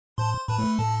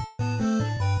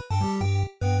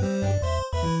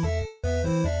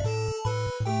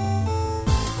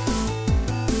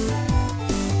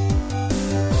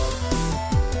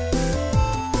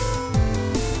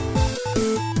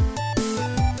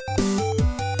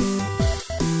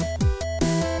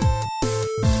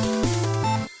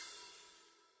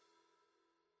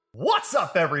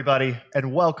up, everybody,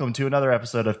 and welcome to another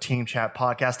episode of Team Chat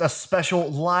Podcast, a special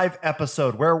live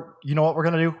episode where, you know what we're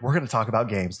going to do? We're going to talk about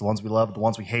games, the ones we love, the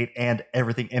ones we hate, and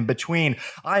everything in between.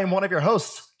 I am one of your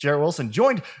hosts, Jared Wilson,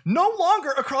 joined no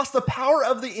longer across the power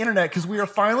of the internet because we are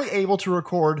finally able to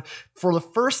record for the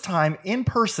first time in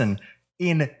person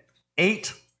in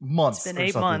 8 months It's been or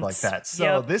 8 something months. like that.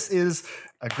 So This is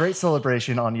a great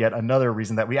celebration on yet another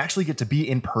reason that we actually get to be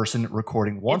in person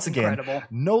recording once It's again. incredible.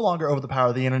 No longer over the power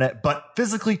of the internet, but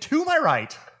physically to my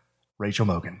right, Rachel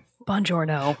Mogan.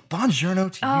 Buongiorno.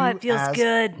 Buongiorno to you. Oh, it feels as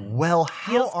good. Well,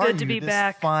 how Feels are good you to be this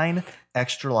back. fine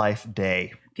extra life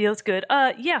day? Feels good.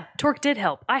 Yeah, Torque did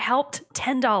help. I helped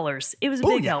 $10. It was a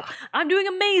big Booyah. help. I'm doing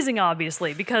amazing,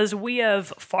 obviously, because we have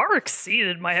far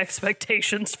exceeded my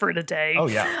expectations for today. Oh,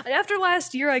 yeah. After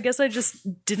last year, I guess I just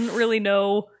didn't really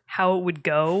know how it would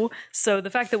go. So the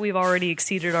fact that we've already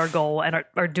exceeded our goal and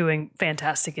are doing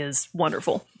fantastic is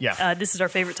wonderful. Yeah. This is our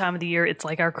favorite time of the year. It's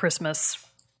like our Christmas.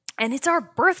 And it's our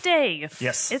birthday.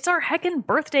 Yes. It's our heckin'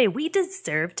 birthday. We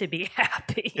deserve to be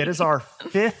happy. It is our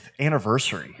 5th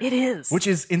anniversary. It is. Which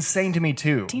is insane to me,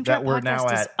 too, Team that Chat we're Podcast now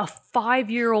is at. a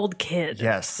 5-year-old kid.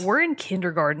 Yes. We're in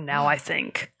kindergarten now, I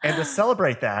think. And to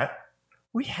celebrate that,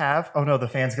 we have. Oh, no, the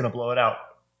fan's going to blow it out.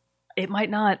 It might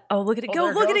not. Oh, look at it Oh, go.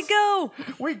 there it Look at goes. it go.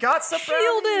 We got some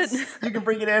Shield brownies. it. You can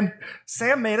bring it in.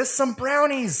 Sam made us some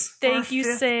brownies. for our Thank you,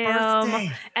 5th Sam.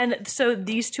 birthday. And so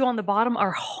these two on the bottom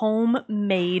are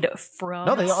homemade from.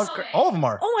 No, they all of them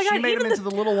are. Oh my God, She made even them into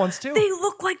the little ones, too. They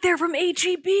look like they're from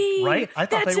HEB. Right? I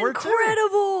thought That's they were, too.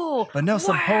 incredible. But no,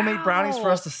 some homemade brownies for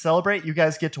Wow. us to celebrate. You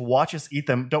guys get to watch us eat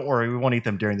them. Don't worry, we won't eat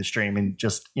them during the stream, and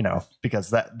just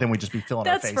because then we just be filling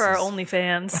our That's faces. for our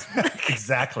OnlyFans.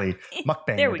 Exactly,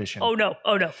 mukbang There we go. edition. Oh no.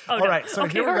 Oh no. Oh no. All right, so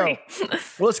okay, here we hurry. go.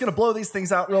 We're just gonna blow these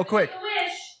things out real quick.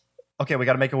 Okay, we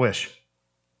got to make a wish.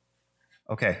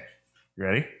 Okay, you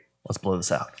ready? Let's blow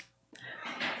this out.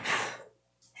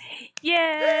 Yay!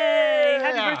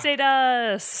 Yeah. Happy birthday to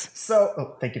us.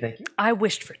 So, thank you. I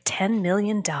wished for $10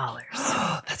 million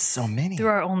That's so many. through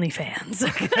our OnlyFans.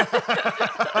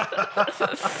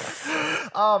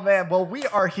 Oh man, well we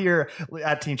are here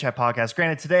at Team Chat Podcast.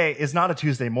 Granted, today is not a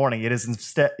Tuesday morning. It is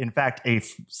in fact a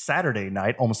Saturday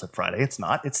night. Almost a Friday. It's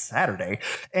not. It's Saturday.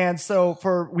 And so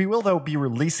we will though be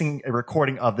releasing a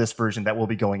recording of this version that will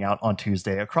be going out on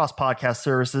Tuesday across podcast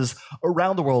services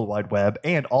around the World Wide Web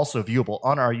and also viewable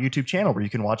on our YouTube channel where you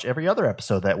can watch every other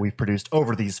episode that we've produced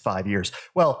over these 5 years.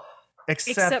 Well,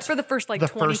 except for the first the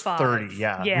 25. first 30,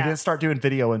 yeah. We didn't start doing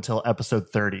video until episode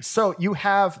 30. So you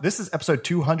have, this is episode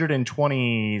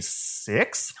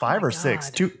 226, 5 or 6.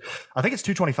 God. I think it's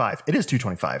 225. It is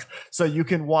 225. So you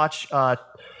can watch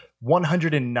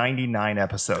 199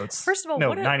 episodes. First of all, no,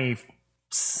 what a-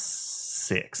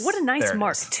 96. What a nice There it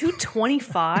mark. is.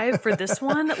 225 for this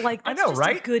one. Like, I that's know, just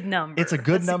right? a good number. It's a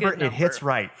good That's number. It hits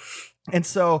right. And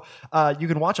so you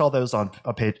can watch all those on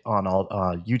a page on all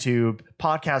YouTube,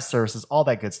 podcast services, all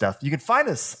that good stuff. You can find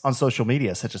us on social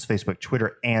media such as Facebook,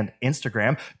 Twitter, and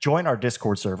Instagram. Join our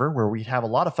Discord server where we have a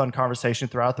lot of fun conversation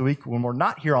throughout the week when we're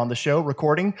not here on the show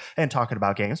recording and talking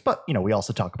about games. But, we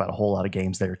also talk about a whole lot of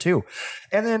games there too.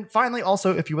 And then finally,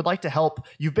 also, if you would like to help,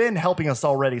 you've been helping us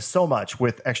already so much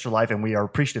with Extra Life, and we are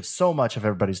appreciative so much of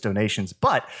everybody's donations.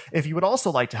 But if you would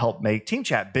also like to help make Team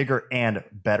Chat bigger and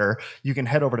better, you can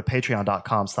head over to patreon.com/Team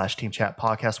Chat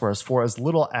Podcast, where for as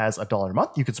little as $1 a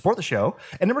month, you can support the show.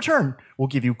 And in return, we'll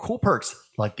give you cool perks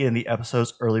like getting the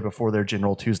episodes early before their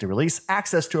general Tuesday release,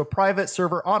 access to a private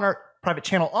server on our private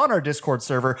channel on our Discord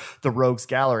server, the Rogues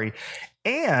Gallery,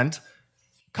 and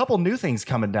a couple new things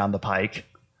coming down the pike.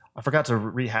 I forgot to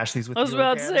rehash these with you. I was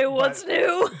about to say, what's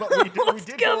new? But we did What's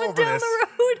go coming over down this. the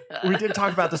road? We did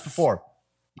talk about this before.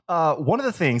 One of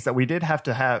the things that we did have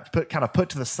to put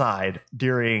to the side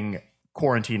during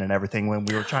quarantine and everything when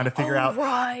we were trying to figure out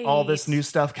all this new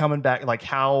stuff coming back, like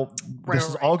how this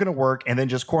is all going to work, and then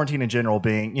just quarantine in general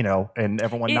being, and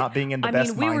everyone not being in the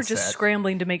best mindset. We were just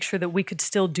scrambling to make sure that we could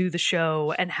still do the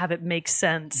show and have it make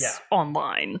sense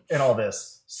online. And all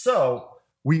this. So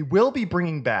we will be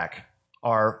bringing back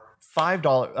our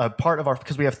 $5 part of our,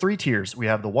 because we have 3 tiers. We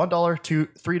have the $1, $2,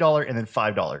 $3, and then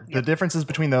 $5. The differences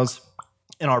between those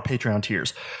in our Patreon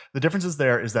tiers. The differences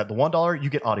there is that the $1, you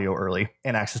get audio early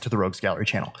and access to the Rogues Gallery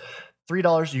channel.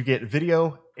 $3, you get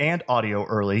video and audio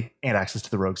early and access to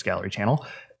the Rogues Gallery channel.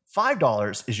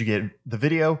 $5 is you get the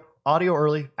video, audio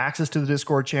early, access to the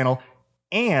Discord channel,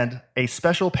 and a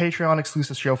special Patreon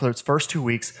exclusive show for its first 2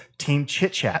 weeks, Team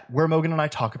Chit Chat, where Mogan and I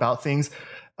talk about things,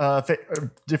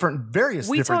 various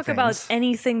we different talk things. about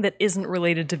anything that isn't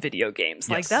related to video games.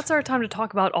 Like, Yes. that's our time to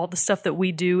talk about all the stuff that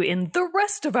we do in the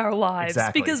rest of our lives.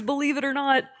 Exactly. Because believe it or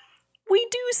not, we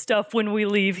do stuff when we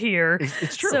leave here.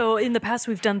 It's true. So in the past,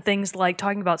 we've done things like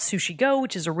talking about Sushi Go,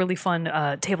 which is a really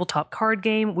fun tabletop card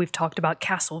game. We've talked about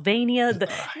Castlevania,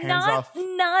 not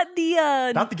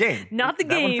the game, That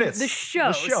game, one fits. the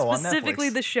show on specifically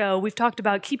Netflix. the show. We've talked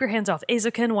about Keep Your Hands Off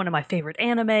Eizouken, one of my favorite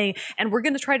anime, and we're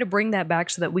going to try to bring that back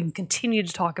so that we can continue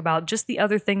to talk about just the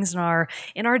other things in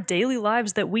our daily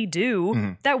lives that we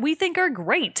do that we think are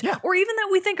great, or even that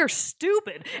we think are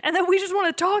stupid, and that we just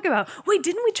want to talk about. Wait,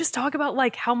 didn't we just talk about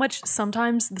like how much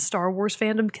sometimes the Star Wars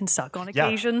fandom can suck on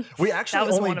occasion? We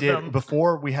actually only did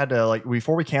before we had to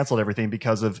before we canceled everything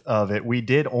because of it. We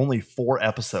did only 4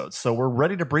 episodes, so we're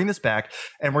ready to bring this back,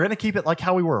 and we're going to keep it like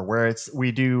how we were, where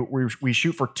we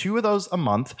shoot for 2 of those a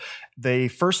month. The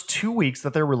first 2 weeks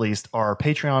that they're released are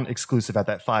Patreon exclusive at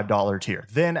that $5 tier.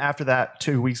 Then after that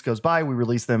 2 weeks goes by, we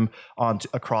release them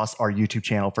across our YouTube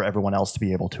channel for everyone else to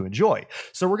be able to enjoy.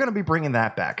 So we're going to be bringing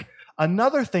that back.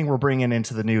 Another thing we're bringing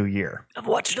into the new year. I've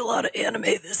watched a lot of anime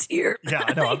this year. Yeah,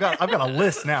 I know. I've got a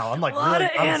list now. I'm like really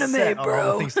upset on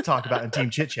all the things to talk about in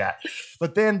Team Chit Chat.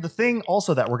 But then the thing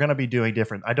also that we're going to be doing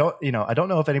different. I don't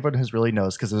know if anyone has really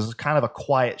knows because it was kind of a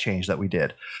quiet change that we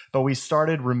did. But we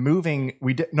started removing.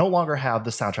 We no longer have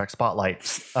the soundtrack spotlight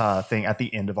thing at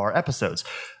the end of our episodes.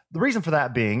 The reason for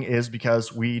that being is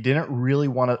because we didn't really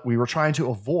want to. We were trying to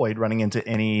avoid running into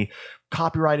any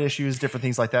copyright issues, different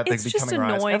things like that that could be coming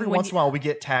around. Every once in a while, we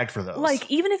get tagged for those. Like,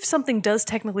 even if something does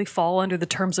technically fall under the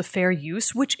terms of fair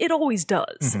use, which it always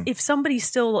does, if somebody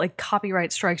still like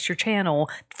copyright strikes your channel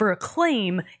for a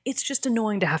claim, it's just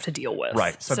annoying to have to deal with.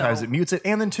 Right. Sometimes it mutes it.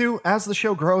 And then too, as the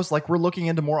show grows, like we're looking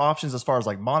into more options as far as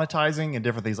like monetizing and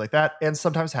different things like that. And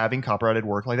sometimes having copyrighted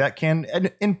work like that can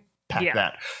impact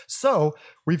that. So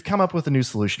we've come up with a new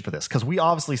solution for this because we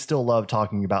obviously still love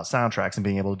talking about soundtracks and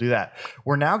being able to do that.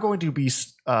 We're now going to be,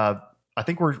 I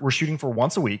think we're shooting for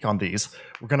once a week on these.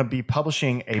 We're going to be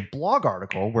publishing a blog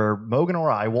article where Mogan or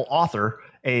I will author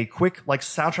a quick like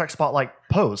soundtrack spotlight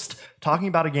post talking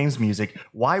about a game's music,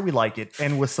 why we like it,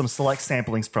 and with some select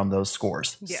samplings from those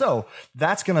scores. Yeah. So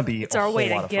that's going to be it's our way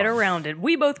to get around it.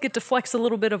 We both get to flex a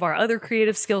little bit of our other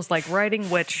creative skills like writing,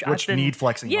 which need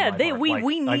flexing. Yeah, we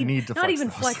need to not even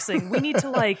those. Flexing. We need to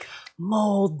like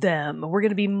mold them. We're going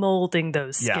to be molding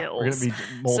those skills. We're going to be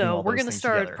molding so we're going to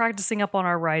start practicing up on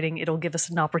our writing. It'll give us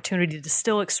an opportunity to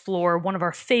still explore one of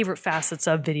our favorite facets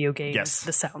of video games,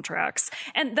 the soundtracks,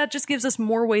 and that just gives us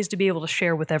more ways to be able to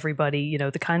share with everybody,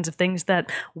 the kinds of things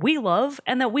that we love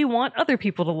and that we want other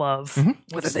people to love,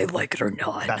 whether they like it or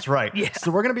not. That's right. Yeah. So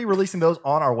we're going to be releasing those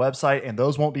on our website, and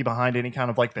those won't be behind any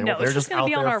kind of like they're just out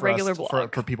there for regular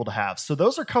blog for people to have. So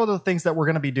those are kind of the things that we're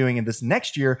going to be doing in this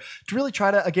next year to really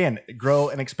try to again grow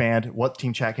and expand what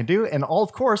Team Chat can do, and all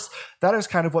of course that is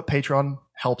kind of what Patreon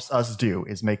helps us do,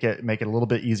 is make it a little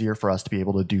bit easier for us to be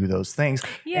able to do those things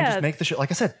and just make the show, like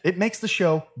I said, it makes the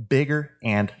show bigger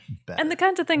and better. And the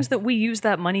kinds of things that we use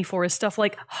that money for is stuff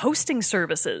like hosting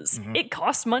services. It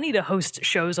costs money to host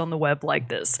shows on the web like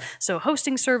this. So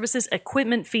hosting services,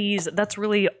 equipment fees, that's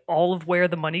really all of where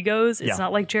the money goes. It's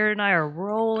not like Jared and I are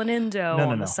rolling in dough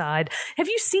on the side. Have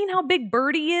you seen how big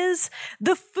Birdie is?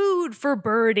 The food for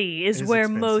Birdie is where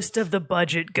expensive. Most of the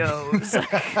budget goes.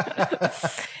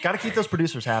 Got to keep those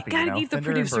producers happy. Gotta keep the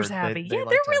producers happy. They're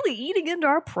really eating into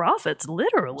our profits,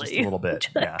 literally. Just a little bit.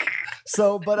 Yeah.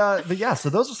 So, but so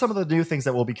those are some of the new things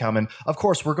that will be coming. Of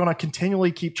course, we're going to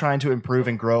continually keep trying to improve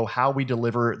and grow how we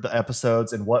deliver the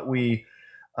episodes and what we,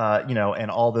 and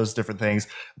all those different things.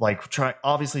 Like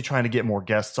obviously trying to get more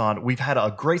guests on. We've had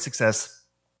a great success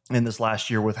in this last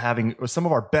year with having some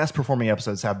of our best performing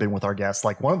episodes have been with our guests.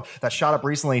 Like one that shot up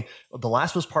recently, The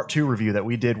Last of Us Part 2 review that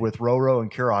we did with Roro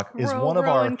and Kirok is one of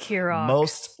our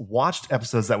most watched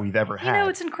episodes that we've ever had.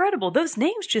 It's incredible. Those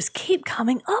names just keep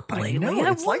coming up lately. I know.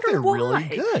 It's like they're really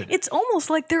good. It's almost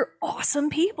like they're awesome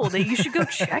people that you should go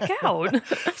check out.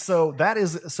 So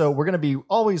we're going to be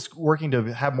always working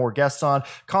to have more guests on,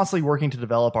 constantly working to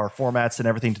develop our formats and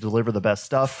everything to deliver the best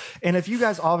stuff. And if you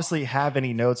guys obviously have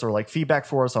any notes or like feedback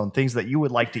for us on things that you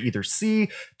would like to either see,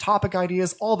 topic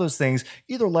ideas, all those things,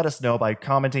 either let us know by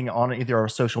commenting on either our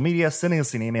social media, sending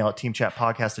us an email at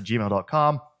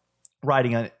teamchatpodcast@gmail.com,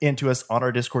 writing into us on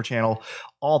our Discord channel,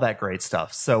 all that great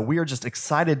stuff. So we are just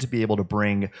excited to be able to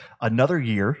bring another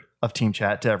year of Team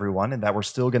Chat to everyone, and that we're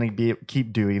still going to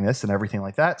keep doing this and everything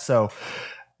like that. So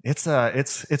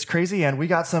it's crazy, and we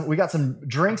got some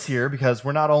drinks here because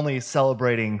we're not only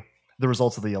celebrating the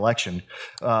results of the election,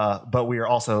 but we are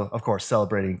also, of course,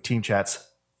 celebrating Team Chat's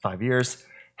 5 years.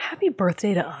 Happy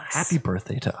birthday to us. Happy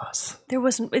birthday to us.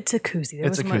 It's a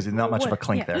koozie. Not much of a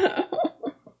clink there.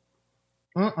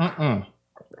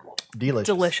 Delicious.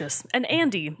 Delicious. And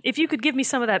Andy, if you could give me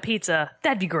some of that pizza,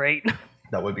 that'd be great.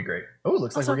 That would be great. Oh,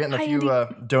 looks like Also, we're getting a hi,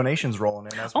 few donations rolling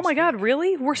in. As Oh we my speak. God,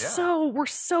 really? We're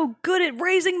so good at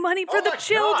raising money for Oh the my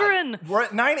children. God. We're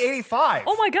at 985.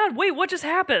 Oh my God, wait, what just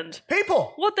happened?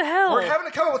 People, What the hell? we're having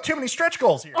to come up with too many stretch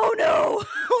goals here. Oh no,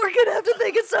 we're gonna have to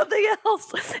think of something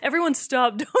else. Everyone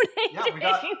stop donating. Yeah, we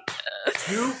got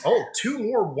two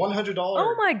more $100.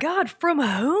 Oh my God, from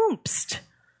Hoomst.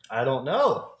 I don't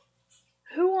know.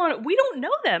 We don't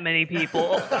know that many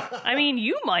people. I mean,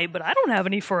 you might, but I don't have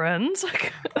any friends.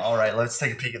 All right, let's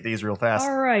take a peek at these real fast.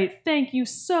 All right, thank you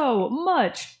so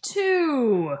much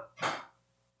to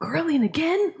Grillian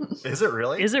again. Is it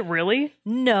really? Is it really?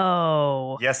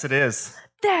 No. Yes, it is.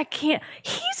 That can't.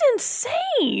 He's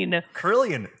insane.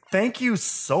 Krillian, thank you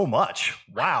so much.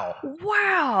 Wow.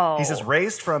 Wow. He says,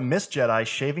 raised from Miss Jedi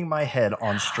shaving my head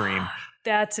on stream.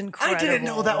 That's incredible. I didn't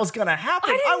know that was going to happen.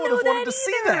 I didn't would have know wanted that to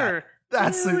see either.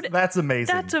 that. Dude, That's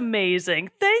amazing. That's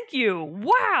amazing. Thank you.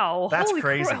 Wow. That's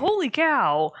crazy. Holy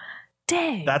cow.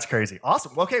 Dang. That's crazy.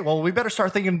 Awesome. Okay, well, we better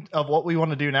start thinking of what we want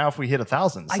to do now if we hit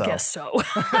 1,000. I guess so.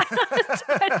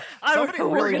 I don't Somebody know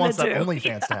what really we're wants gonna that do.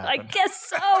 OnlyFans to I happen. guess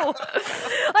so.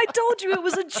 I told you it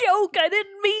was a joke. I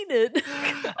didn't mean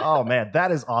it. Oh, man,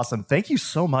 that is awesome. Thank you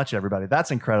so much, everybody.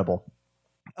 That's incredible.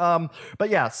 But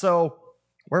yeah, so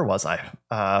where was I?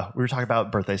 We were talking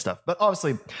about birthday stuff. But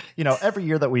obviously, every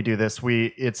year that we do this,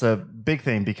 it's a big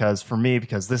thing because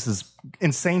this is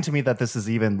insane to me that this has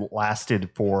even lasted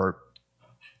for,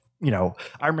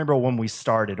 I remember when we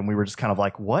started and we were just kind of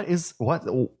like,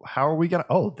 how are we going to,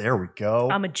 oh, there we go.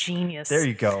 I'm a genius. There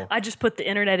you go. I just put the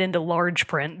internet into large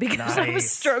print because I was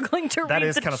Nice. struggling to That read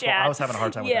is the kind of chat. fun. I was having a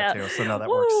hard time with that too. So no, that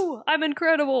Woo, works. I'm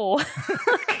incredible.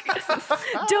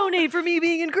 Donate for me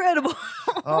being incredible.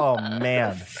 Oh,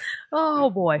 man. Oh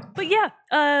boy. But yeah,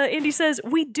 Andy says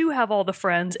we do have all the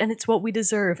friends and it's what we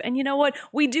deserve. And you know what?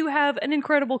 We do have an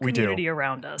incredible We do. community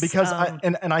around us. Because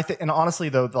and honestly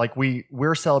though, like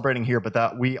we're celebrating here, but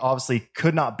that we obviously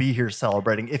could not be here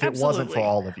celebrating if it wasn't for Absolutely.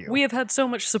 all of you. We have had so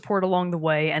much support along the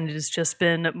way, and it has just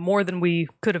been more than we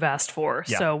could have asked for.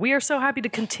 Yeah. So we are so happy to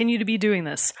continue to be doing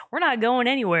this. We're not going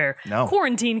anywhere. No.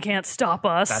 Quarantine can't stop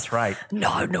us. That's right.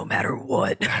 No matter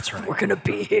what. That's right. We're going to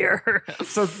be here.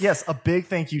 So yes, a big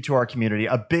thank you to our community.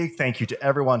 A big thank you to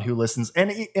everyone who listens. And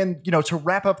to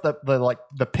wrap up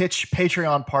the pitch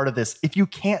Patreon part of this, if you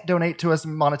can't donate to us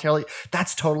monetarily,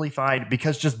 that's totally fine,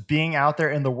 because just being out there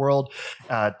in the world,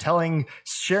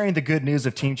 sharing the good news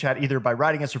of Team Chat, either by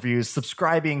writing us reviews,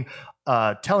 subscribing,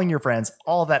 telling your friends,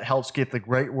 all of that helps get the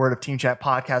great word of Team Chat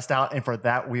podcast out. And for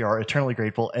that, we are eternally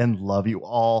grateful and love you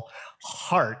all.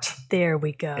 Heart There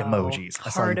we go. emojis. I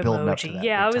saw you Heart building up to emoji. that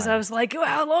Yeah, big I time. was like, oh,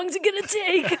 how long is it going to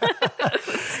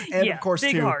take? And yeah, of course,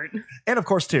 big too, heart. and of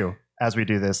course, too, as we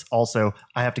do this, also,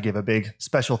 I have to give a big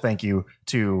special thank you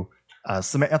to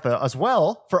Samantha as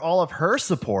well for all of her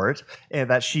support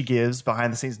that she gives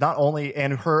behind the scenes, not only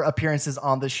in her appearances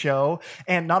on the show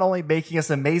and not only making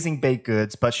us amazing baked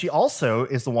goods, but she also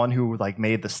is the one who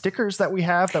made the stickers that we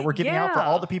have that we're giving out for Yeah.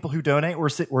 all the people who donate.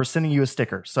 We're sending you a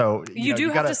sticker. So You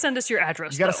do have to send us your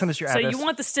address. you gotta though. send us your So address. you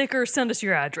want the sticker, send us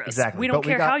your address. Exactly. We don't But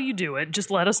we care got- how you do it. Just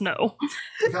let us know.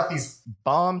 we got these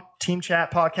bomb Team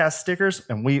Chat podcast stickers,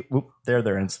 and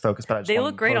they're in focus, but I just They wanted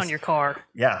look to great post- on your car.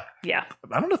 Yeah. Yeah.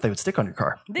 I don't know if they would stick on your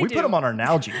car. They we do. put them on our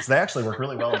Nalgees. They actually work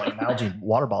really well on our Nalgene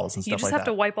water bottles and You stuff just like have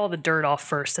that. to wipe all the dirt off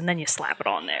first and then you slap it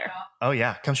on there. Oh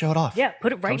yeah, come show it off. Yeah,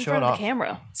 put it right Come in show front it of off. the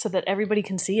camera so that everybody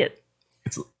can see it.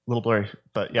 It's a little blurry,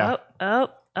 but yeah.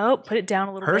 Put it down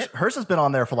a little bit. Hers has been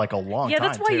on there for a long Yeah, time.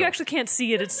 that's why too. you actually can't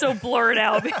see it. It's so blurred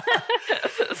out.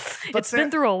 It's Sam-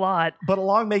 been through a lot. But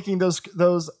along making those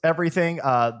everything,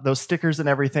 those stickers and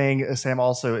everything, Sam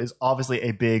also is obviously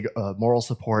a big moral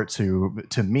support to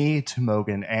me, to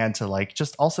Mogan, and to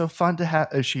just also fun to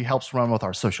have. She helps run with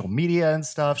our social media and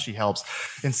stuff. She helps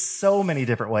in so many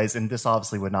different ways, and this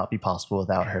obviously would not be possible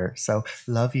without her. So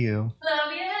love you.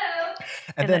 Love you.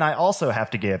 And then I also have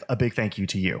to give a big thank you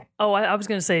to you. Oh, I was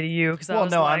going to say to you because I Well,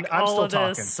 was no, like, I'm all still of talking.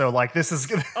 this, So this is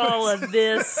gonna all of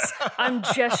this. I'm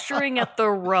gesturing at the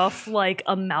rough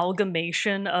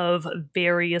amalgamation of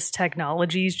various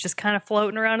technologies just kind of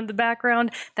floating around in the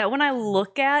background that when I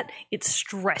look at, it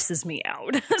stresses me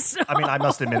out. So, I mean, I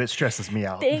must admit, it stresses me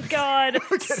out. thank God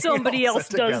somebody all else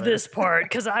set does together. this part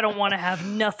because I don't want to have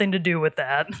nothing to do with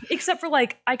that. Except for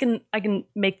I can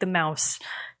make the mouse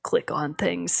click on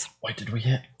things. What did we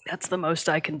hit? That's the most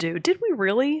I can do. Did we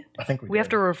really? I think We have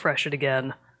to refresh it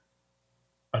again.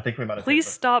 I think we might have. Please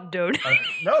stop donating.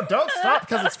 No, don't stop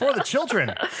because it's for the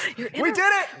children. We did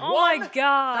it. Oh my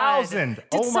God. 1,000. Did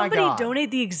Oh my somebody God.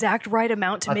 donate the exact right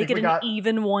amount to I make think it we an got-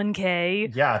 even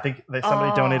 1K? Yeah, I think that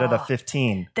somebody donated a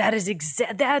 15. That is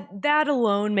that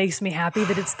alone makes me happy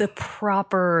that it's the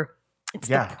proper It's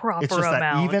the proper it's just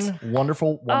amount. that even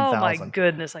wonderful 1,000. Oh my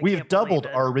goodness! We've doubled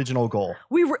our original goal.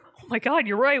 Oh my God,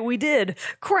 you're right. We did.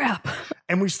 Crap.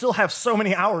 And we still have so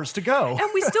many hours to go. And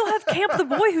we still have Camp the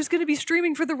Boy, who's going to be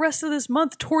streaming for the rest of this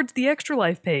month towards the Extra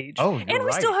Life page. Oh, you're and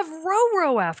we still have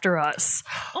Row after us.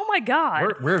 Oh my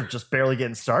God. We're just barely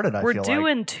getting started, I feel like. We're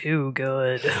doing too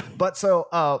good. But so,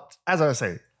 as I was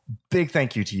saying, big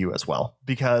thank you to you as well,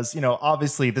 because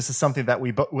obviously this is something that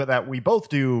we both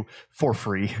do for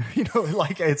free.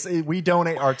 Like we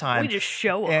donate our time. We just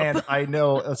show up. And I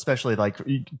know, especially like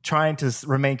trying to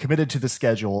remain committed to the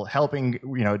schedule, helping,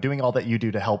 doing all that you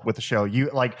do to help with the show.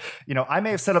 I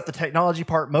may have set up the technology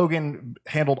part. Mogan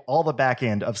handled all the back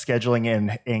end of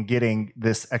scheduling and getting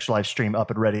this Extra Life stream up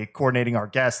and ready, coordinating our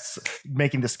guests,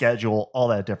 making the schedule, all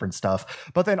that different stuff.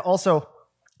 But then also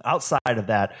outside of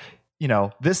that,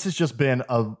 this has just been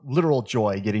a literal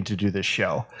joy getting to do this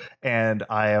show. And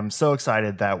I am so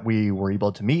excited that we were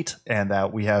able to meet and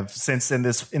that we have since in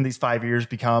these 5 years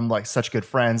become like such good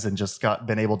friends and just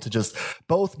been able to just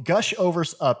both gush over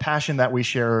a passion that we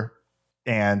share.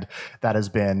 And that has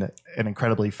been an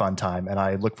incredibly fun time. And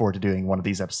I look forward to doing one of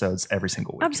these episodes every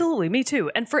single week. Absolutely. Me too.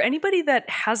 And for anybody that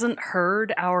hasn't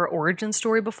heard our origin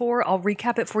story before, I'll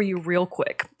recap it for you real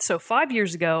quick. So 5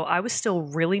 years ago, I was still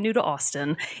really new to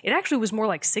Austin. It actually was more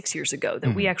like 6 years ago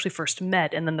that we actually first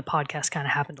met. And then the podcast kind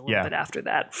of happened a little bit after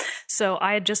that. So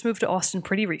I had just moved to Austin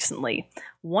pretty recently.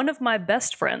 One of my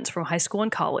best friends from high school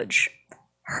and college,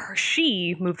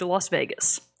 she moved to Las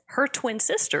Vegas. Her twin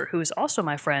sister, who is also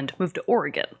my friend, moved to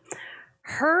Oregon.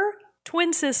 Her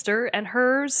twin sister and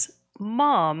hers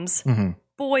mom's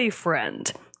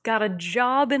boyfriend got a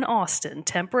job in Austin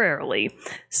temporarily.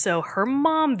 So her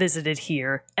mom visited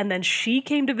here, and then she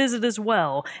came to visit as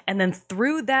well. And then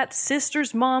through that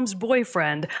sister's mom's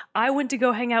boyfriend, I went to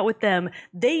go hang out with them.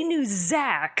 They knew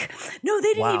Zach. No,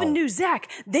 they didn't even know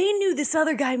Zach. They knew this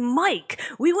other guy, Mike.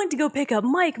 We went to go pick up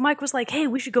Mike. Mike was like, hey,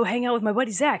 we should go hang out with my buddy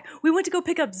Zach. We went to go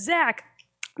pick up Zach.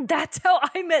 That's how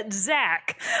I met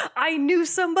Zach. I knew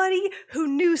somebody who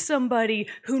knew somebody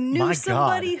who knew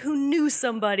somebody who knew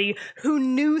somebody who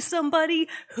knew somebody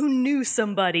who knew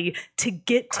somebody to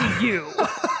get to you.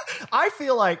 I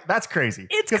feel like that's crazy.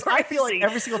 It's crazy. I feel like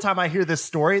every single time I hear this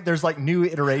story, there's like new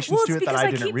iterations to it that I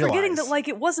didn't realize. I keep forgetting that like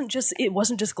it wasn't just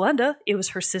Glenda, it was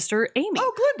her sister Amy.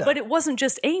 Oh, Glenda. But it wasn't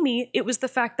just Amy, it was the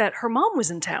fact that her mom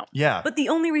was in town. Yeah. But the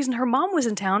only reason her mom was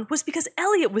in town was because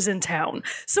Elliot was in town.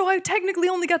 So I technically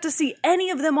only got to see any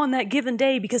of them on that given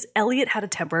day because Elliot had a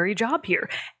temporary job here.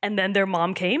 And then their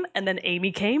mom came, and then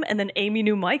Amy came, and then Amy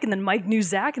knew Mike, and then Mike knew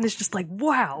Zach, and it's just like,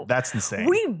 wow. That's insane.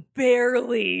 We're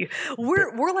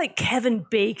like Kevin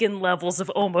Bacon levels of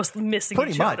almost missing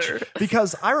Pretty each much. other.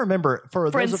 Because I remember for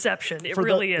Friendception, it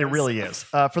really is. It really is.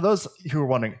 For those who are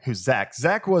wondering who's Zach,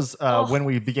 Zach was when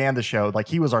we began the show, like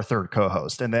he was our third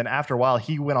co-host, and then after a while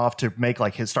he went off to make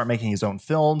start making his own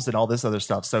films and all this other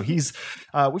stuff. So he's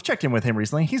we've checked in with him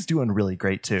recently. He's doing really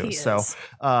great too. His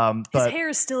hair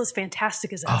is still as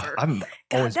fantastic as ever. I'm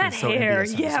always that been so hair,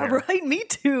 envious of his hair. right. Me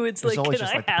too. It's There's like, always can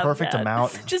just I like the have perfect that?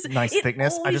 amount, Just nice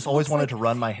thickness. I just always wanted to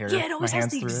run my hair. Yeah, it always my has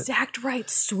hands the through exact right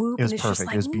swoop. It was and it's perfect. just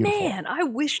like, It was beautiful. man, I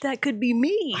wish that could be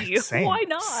me. Same. Why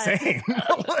not? Same.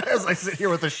 As I sit here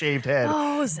with a shaved head.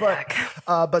 Oh, Zach.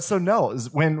 But so no,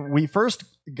 when we first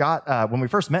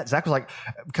met, Zach was like,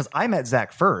 because I met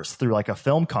Zach first through like a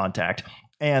film contact.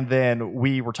 And then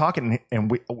we were talking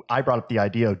and I brought up the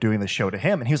idea of doing the show to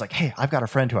him. And he was like, hey, I've got a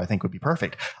friend who I think would be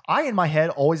perfect. I, in my head,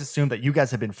 always assumed that you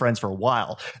guys had been friends for a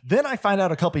while. Then I find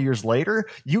out a couple years later,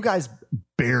 you guys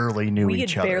barely knew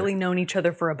each other. We had barely known each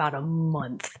other for about a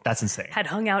month. That's insane. Had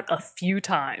hung out a few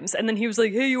times. And then he was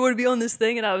like, hey, you want to be on this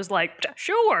thing? And I was like,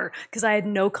 sure. Because I had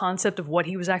no concept of what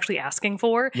he was actually asking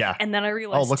for. Yeah. And then I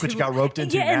realized, look what you got roped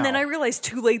into now. And then I realized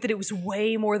too late that it was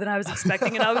way more than I was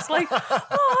expecting. And I was like,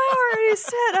 I already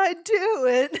said I'd do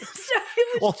it.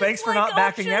 So thanks for not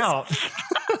backing out.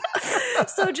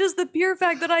 So just the pure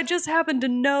fact that I just happened to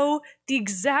know the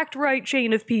exact right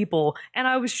chain of people. And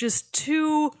I was just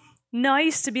too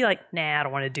nice to be like, nah, I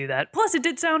don't want to do that. Plus, it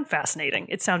did sound fascinating.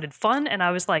 It sounded fun. And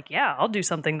I was like, yeah, I'll do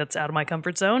something that's out of my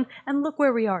comfort zone. And look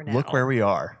where we are now. Look where we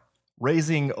are.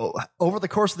 Raising over the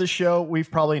course of the show, we've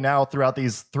probably now, throughout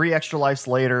these 3 Extra Lives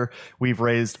later, we've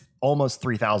raised almost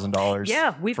 $3,000.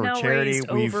 Yeah, we've for now charity. raised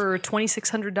over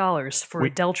 $2,600 for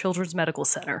Dell Children's Medical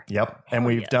Center. Yep. And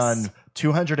we've done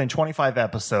 225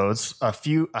 episodes,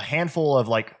 a handful of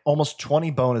like almost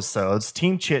 20 bonus-sodes,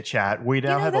 team chit chat. We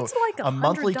now have that's like a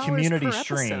monthly $100 community per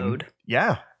stream. episode.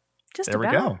 Yeah. There we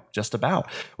go. Just about.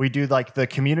 We do like the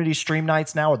community stream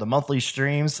nights now, or the monthly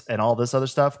streams and all this other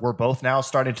stuff. We're both now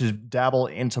starting to dabble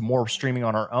into more streaming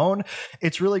on our own.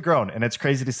 It's really grown, and it's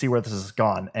crazy to see where this has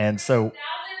gone. And so, thousands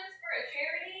for a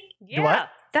charity. Yeah, what?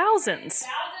 thousands.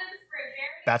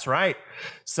 That's right.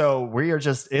 So we are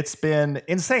it's been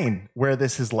insane where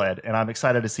this has led, and I'm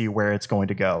excited to see where it's going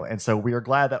to go. And so we are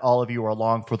glad that all of you are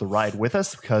along for the ride with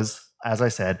us, because as I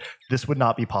said, this would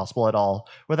not be possible at all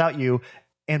without you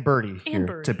and Birdie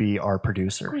here to be our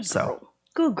producer. Good so girl.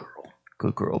 Good girl.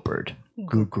 Good girl, Bird.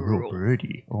 Good girl,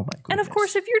 Birdie. Oh my goodness. And of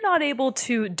course, if you're not able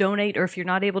to donate, or if you're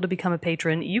not able to become a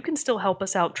patron, you can still help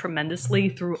us out tremendously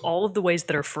through all of the ways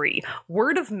that are free.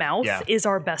 Word of mouth is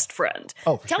our best friend.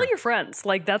 Oh, for tell sure. your friends.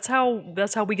 Like that's how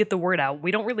we get the word out.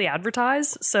 We don't really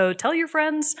advertise, so tell your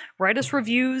friends, write us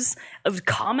reviews,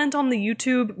 comment on the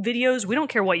YouTube videos. We don't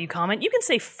care what you comment. You can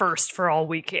say first for all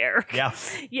we care. Yeah.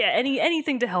 Yeah,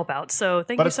 anything to help out. So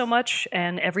thank you so much,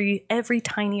 and every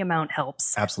tiny amount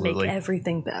helps. Absolutely. Make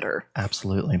everything better.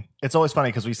 Absolutely. It's always funny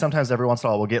because we sometimes every once in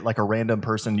a while we'll get like a random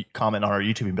person comment on our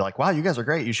YouTube and be like, wow, you guys are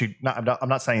great. You should not, I'm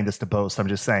not saying this to boast. I'm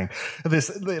just saying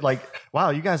this, like, wow,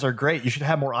 you guys are great. You should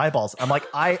have more eyeballs. I'm like,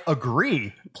 I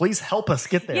agree. Please help us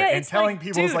get there. Yeah, and telling like,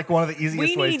 people dude, is like one of the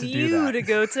easiest ways to do that. We need you to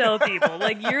go tell people.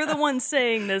 Like, you're the one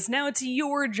saying this. Now it's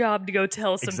your job to go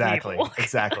tell some people.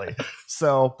 Exactly.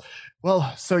 So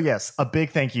yes, a big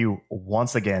thank you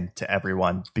once again to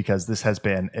everyone, because this has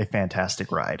been a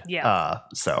fantastic ride. Yeah.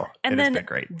 And it has been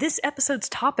great. This episode's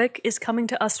topic is coming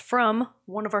to us from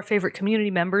one of our favorite community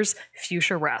members,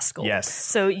 Fuchsia Rascal. Yes.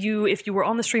 So if you were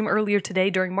on the stream earlier today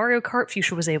during Mario Kart,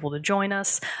 Fuchsia was able to join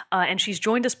us, and she's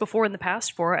joined us before in the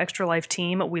past for our Extra Life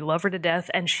team. We love her to death,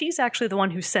 and she's actually the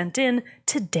one who sent in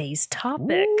today's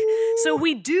topic. Ooh. So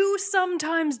we do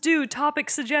sometimes do topic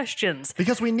suggestions.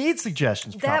 Because we need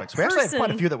suggestions for topics. We actually have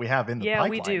quite a few that we have in the pipeline. Yeah,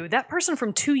 we do. That person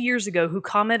from 2 years ago who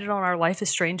commented on our Life is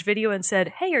Strange video and said,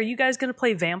 hey, are you guys going to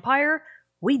play Vampire?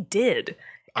 We did.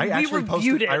 And I actually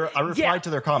reviewed posted, it. I replied to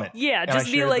their comment. Yeah,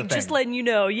 just be like, just letting you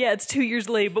know, it's 2 years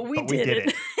late, but we did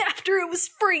it. After it was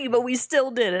free, but we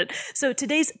still did it. So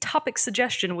today's topic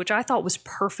suggestion, which I thought was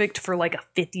perfect for like a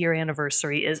 5th year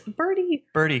anniversary, is Birdie.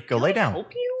 Birdie, go lay down.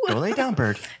 Help you? Go lay down,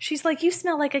 Bird. She's like, you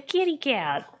smell like a kitty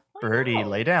cat. Birdie,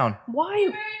 lay down.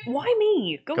 Why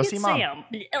me? Go get see Sam.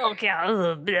 Okay.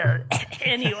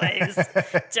 Anyways,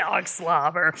 dog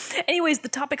slobber. Anyways, the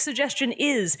topic suggestion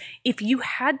is, if you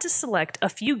had to select a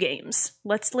few games,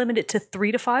 let's limit it to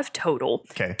 3 to 5 total,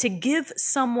 to give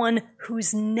someone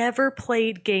who's never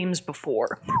played games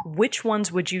before, which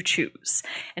ones would you choose?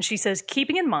 And she says,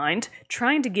 keeping in mind,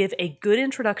 trying to give a good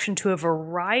introduction to a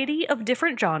variety of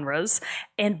different genres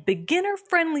and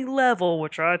beginner-friendly level,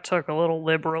 which I took a little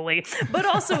liberally, but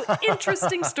also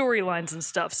interesting storylines and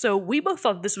stuff. So we both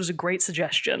thought this was a great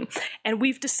suggestion, and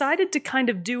we've decided to kind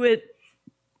of do it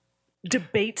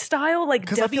debate style, like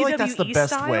WWE I feel like that's the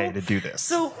best style. way to do this.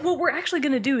 So what we're actually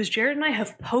going to do is Jared and I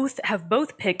have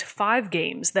both picked 5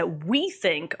 games that we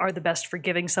think are the best for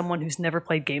giving someone who's never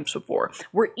played games before.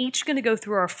 We're each going to go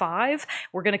through our 5.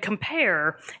 We're going to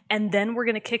compare, and then we're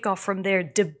going to kick off from there,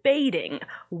 debating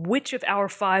which of our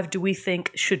 5 do we think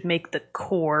should make the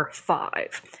core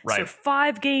 5. Right. So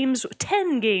 5 games,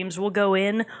 10 games will go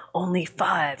in. Only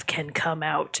 5 can come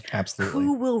out. Absolutely.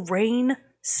 Who will reign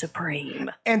supreme?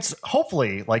 And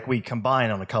hopefully, like, we combine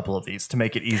on a couple of these to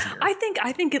make it easier. I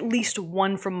think at least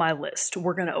one from my list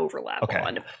we're going to overlap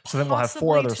on. So then we'll have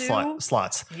 4 other Possibly 2.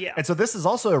 slots. Yeah. And so this is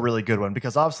also a really good one,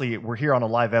 because obviously we're here on a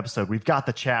live episode. We've got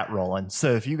the chat rolling.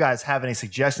 So if you guys have any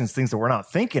suggestions, things that we're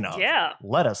not thinking of,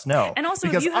 let us know. And also,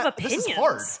 because if you have opinions. This is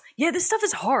hard. Yeah, this stuff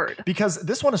is hard. Because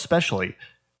this one especially,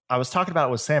 I was talking about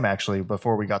it with Sam actually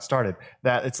before we got started,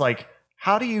 that it's like,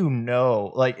 how do you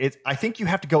know? Like, I think you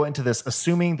have to go into this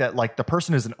assuming that like the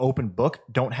person is an open book.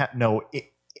 They don't have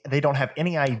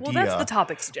any idea. Well, that's the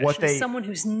topic suggestion. Someone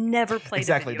who's never played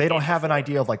exactly. A video they don't game have before. an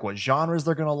idea of like what genres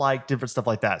they're going to like, different stuff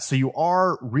like that. So you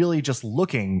are really just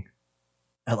looking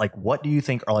at like, what do you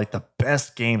think are like the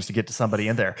best games to get to somebody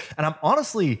in there? And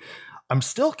I'm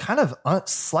still kind of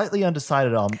slightly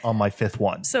undecided on my 5th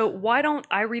one. So why don't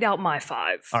I read out my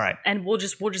 5? All right. And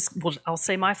I'll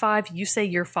say my 5, you say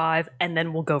your 5, and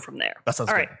then we'll go from there. That sounds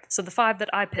All good. right. So the 5 that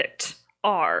I picked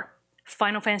are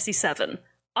Final Fantasy VII,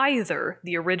 either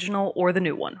the original or the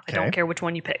new one. I don't care which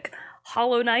one you pick.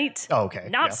 Hollow Knight. Oh, okay.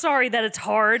 Not sorry that it's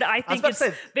hard. I think it's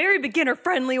very beginner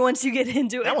friendly once you get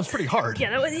into it. That one's pretty hard.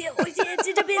 Yeah,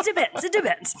 it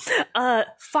depends.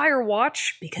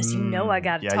 Firewatch, because you know I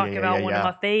got to talk about one of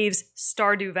my faves,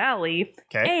 Stardew Valley,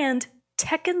 and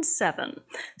Tekken 7.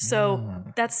 So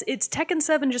it's Tekken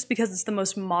 7 just because it's the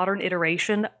most modern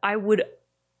iteration. I would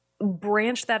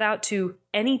branch that out to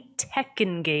any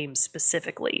Tekken game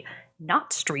specifically.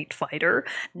 Not Street Fighter,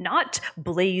 not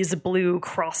Blaze Blue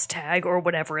Cross Tag or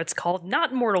whatever it's called,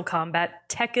 not Mortal Kombat,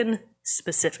 Tekken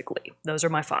specifically. Those are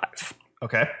my 5.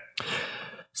 Okay.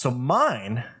 So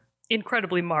mine.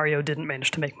 Incredibly, Mario didn't manage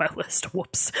to make my list.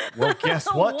 Whoops. Well, guess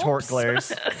what, Whoops. Torque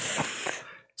Glares?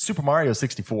 Super Mario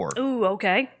 64. Ooh,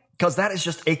 okay. Because that is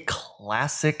just a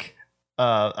classic.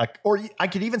 Or I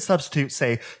could even substitute,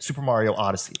 say, Super Mario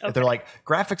Odyssey. If they're like,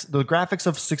 the graphics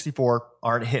of 64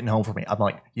 aren't hitting home for me. I'm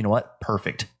like, you know what?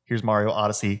 Perfect. Here's Mario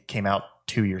Odyssey. Came out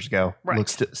 2 years ago. Right.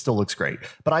 Still looks great.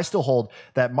 But I still hold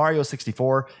that Mario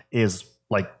 64 is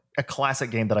like a classic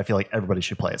game that I feel like everybody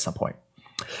should play at some point.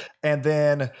 And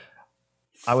then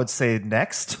I would say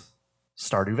next,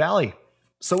 Stardew Valley.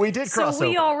 So we did crossover. So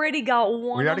we already got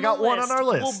one. We already got one on our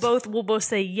list. We'll both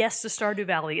say yes to Stardew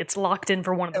Valley. It's locked in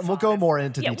for one of the And we'll 5. go more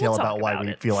into detail we'll talk about why about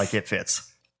we it. feel like it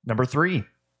fits. Number 3,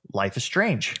 Life is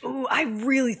Strange. Ooh, I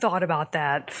really thought about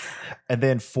that. And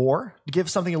then 4, to give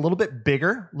something a little bit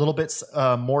bigger, a little bit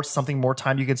more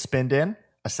time you can spend in,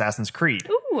 Assassin's Creed.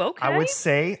 Ooh, okay. I would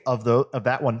say of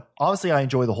that one, obviously I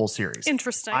enjoy the whole series.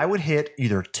 Interesting. I would hit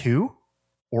either 2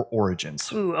 or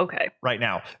Origins Ooh, okay. right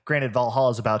now. Granted,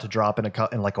 Valhalla is about to drop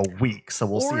in like a week, so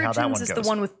we'll see how that one Origins goes. is the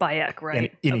one with Bayek,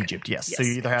 right? In Okay. Egypt, yes. Yes. So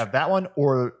you either have that one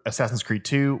or Assassin's Creed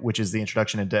 2, which is the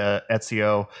introduction into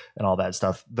Ezio and all that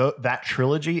stuff. That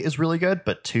trilogy is really good,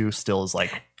 but 2 still is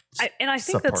like I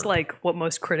think that's subpart. like what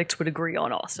most critics would agree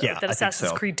on also. Yeah, I that think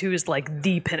Assassin's so. Creed 2 is like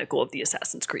the pinnacle of the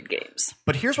Assassin's Creed games.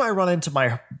 But here's where I run into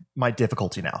my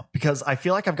difficulty now, because I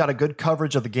feel like I've got a good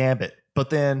coverage of the gambit, but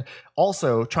then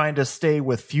also trying to stay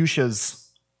with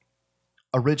Fuchsia's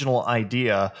original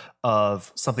idea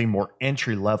of something more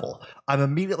entry level. I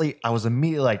was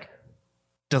immediately like,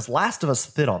 does Last of Us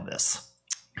fit on this?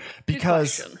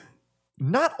 Because Good question.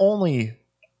 not only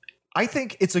I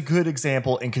think it's a good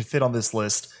example and could fit on this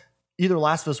list, either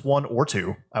Last of Us 1 or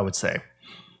 2, I would say.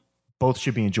 Both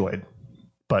should be enjoyed.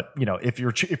 But, you know, if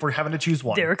we're having to choose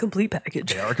one, They're a complete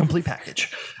package. they are a complete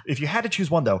package. If you had to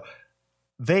choose one, though,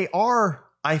 they are,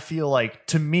 I feel like,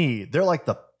 to me, they're like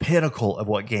the pinnacle of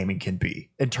what gaming can be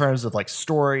in terms of like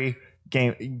story,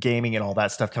 gaming, and all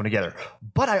that stuff come together.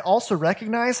 But I also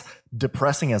recognize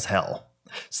depressing as hell.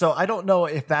 So I don't know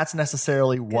if that's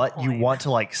necessarily what you point. want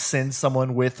to like send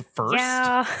someone with first.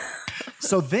 Yeah.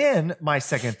 So then my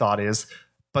second thought is,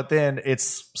 but then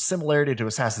its similarity to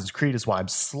Assassin's Creed is why I'm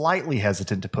slightly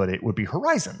hesitant to put it, would be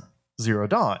Horizon Zero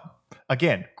Dawn.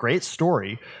 Again, great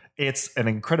story. It's an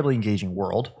incredibly engaging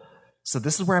world. So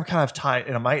this is where I'm kind of tied,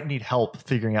 and I might need help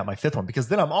figuring out my fifth one, because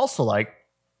then I'm also like,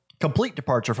 complete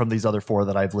departure from these other four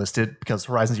that I've listed, because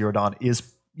Horizon Zero Dawn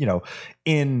is, you know,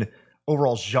 in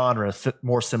overall genre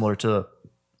more similar to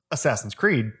Assassin's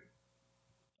Creed.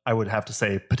 I would have to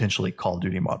say potentially Call of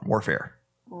Duty Modern Warfare,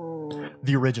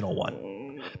 the original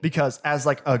one, because as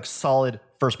like a solid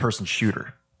first person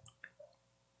shooter.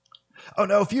 Oh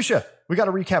no, Fuchsia. We got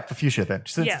to recap for Fuchsia then,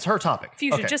 since Yeah. it's her topic.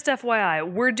 Fuchsia, Okay. just FYI,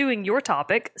 we're doing your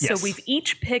topic. So Yes. we've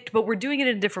each picked, but we're doing it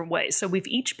in a different way. So we've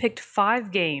each picked 5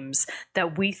 games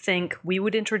that we think we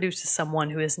would introduce to someone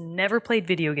who has never played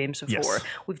video games before. Yes.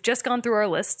 We've just gone through our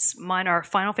lists. Mine are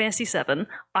Final Fantasy VII,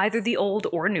 either the old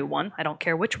or new one. I don't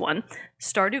care which one.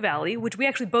 Stardew Valley, which we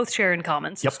actually both share in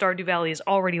common. So Yep. Stardew Valley is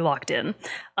already locked in.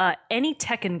 Any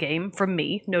Tekken game from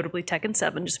me, notably Tekken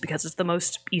 7, just because it's the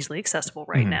most easily accessible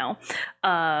right now.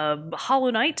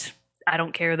 Hollow Knight. I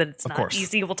don't care that it's not course.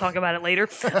 easy. We'll talk about it later.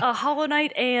 Hollow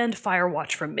Knight and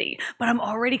Firewatch from me. But I'm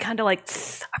already kind of like,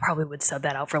 I probably would sub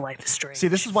that out for Life is Strange. See,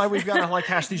 this is why we've got to like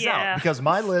hash these Yeah. out, because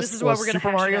my This list is why was we're gonna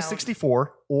Super hash it Mario out.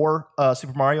 64 or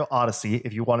Super Mario Odyssey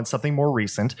if you wanted something more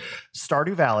recent.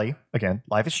 Stardew Valley, again,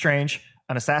 Life is Strange,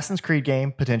 an Assassin's Creed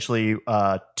game, potentially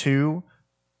 2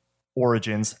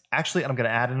 Origins. Actually, I'm going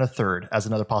to add in a third as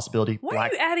another possibility. Why are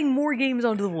you adding more games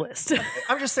onto the list?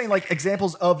 I'm just saying, like,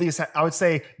 examples of these. I would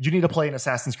say you need to play an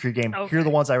Assassin's Creed game. Okay. Here are the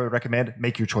ones I would recommend.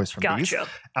 Make your choice from these. Gotcha.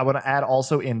 I want to add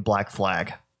also in Black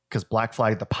Flag, because Black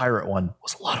Flag, the pirate one,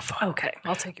 was a lot of fun. Okay,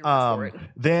 I'll take your word for it.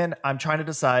 Then I'm trying to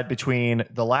decide between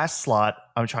the last slot.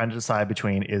 I'm trying to decide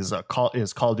between is Call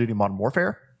of Duty Modern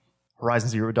Warfare, Horizon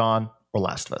Zero Dawn, or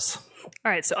Last of Us.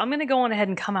 All right, so I'm going to go on ahead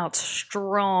and come out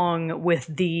strong with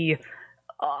the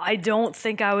I don't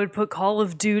think I would put Call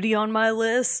of Duty on my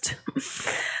list.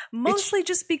 Mostly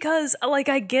just because, like,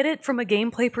 I get it from a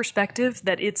gameplay perspective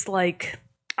that it's, like,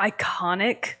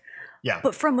 iconic. Yeah.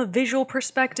 But from a visual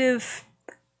perspective,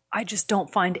 I just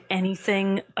don't find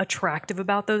anything attractive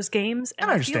about those games. And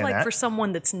I I feel understand like that. for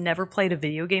someone that's never played a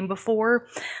video game before,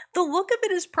 the look of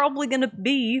it is probably going to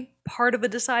be part of a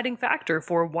deciding factor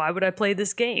for why would I play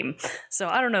this game. So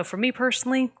I don't know. For me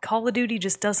personally, Call of Duty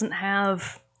just doesn't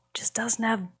have the, Doesn't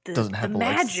have the the legs to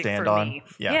magic stand for on. me.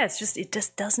 Yeah. It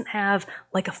just doesn't have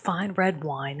like a fine red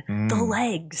wine. The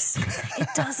legs. It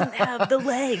doesn't have the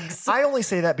legs. I only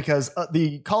say that because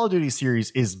the Call of Duty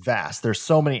series is vast. There's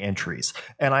so many entries.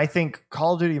 And I think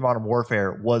Call of Duty Modern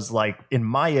Warfare was like, in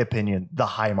my opinion, the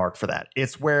high mark for that.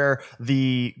 It's where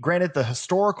granted the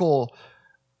historical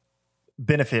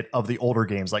benefit of the older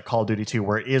games like Call of Duty 2,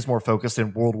 where it is more focused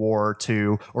in World War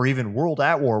II or even World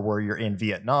at War, where you're in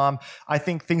Vietnam. I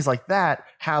think things like that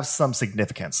have some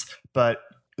significance. But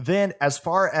then as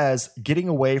far as getting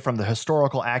away from the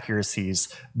historical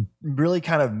accuracies, really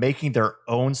kind of making their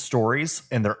own stories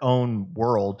in their own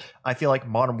world, I feel like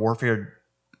Modern Warfare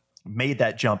made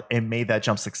that jump and made that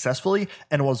jump successfully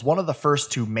and was one of the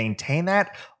first to maintain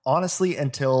that, honestly,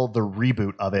 until the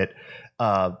reboot of it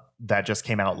that just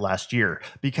came out last year.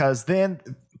 Because then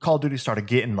Call of Duty started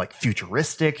getting like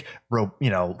futuristic,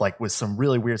 like with some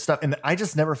really weird stuff. And I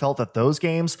just never felt that those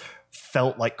games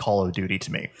felt like Call of Duty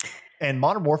to me. And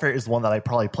Modern Warfare is the one that I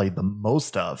probably played the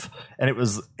most of, and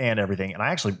everything. And I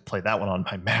actually played that one on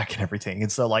my Mac and everything.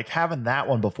 And so like having that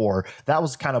one before, that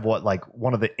was kind of what like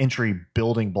one of the entry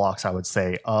building blocks, I would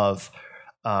say, of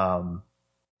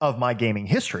my gaming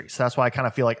history. So that's why I kind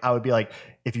of feel like I would be like,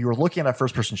 if you were looking at a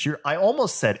first person shooter, I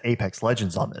almost said Apex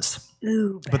Legends on this.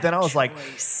 Ooh, but then I was like,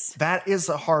 choice. that is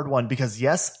a hard one because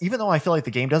yes, even though I feel like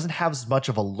the game doesn't have as much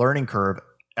of a learning curve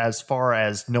as far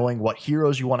as knowing what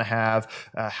heroes you want to have,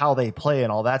 how they play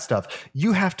and all that stuff,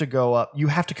 you have to go up, you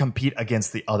have to compete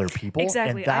against the other people.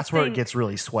 Exactly. And that's where it gets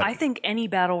really sweaty. I think any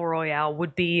battle royale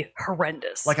would be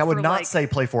horrendous. Like I would not say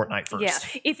play Fortnite first.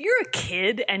 Yeah. If you're a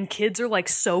kid and kids are like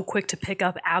so quick to pick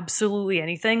up absolutely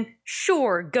anything,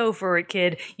 sure, go for it,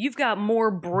 kid. You've got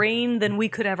more brain than we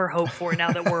could ever hope for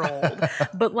now that we're old.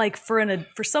 But like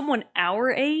for someone our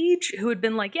age who had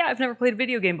been like, yeah, I've never played a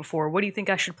video game before. What do you think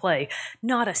I should play?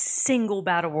 Not a single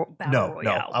battle royale.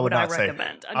 No, I would not say.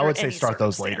 Recommend I would say start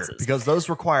those later because those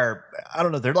require, I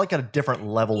don't know, they're like at a different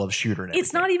level of shooter.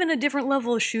 It's not even a different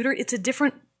level of shooter. It's a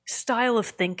different style of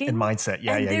thinking and mindset.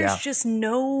 And there's just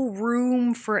no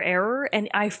room for error. And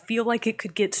I feel like it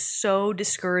could get so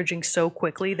discouraging so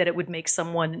quickly that it would make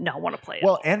someone not want to play it.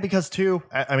 Well, and because too,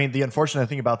 I mean, the unfortunate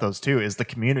thing about those too is the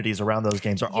communities around those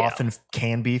games are often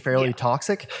can be fairly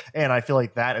toxic. And I feel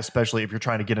like that, especially if you're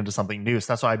trying to get into something new.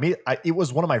 So that's why it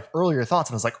was one of my earlier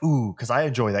thoughts. And I was like, ooh, because I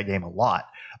enjoy that game a lot.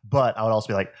 But I would also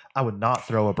be like, I would not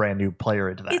throw a brand new player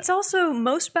into that. It's also,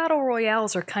 most battle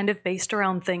royales are kind of based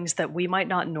around things that we might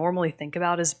not normally think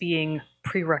about as being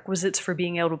prerequisites for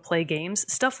being able to play games.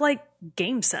 Stuff like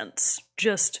game sense.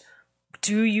 Just,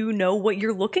 do you know what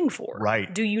you're looking for?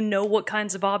 Right. Do you know what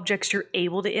kinds of objects you're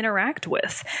able to interact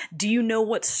with? Do you know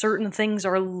what certain things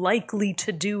are likely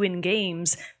to do in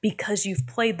games because you've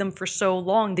played them for so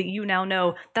long that you now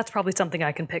know that's probably something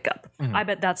I can pick up. I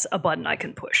bet that's a button I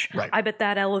can push. Right. I bet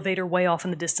that elevator way off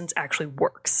in the distance actually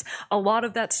works. A lot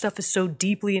of that stuff is so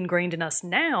deeply ingrained in us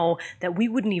now that we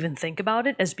wouldn't even think about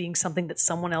it as being something that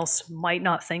someone else might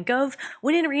not think of,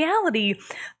 when in reality,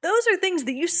 those are things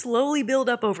that you slowly build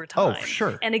up over time. Oh,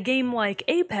 sure. And a game like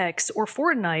Apex or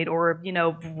Fortnite or,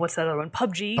 what's that other one?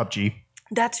 PUBG.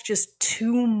 That's just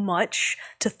too much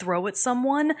to throw at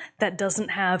someone that doesn't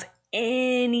have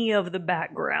any of the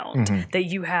background that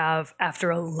you have after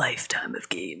a lifetime of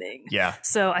gaming. Yeah.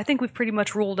 So I think we've pretty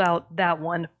much ruled out that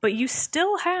one, but you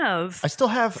still have... I still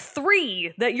have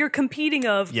 3 that you're competing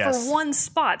for one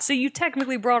spot. So you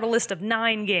technically brought a list of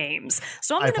 9 games.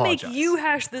 So I'm going to make you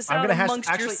hash this out amongst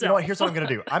yourself. You know what? Here's what I'm going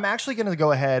to do. I'm actually going to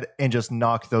go ahead and just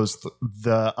knock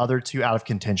the other 2 out of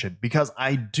contention because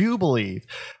I do believe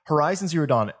Horizon Zero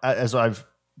Dawn, as I've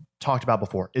talked about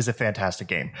before, is a fantastic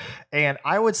game. And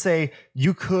I would say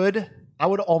I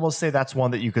would almost say that's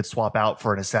one that you could swap out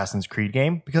for an Assassin's Creed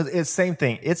game because it's the same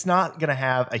thing. It's not going to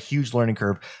have a huge learning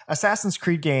curve. Assassin's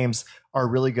Creed games are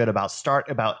really good about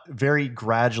very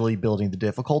gradually building the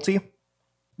difficulty,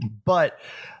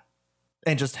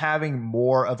 and just having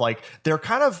more of like, they're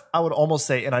kind of, I would almost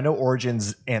say, and I know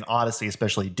Origins and Odyssey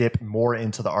especially dip more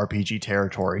into the RPG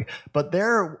territory, but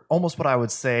they're almost what I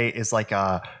would say is like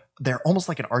they're almost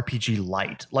like an RPG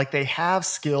light. Like they have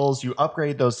skills, you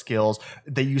upgrade those skills,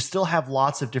 you still have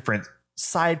lots of different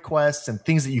side quests and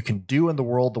things that you can do in the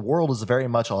world. The world is very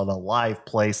much an alive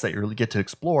place that you really get to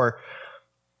explore.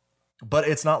 but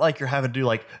it's not like you're having to do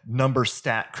like number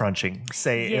stat crunching,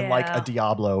 say in like Yeah. a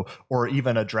Diablo or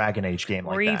even a Dragon Age game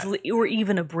like that. Or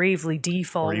even a Bravely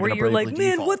Default, Or even where a you're like, Bravely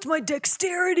man, Default." what's my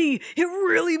dexterity? It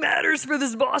really matters for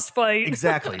this boss fight.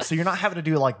 Exactly. So you're not having to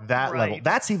do like that level. Right.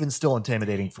 That's even still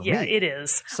intimidating for Yeah, me. it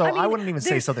is. So I, mean, wouldn't even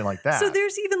say there's- something like that. So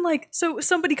there's even like, so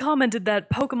somebody commented that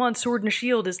Pokemon Sword and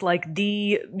Shield is like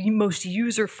the most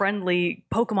user-friendly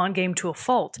Pokemon game to a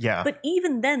fault. Yeah. But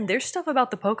even then, there's stuff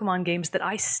about the Pokemon games that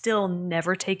I still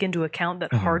never take into account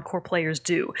that Mm-hmm. hardcore players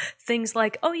do. Things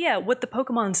like, oh yeah, what the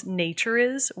Pokemon's nature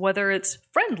is, whether it's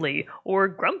friendly or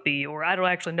grumpy, or I don't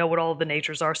actually know what all of the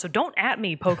natures are, so don't at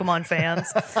me, Pokemon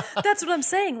fans. That's what I'm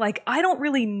saying. Like, I don't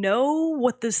really know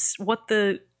what those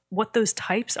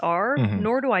types are, Mm-hmm.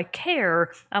 nor do I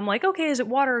care. I'm like, okay, is it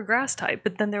water or grass type?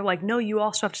 But then they're like, no, you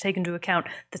also have to take into account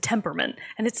the temperament.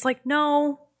 And it's like,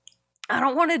 no, I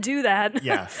don't want to do that.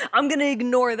 Yeah. I'm going to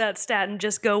ignore that stat and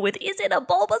just go with, is it a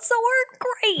Bulbasaur?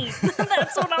 Great.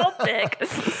 That's what I'll pick.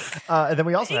 And then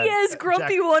we also had Yes,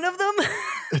 Grumpy one of them.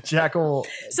 Jackal.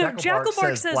 So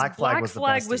Jacklebark says Black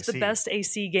Flag was the AC. best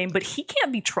AC game, but he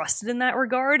can't be trusted in that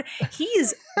regard. He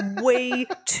is way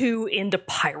too into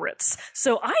pirates.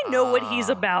 So I know what he's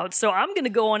about. So I'm going to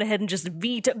go on ahead and just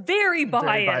veto. Very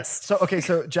Very biased. So okay,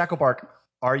 so Jacklebark,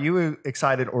 are you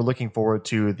excited or looking forward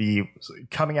to the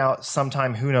coming out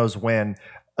sometime, who knows when,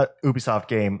 Ubisoft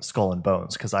game Skull and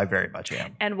Bones? Because I very much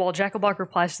am. And while Jacklebark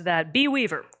replies to that, B.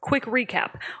 Weaver, quick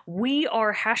recap. We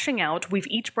are hashing out, we've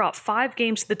each brought 5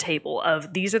 games to the table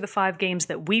of these are the 5 games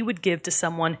that we would give to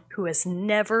someone who has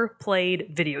never played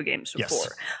video games Yes.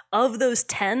 before. Of those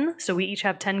 10, so we each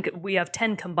have 10, we have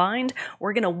 10 combined,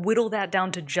 we're going to whittle that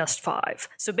down to just 5.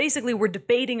 So basically we're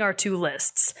debating our 2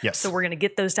 lists. Yes. So we're going to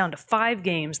get those down to 5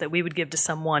 games that we would give to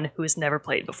someone who has never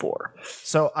played before.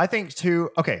 So I think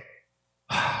too. Okay,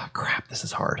 crap, this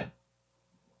is hard.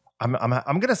 I'm gonna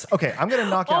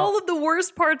knock out. All of the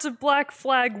worst parts of Black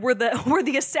Flag were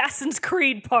the Assassin's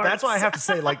Creed parts. That's why I have to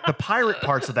say, like, the pirate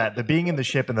parts of that, the being in the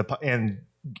ship and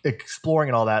exploring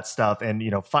and all that stuff, and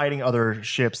fighting other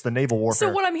ships, the naval warfare.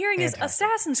 So what I'm hearing is fantastic.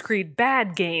 Assassin's Creed,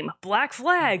 bad game. Black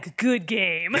Flag, good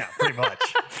game. Yeah, pretty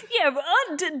much. Yeah, but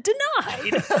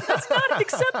denied. That's not an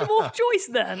acceptable choice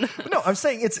then. No, I'm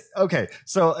saying it's okay.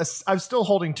 So I'm still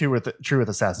holding true with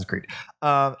Assassin's Creed.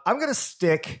 I'm going to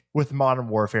stick with Modern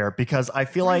Warfare because I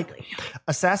feel like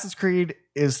Assassin's Creed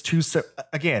is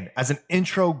again, as an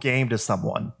intro game to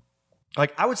someone.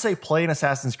 Like, I would say play an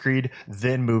Assassin's Creed,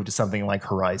 then move to something like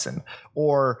Horizon.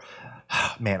 Or,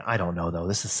 man, I don't know, though.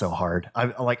 This is so hard.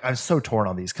 I'm so torn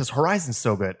on these because Horizon's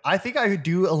so good. I think I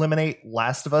do eliminate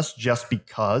Last of Us just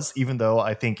because, even though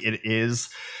I think it is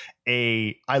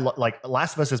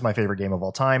Last of Us is my favorite game of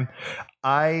all time.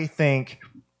 I think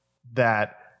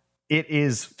that it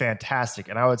is fantastic.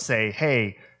 And I would say,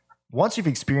 hey, once you've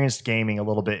experienced gaming a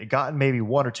little bit, gotten maybe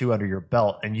 1 or 2 under your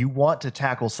belt, and you want to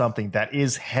tackle something that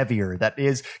is heavier, that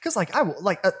is, because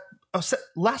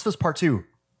Last of Us Part 2,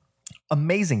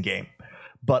 amazing game,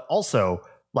 but also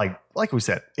like we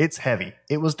said, it's heavy.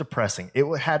 It was depressing. It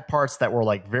had parts that were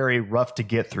like very rough to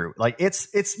get through. Like it's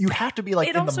you have to be like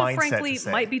It in the also, mindset. frankly, to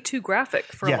say. might be too graphic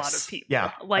for a lot of Yes. people.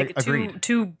 Yeah, like agreed.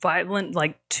 too violent,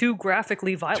 like too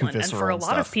graphically violent, and for visceral a and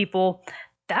lot of stuff. people,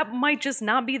 that might just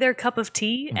not be their cup of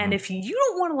tea. Mm-hmm. And if you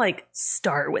don't want to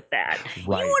start with that,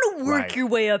 Right, you want to work right. your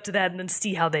way up to that and then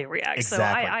see how they react.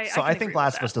 Exactly. So I can think agree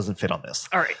Last with of Us that. doesn't fit on this.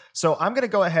 All right. So I'm going to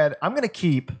go ahead. I'm going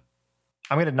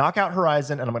to knock out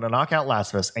Horizon and I'm going to knock out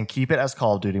Last of Us and keep it as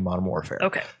Call of Duty Modern Warfare.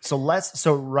 Okay. So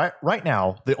right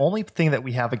now, the only thing that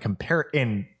we have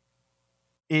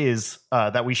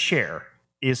that we share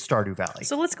is Stardew Valley.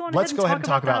 So let's go on Let's ahead go ahead and and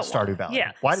talk about that one. Stardew Valley.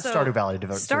 Yeah. Why did So Stardew Valley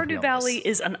devote Stardew Valley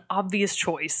is an obvious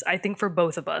choice, I think, for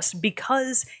both of us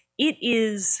because it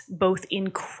is both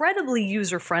incredibly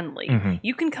user friendly. Mm-hmm.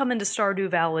 You can come into Stardew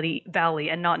Valley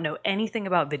and not know anything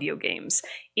about video games.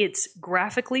 It's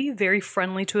graphically very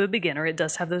friendly to a beginner. It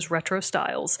does have those retro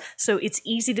styles. So it's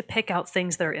easy to pick out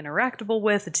things that are interactable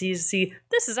with. It's easy to see,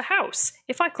 this is a house.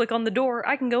 If I click on the door,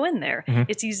 I can go in there. Mm-hmm.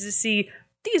 It's easy to see,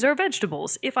 these are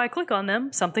vegetables. If I click on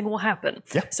them, something will happen.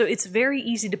 Yeah. So it's very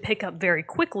easy to pick up very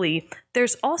quickly.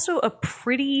 There's also a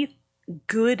pretty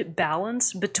good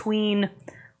balance between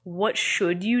what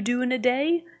should you do in a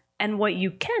day and what you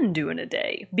can do in a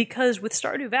day. Because with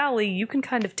Stardew Valley, you can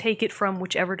kind of take it from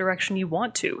whichever direction you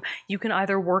want to. You can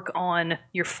either work on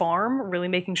your farm, really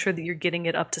making sure that you're getting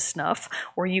it up to snuff,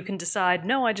 or you can decide,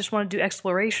 no, I just want to do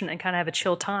exploration and kind of have a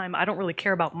chill time. I don't really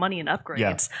care about money and upgrades.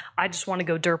 Yeah. I just want to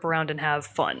go derp around and have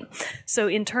fun. So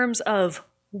in terms of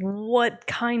what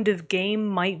kind of game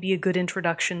might be a good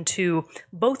introduction to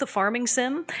both a farming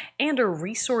sim and a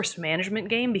resource management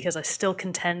game, because I still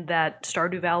contend that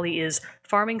Stardew Valley is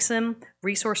farming sim,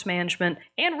 resource management,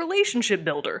 and relationship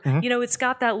builder. You know, it's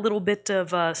got that little bit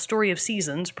of Story of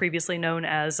Seasons, previously known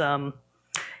as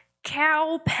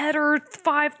Cow Petter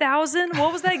 5000.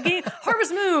 What was that game?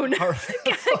 Harvest Moon.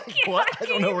 What? I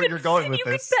don't know where you're going with You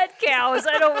this. could pet cows.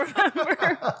 I don't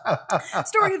remember.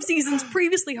 Story of Seasons,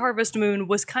 previously Harvest Moon,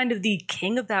 was kind of the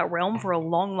king of that realm for a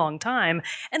long, long time.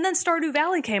 And then Stardew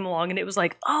Valley came along and it was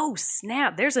like, oh,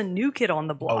 snap, there's a new kid on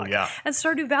the block. Oh, yeah. And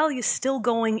Stardew Valley is still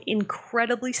going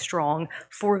incredibly strong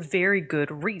for a very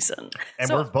good reason. And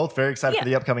So- we're both very excited for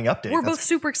the upcoming update. we're That's- both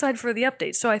super excited for the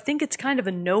update. So I think it's kind of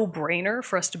a no-brainer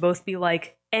for us to both be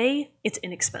like, A, it's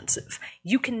inexpensive.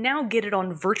 You can now get it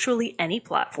on virtually any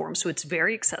platform, so it's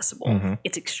very accessible. Mm-hmm.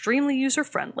 It's extremely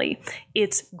user-friendly.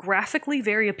 It's graphically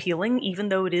very appealing, even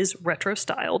though it is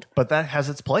retro-styled. But that has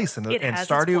its place. And It has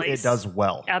its Stardew, place. it does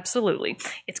well. Absolutely.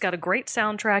 It's got a great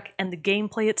soundtrack, and the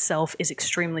gameplay itself is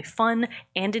extremely fun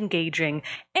and engaging.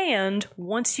 And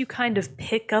once you kind of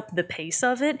pick up the pace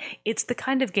of it, it's the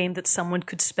kind of game that someone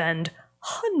could spend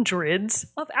hundreds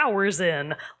of hours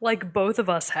in, like both of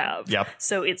us have. Yep.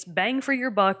 So it's bang for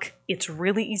your buck. It's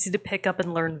really easy to pick up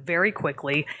and learn very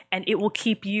quickly, and it will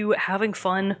keep you having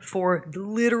fun for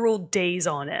literal days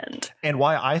on end. And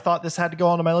why I thought this had to go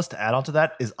onto my list to add on to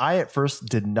that is I at first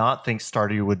did not think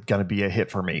Stardew was going to be a hit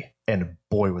for me. And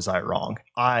boy, was I wrong.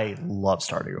 I love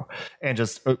Stardew. And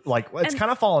just like, it's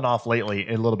kind of fallen off lately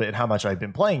a little bit in how much I've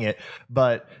been playing it.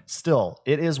 But still,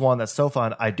 it is one that's so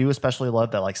fun. I do especially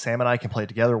love that like Sam and I can play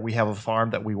together. We have a farm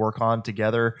that we work on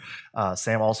together.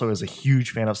 Sam also is a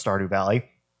huge fan of Stardew Valley.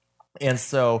 And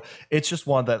so it's just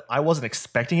one that I wasn't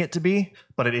expecting it to be,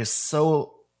 but it is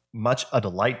so much a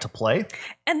delight to play.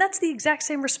 And that's the exact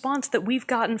same response that we've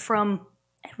gotten from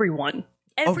everyone.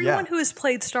 Everyone who has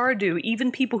played Stardew,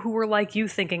 even people who were like you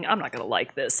thinking, I'm not going to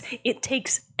like this, it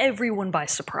takes everyone by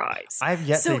surprise. I've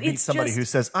yet to meet somebody who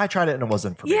says, I tried it and it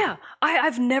wasn't for me. Yeah,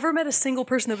 I've never met a single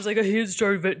person that was like, I hate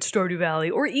Stardew Valley,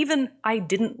 or even, I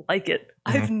didn't like it.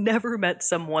 I've never met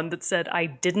someone that said, I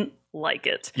didn't like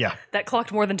it. Yeah. That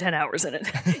clocked more than 10 hours in it.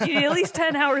 You need at least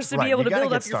 10 hours to Right, be able you to gotta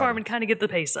build get up your farm started. and kind of get the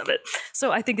pace of it.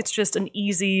 So I think it's just an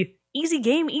easy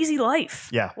game, easy life.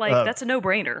 Yeah, Like, that's a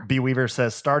no-brainer. B. Weaver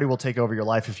says, Stardew will take over your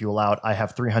life if you allow it. I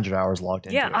have 300 hours logged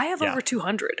into it. Yeah, I have over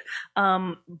 200.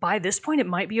 By this point, it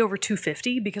might be over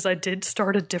 250 because I did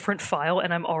start a different file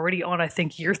and I'm already on, I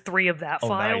think, year 3 of that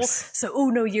file. Nice.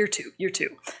 So, year two.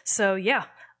 So, yeah,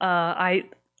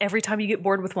 every time you get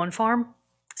bored with one farm,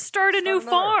 start a new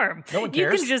farm. No one You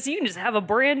cares. can just have a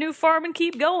brand new farm and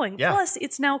keep going. Yeah. Plus,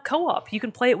 it's now co-op. You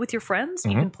can play it with your friends.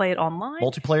 You can play it online.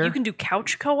 Multiplayer. You can do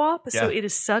couch co-op. So Yeah. it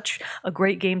is such a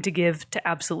great game to give to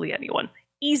absolutely anyone.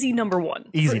 Easy number one.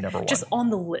 Easy number one. Just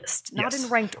on the list, not Yes. in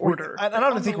ranked order. I don't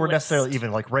on think the we're list. necessarily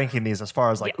even like ranking these as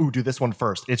far as like, ooh, do this one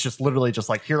first. It's just literally just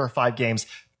like, here are 5 games,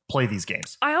 play these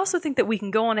games. I also think that we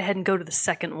can go on ahead and go to the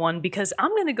second one because I'm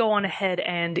going to go on ahead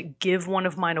and give one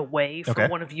of mine away for Okay.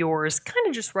 one of yours, kind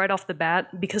of just right off the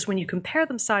bat, because when you compare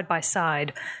them side by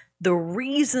side, the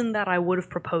reason that I would have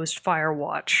proposed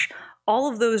Firewatch, all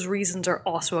of those reasons are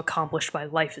also accomplished by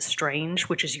Life is Strange,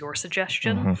 which is your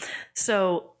suggestion.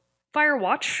 So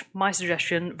Firewatch, my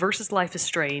suggestion, versus Life is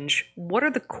Strange, what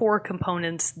are the core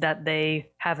components that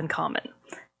they have in common?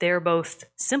 They're both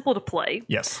simple to play.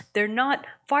 Yes. They're not.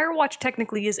 Firewatch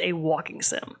technically is a walking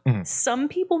sim. Some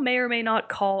people may or may not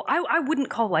call. I wouldn't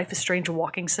call Life is Strange a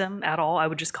walking sim at all. I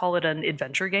would just call it an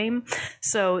adventure game.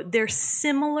 So they're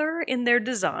similar in their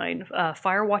design.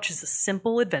 Firewatch is a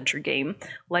simple adventure game.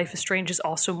 Life is Strange is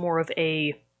also more of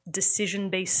a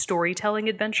decision-based storytelling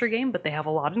adventure game, but they have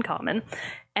a lot in common.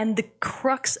 And the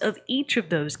crux of each of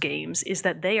those games is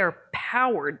that they are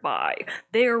powered by,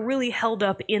 they are really held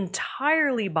up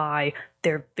entirely by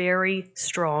their very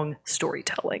strong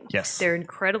storytelling. Yes. They're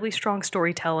incredibly strong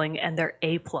storytelling and they're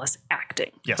A+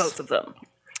 acting, Yes. both of them.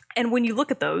 And when you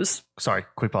look at those, Sorry,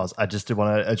 quick pause. I just did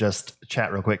want to adjust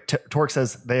chat real quick. Torque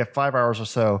says they have 5 hours or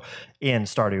so in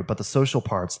Stardew, but the social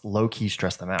parts low-key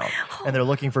stress them out. And they're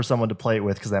looking for someone to play it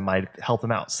with because that might help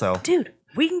them out. So dude,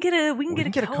 we can get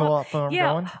a co-op farm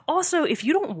yeah. going. Also, if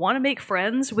you don't want to make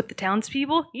friends with the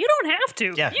townspeople, you don't have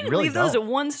to. Yeah, you you can really leave those don't. at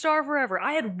 1 star forever.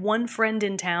 I had one friend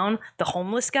in town, the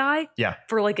homeless guy, Yeah.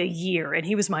 for like a year, and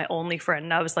he was my only friend.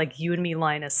 And I was like, "You and me,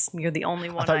 Linus, you're the only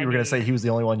one." I thought you were going need." to say he was the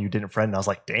only one you didn't friend. And I was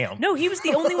like, damn. No, he was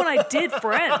the only one I did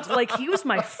friend. Like, he was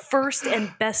my first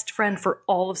and best friend for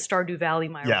all of Stardew Valley,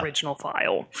 my Yeah. original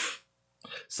file.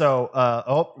 So,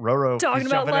 Roro Talking is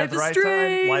about jumping in at Life the is right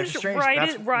time. Life is Strange. Strange. Right,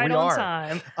 That's right we on are.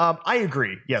 time. I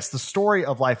agree. Yes, the story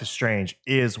of Life is Strange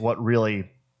is what really.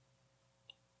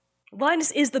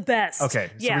 Linus is the best. Okay,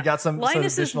 so yeah. we got some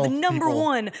Linus is additional the number people.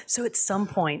 one. So at some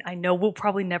point, I know we'll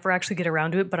probably never actually get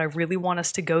around to it, but I really want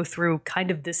us to go through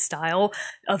kind of this style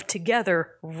of together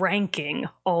ranking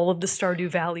all of the Stardew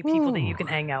Valley people that you can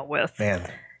hang out with.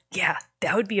 Man. Yeah,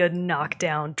 that would be a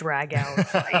knockdown, drag out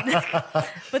fight.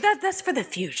 But that's for the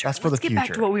future. That's for Let's the get future.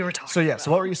 back to what we were talking So about. So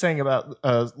what were you saying about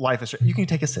Life is Strange? You can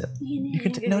take a sip. You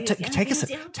can take a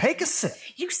sip. Take a sip.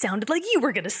 You sounded like you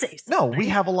were going to say something. No, we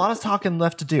have a lot of talking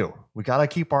left to do. We got to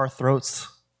keep our throats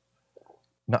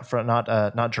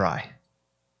not dry.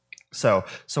 So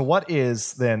what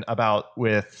is then about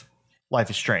with Life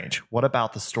is Strange? What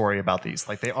about the story about these?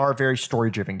 Like, they are very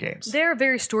story-driven games. They're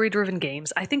very story-driven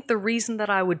games. I think the reason that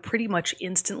I would pretty much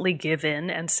instantly give in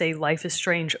and say Life is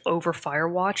Strange over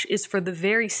Firewatch is for the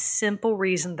very simple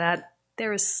reason that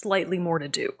there is slightly more to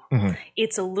do. Mm-hmm.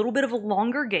 It's a little bit of a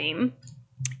longer game.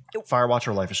 Firewatch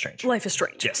or Life is Strange? Life is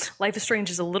Strange. Yes. Life is Strange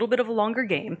is a little bit of a longer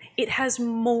game. It has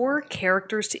more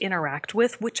characters to interact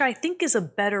with, which I think is a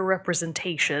better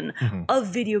representation of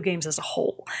video games as a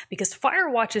whole. Because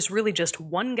Firewatch is really just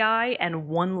one guy and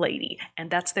one lady, and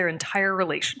that's their entire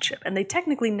relationship. And they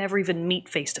technically never even meet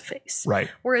face to face. Right.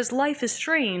 Whereas Life is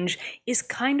Strange is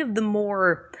kind of the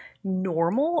more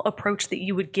normal approach that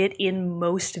you would get in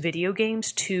most video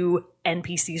games to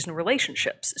NPCs and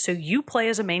relationships. So you play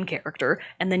as a main character,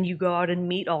 and then you go out and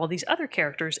meet all of these other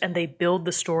characters, and they build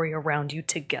the story around you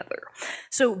together.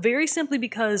 So very simply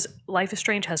because Life is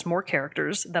Strange has more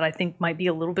characters that I think might be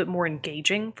a little bit more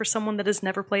engaging for someone that has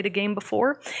never played a game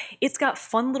before. It's got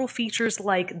fun little features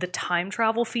like the time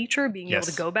travel feature, being able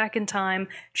to go back in time,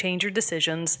 change your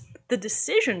decisions. The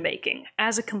decision making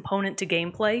as a component to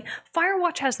gameplay,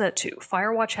 Firewatch has that too.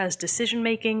 Firewatch has decision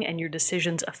making and your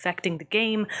decisions affecting the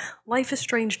game. Life is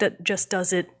Strange that just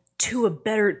does it to a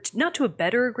better, not to a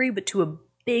better degree, but to a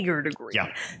bigger degree.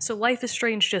 Yeah. So Life is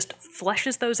Strange just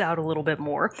fleshes those out a little bit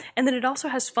more. And then it also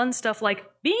has fun stuff like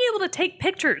being able to take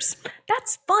pictures.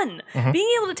 That's fun. Being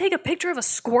able to take a picture of a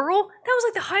squirrel, that was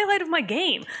like the highlight of my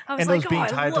game. I was And like, those being I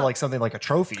tied to love- like something like a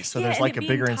trophy. So there's and like it a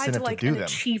being bigger tied incentive like to do an them.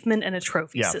 achievement and a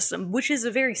trophy Yeah. system, which is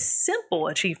a very simple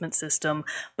achievement system,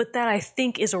 but that I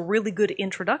think is a really good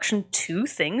introduction to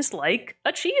things like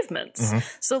achievements.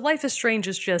 So Life is Strange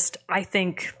is just, I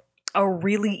think, a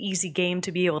really easy game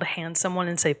to be able to hand someone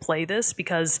and say, play this,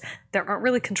 because there aren't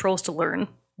really controls to learn.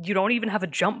 You don't even have a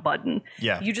jump button.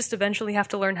 Yeah. You just eventually have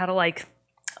to learn how to like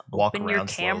Walk open around your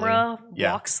camera, slowly.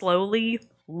 Yeah. walk slowly,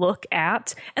 look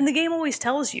at, and the game always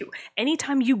tells you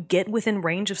anytime you get within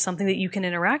range of something that you can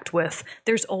interact with,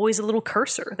 there's always a little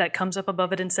cursor that comes up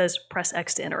above it and says press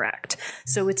X to interact.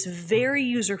 So it's very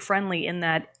user friendly in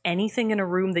that anything in a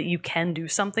room that you can do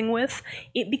something with,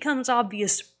 it becomes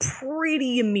obvious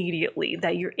pretty immediately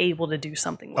that you're able to do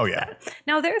something with that.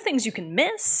 Now there are things you can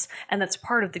miss, and that's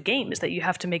part of the game, is that you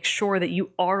have to make sure that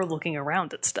you are looking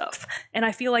around at stuff. And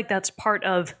I feel like that's part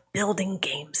of building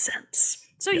game sense.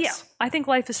 So yeah, I think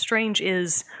Life is Strange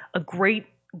is a great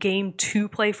game to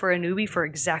play for a newbie for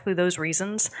exactly those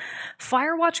reasons.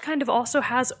 Firewatch kind of also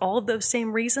has all of those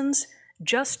same reasons,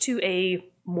 just to a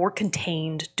more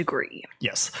contained degree.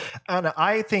 Yes. And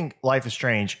I think Life is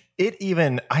Strange,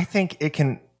 I think it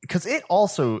can, because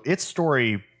its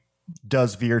story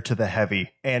does veer to the heavy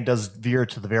and does veer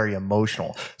to the very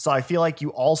emotional. So I feel like you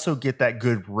also get that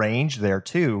good range there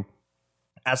too,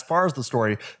 as far as the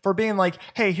story, for being like,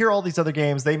 hey, here are all these other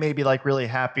games. They may be like really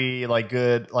happy, like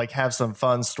good, like have some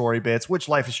fun story bits, which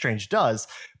Life is Strange does.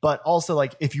 But also,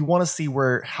 like, if you want to see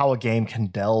how a game can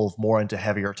delve more into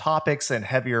heavier topics and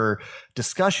heavier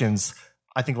discussions,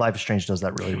 I think Life is Strange does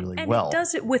that really, really And well. it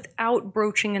does it without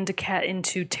broaching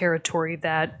into territory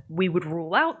that we would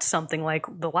rule out something like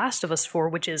The Last of Us 4,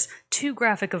 which is too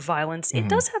graphic of violence. It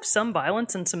does have some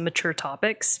violence and some mature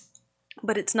topics,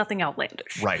 but it's nothing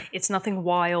outlandish. Right. It's nothing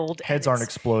wild. Heads aren't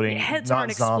exploding. Heads not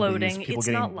aren't zombies, exploding. People It's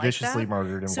getting not like viciously that.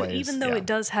 murdered in So ways. even though yeah. it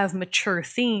does have mature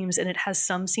themes and it has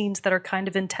some scenes that are kind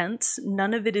of intense,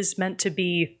 none of it is meant to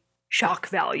be shock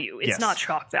value. It's Yes. not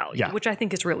shock value, Yeah. which I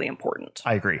think is really important.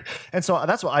 I agree. And so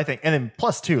that's what I think. And then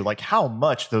plus too, like how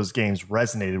much those games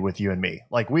resonated with you and me.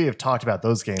 Like we have talked about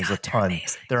those games a ton.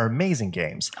 amazing. They're amazing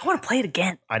games. I want to play it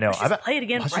again. I know. Let's just play it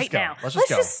again Let's right just go. now. Let's Let's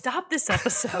just just, go. stop this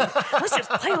episode. Let's just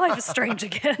play Life is Strange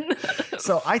again.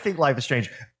 So I think Life is Strange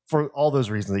for all those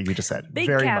reasons that you just said. Big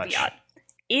Very caveat. much.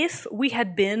 If we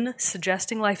had been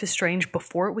suggesting Life is Strange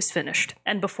before it was finished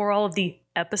and before all of the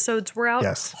episodes were out?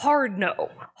 Yes. Hard no.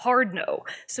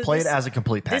 So Play it as a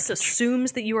complete package. this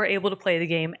assumes that you are able to play the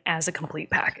game as a complete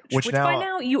package, which now by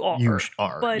now you are. you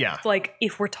are, But yeah. like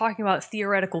if we're talking about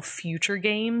theoretical future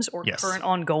games or Yes. current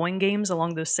ongoing games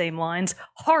along those same lines,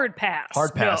 hard pass.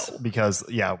 Hard pass No. because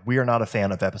we are not a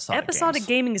fan of episodic Episodic games.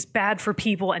 gaming is bad for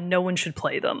people and no one should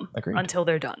play them Agreed. until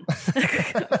they're done.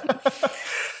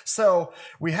 So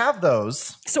we have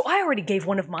those. So I already gave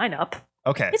one of mine up.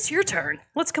 Okay, It's your turn.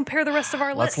 Let's compare the rest of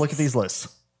our let's lists. look at these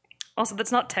lists. Also,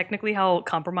 that's not technically how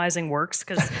compromising works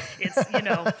because it's,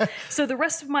 So the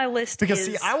rest of my list Because is...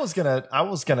 see, I was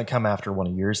gonna come after one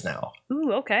of yours now.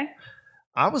 Ooh, okay.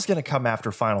 I was gonna come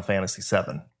after Final Fantasy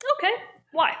VII. Okay.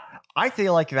 Why? I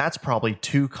feel like that's probably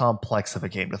too complex of a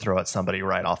game to throw at somebody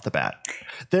right off the bat.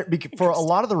 For a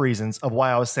lot of the reasons of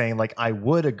why I was saying like I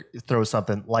would throw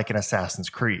something like an Assassin's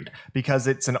Creed because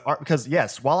because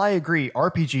yes, while I agree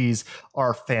RPGs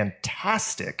are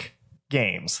fantastic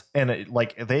games and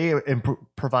they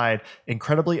provide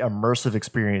incredibly immersive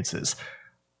experiences.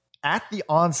 At the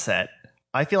onset,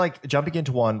 I feel like jumping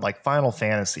into one like Final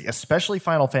Fantasy, especially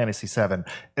Final Fantasy VII,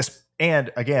 and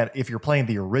again, if you're playing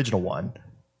the original one,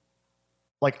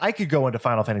 like I could go into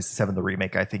Final Fantasy VII, the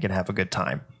remake, I think, and have a good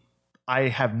time. I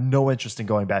have no interest in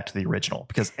going back to the original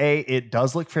because it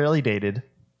does look fairly dated.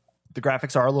 The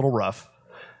graphics are a little rough.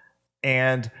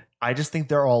 And I just think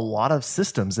there are a lot of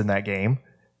systems in that game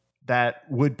that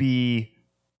would be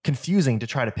confusing to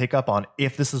try to pick up on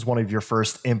if this is one of your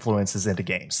first influences into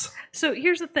games. So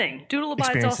here's the thing. Doodle Abides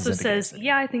Experiences also into says, games.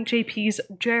 yeah, I think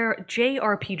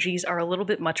JRPGs are a little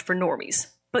bit much for normies.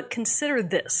 But consider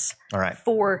this. All right.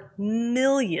 For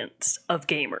millions of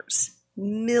gamers,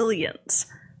 millions,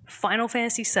 Final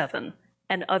Fantasy VII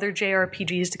and other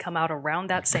JRPGs to come out around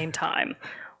that same time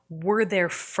were their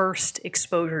first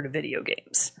exposure to video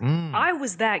games. I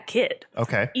was that kid.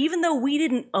 Okay. Even though we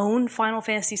didn't own Final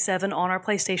Fantasy VII on our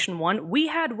PlayStation 1, we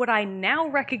had what I now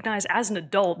recognize as an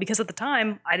adult, because at the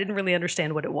time, I didn't really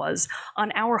understand what it was,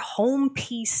 on our home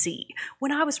PC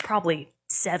when I was probably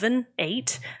 7,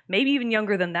 8, maybe even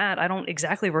younger than that. I don't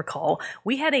exactly recall.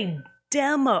 We had a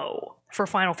demo for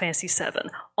Final Fantasy VII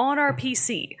on our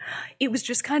PC. It was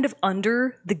just kind of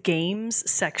under the games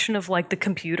section of like the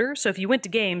computer. So if you went to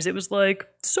games, it was like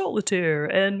Solitaire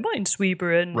and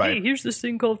Minesweeper and Right. hey, here's this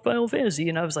thing called Final Fantasy.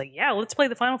 And I was like, yeah, let's play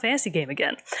the Final Fantasy game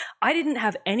again. I didn't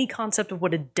have any concept of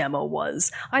what a demo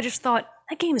was. I just thought,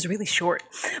 that game is really short.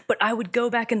 But I would go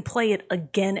back and play it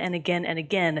again and again and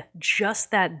again,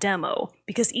 just that demo.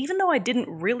 Because even though I didn't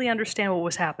really understand what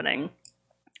was happening,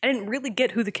 I didn't really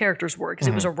get who the characters were because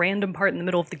it was a random part in the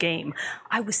middle of the game,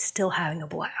 I was still having a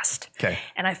blast. Okay.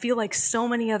 And I feel like so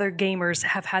many other gamers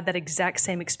have had that exact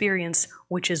same experience,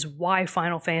 which is why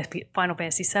Final Fantasy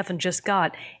VII just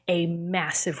got a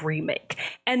massive remake.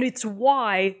 And it's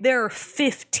why there are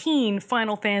 15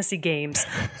 Final Fantasy games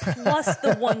plus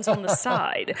the ones on the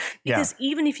side. Because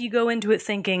even if you go into it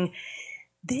thinking,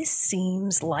 this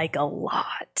seems like a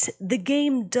lot, the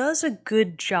game does a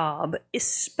good job,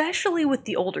 especially with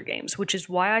the older games, which is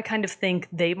why I kind of think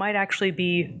they might actually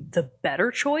be the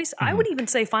better choice. I would even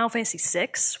say Final Fantasy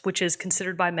VI, which is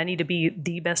considered by many to be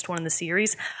the best one in the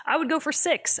series. I would go for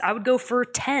 6. I would go for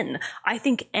 10. I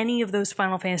think any of those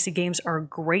Final Fantasy games are a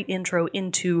great intro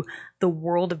into the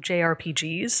world of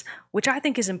JRPGs, which I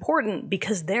think is important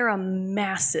because they're a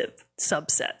massive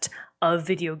subset of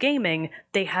video gaming.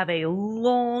 They have a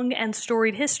long and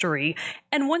storied history.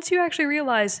 And once you actually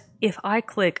realize, if I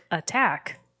click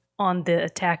attack on the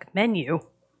attack menu,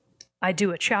 I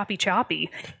do a choppy.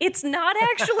 It's not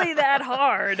actually that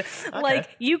hard. Like,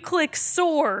 you click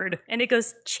sword and it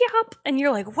goes chop, and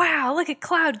you're like, wow, look at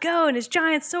Cloud go and his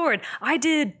giant sword. I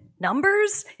did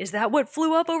numbers? Is that what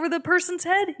flew up over the person's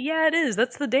head? Yeah, it is.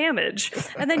 That's the damage.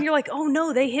 And then you're like, oh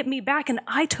no, they hit me back and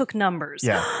I took numbers.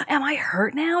 Yeah. Am I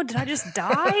hurt now? Did I just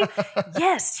die?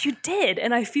 Yes, you did.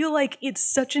 And I feel like it's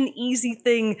such an easy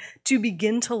thing to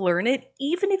begin to learn it,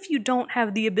 even if you don't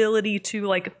have the ability to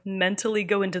like mentally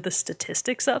go into the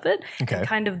statistics of it Okay. and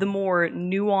kind of the more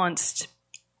nuanced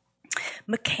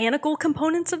mechanical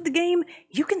components of the game.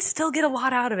 You can still get a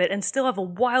lot out of it and still have a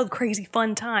wild, crazy,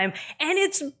 fun time. And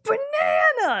it's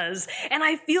bananas! And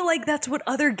I feel like that's what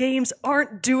other games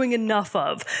aren't doing enough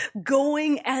of.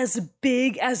 Going as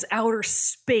big as outer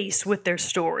space with their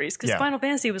stories. Because Yeah. Final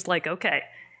Fantasy was like, okay,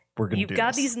 We're gonna you've do got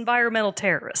this. these environmental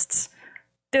terrorists.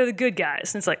 They're the good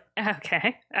guys. And it's like,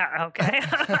 okay.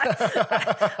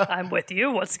 I'm with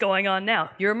you. What's going on now?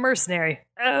 You're a mercenary.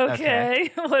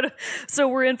 Okay. So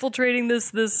we're infiltrating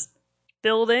this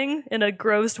building in a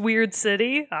gross, weird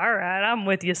city. All right, I'm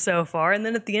with you so far. And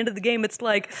then at the end of the game, it's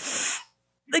like this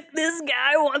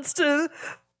guy wants to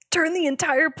turn the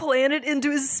entire planet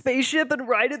into his spaceship and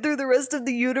ride it through the rest of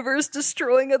the universe,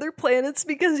 destroying other planets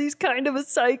because he's kind of a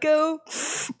psycho.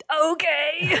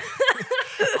 Okay.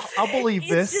 I'll believe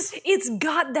this. It's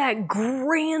got that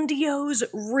grandiose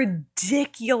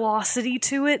ridiculosity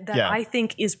to it that I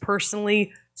think is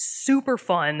personally super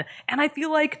fun. And I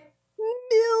feel like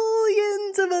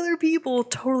millions of other people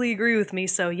totally agree with me.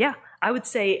 So yeah, I would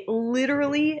say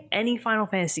literally any Final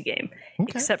Fantasy game,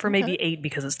 except for maybe 8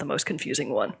 because it's the most confusing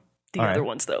one. The other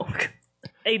ones, though.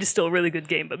 8 is still a really good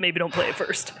game, but maybe don't play it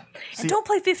first. And don't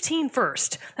play 15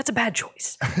 first. That's a bad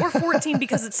choice. Or 14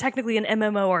 because it's technically an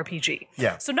MMORPG.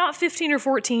 Yeah. So not 15 or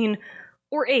 14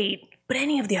 or 8, but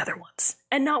any of the other ones.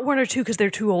 And not 1 or 2 because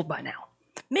they're too old by now.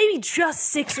 Maybe just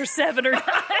 6 or 7 or 9.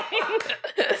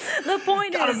 The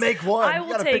point Gotta is, make one. I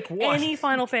will take any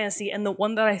Final Fantasy, and the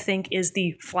one that I think is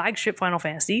the flagship Final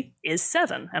Fantasy is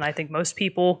 7. And I think most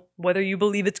people, whether you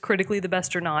believe it's critically the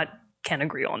best or not, can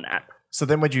agree on that. So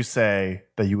then would you say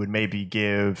that you would maybe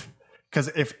give, because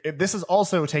if this is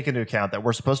also taken into account that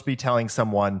we're supposed to be telling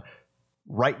someone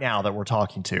right now that we're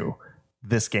talking to,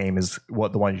 this game is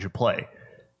the one you should play.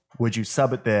 Would you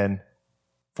sub it then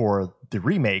for the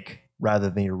remake rather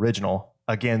than the original?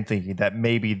 Again, thinking that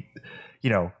maybe,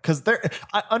 because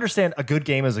I understand a good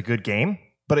game is a good game,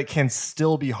 but it can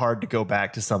still be hard to go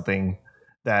back to something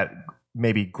that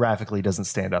maybe graphically doesn't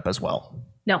stand up as well.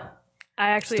 No.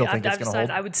 I've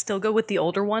decided I would still go with the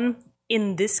older one.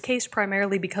 In this case,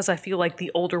 primarily because I feel like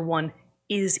the older one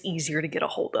is easier to get a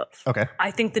hold of. Okay. I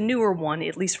think the newer one,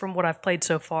 at least from what I've played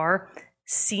so far,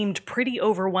 seemed pretty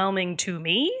overwhelming to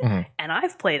me. Mm-hmm. And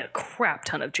I've played a crap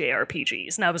ton of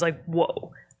JRPGs. And I was like,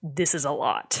 whoa, this is a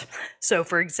lot. So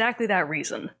for exactly that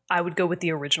reason, I would go with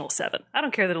the original 7. I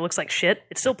don't care that it looks like shit.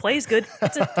 It still plays good.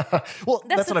 Well,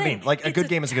 that's what I mean. Like, a good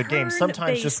game is a good game.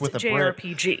 Sometimes just with a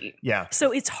JRPG. Yeah.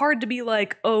 So it's hard to be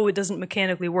like, oh, it doesn't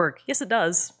mechanically work. Yes, it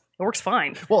does. It works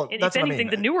fine. Well, and that's if anything,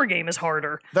 what I mean. The newer game is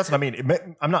harder. That's what I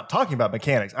mean. I'm not talking about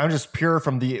mechanics. I'm just pure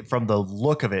from the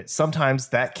look of it. Sometimes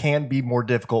that can be more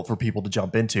difficult for people to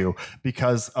jump into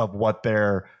because of what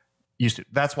they're used to.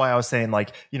 That's why I was saying,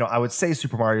 like, I would say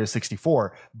Super Mario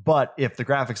 64, but if the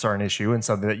graphics are an issue and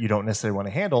something that you don't necessarily want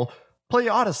to handle, play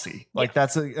Odyssey. Like,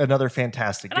 that's another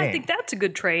fantastic game. I think that's a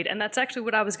good trade, and that's actually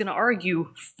what I was going to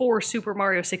argue for Super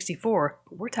Mario 64.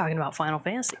 But we're talking about Final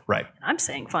Fantasy. Right. And I'm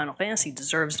saying Final Fantasy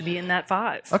deserves to be in that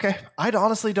 5. Okay. I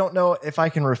honestly don't know if I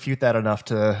can refute that enough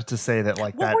to say that,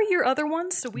 like, what were your other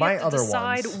ones? So we have to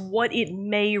decide what it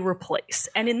may replace.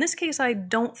 And in this case, I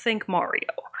don't think Mario.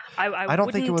 I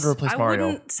don't think it would replace Mario. I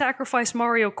wouldn't sacrifice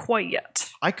Mario quite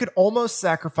yet. I could almost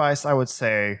sacrifice, I would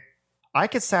say, I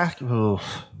could Sakurai.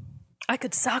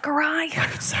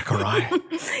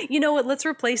 You know what? Let's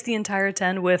replace the entire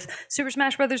 10 with Super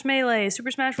Smash Bros. Melee, Super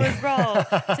Smash Bros. Brawl,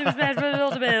 Super Smash Bros.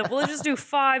 Ultimate. Well, let's just do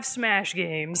 5 Smash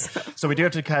games. So we do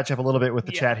have to catch up a little bit with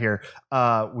the chat here.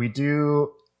 We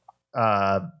do...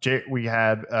 we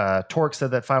had Torque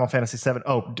said that Final Fantasy VII.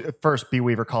 First, B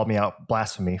Weaver called me out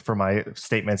blasphemy for my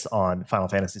statements on Final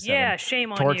Fantasy VII. Yeah,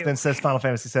 shame on Torque you. then says Final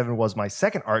Fantasy VII was my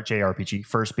second art JRPG,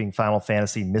 first being Final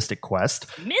Fantasy Mystic Quest.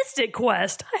 Mystic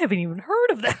Quest? I haven't even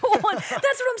heard of that one. That's what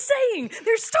I'm saying.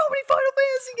 There's so many Final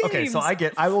Fantasy games. Okay,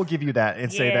 so I will give you that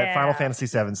and say that Final Fantasy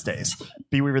VII stays.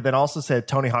 B Weaver then also said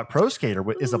Tony Hawk Pro Skater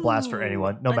is a blast for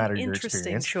anyone, no matter your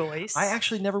experience. Choice. I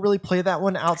actually never really played that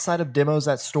one outside of demos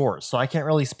at stores, so I can't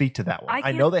really speak to that one.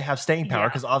 I know they have staying power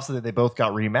because obviously they both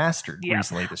got remastered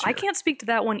recently this year. I can't speak to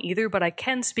that one either, but I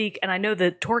can speak, and I know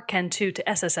that Torque can too, to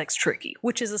SSX Tricky,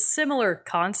 which is a similar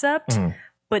concept,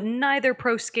 but neither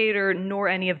Pro Skater nor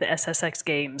any of the SSX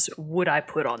games would I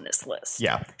put on this list.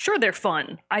 Yeah. Sure, they're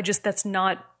fun. That's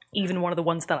not even one of the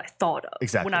ones that I thought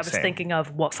of when I was thinking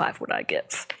of what 5 would I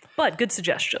give. But good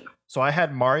suggestion. So I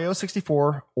had Mario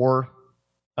 64 or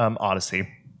Odyssey,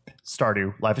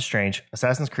 Stardew, Life is Strange,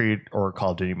 Assassin's Creed, or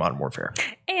Call of Duty Modern Warfare.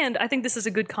 And I think this is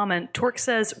a good comment. Torque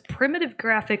says, primitive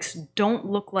graphics don't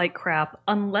look like crap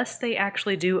unless they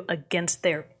actually do against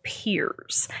their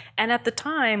peers. And at the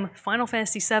time, Final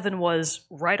Fantasy VII was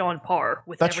right on par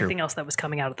with everything else that was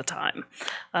coming out at the time.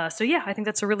 So yeah, I think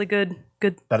that's a really good...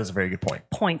 That is a very good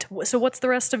point. So what's the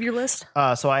rest of your list?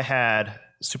 So I had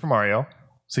Super Mario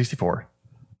 64,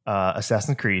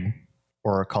 Assassin's Creed,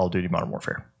 or Call of Duty Modern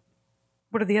Warfare.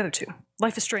 What are the other 2?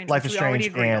 Life is Strange. Life is Strange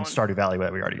and Stardew Valley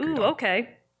that we already agreed on. Okay.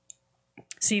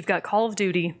 So you've got Call of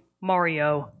Duty,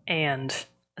 Mario, and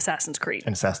Assassin's Creed.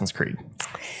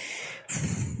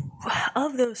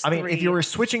 Of those 3... I mean, if you were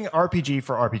switching RPG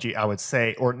for RPG, I would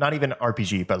say, or not even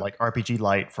RPG, but like RPG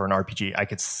Lite for an RPG, I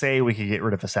could say we could get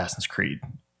rid of Assassin's Creed,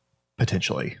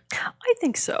 potentially. I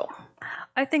think so.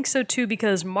 I think so too,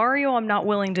 because Mario I'm not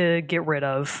willing to get rid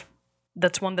of.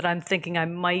 That's one that I'm thinking I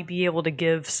might be able to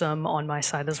give some on my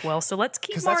side as well. So let's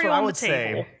keep Because that's Mario what I on the would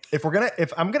table. say.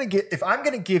 If I'm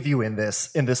gonna give you in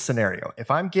this scenario,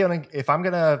 if I'm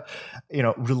gonna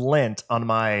relent on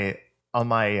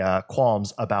my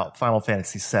qualms about Final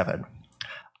Fantasy VII,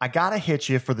 I gotta hit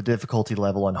you for the difficulty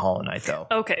level in Hollow Knight though.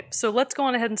 Okay, so let's go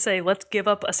on ahead and say let's give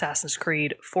up Assassin's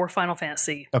Creed for Final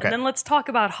Fantasy. Okay. And then let's talk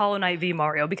about Hollow Knight v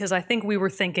Mario, because I think we were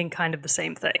thinking kind of the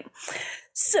same thing.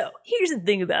 So, here's the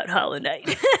thing about Hollow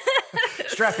Knight.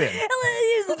 Strap in.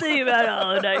 Here's the thing about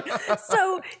Hollow Knight.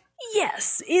 So,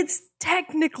 yes, it's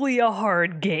technically a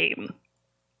hard game.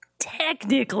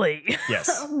 Technically.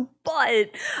 Yes.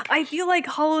 But I feel like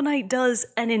Hollow Knight does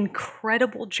an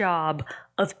incredible job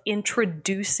of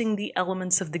introducing the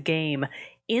elements of the game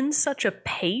in such a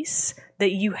pace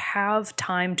that you have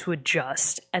time to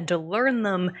adjust and to learn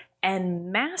them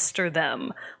and master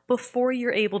them before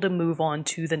you're able to move on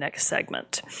to the next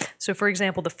segment. So, for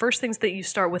example, the first things that you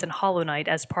start with in Hollow Knight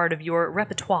as part of your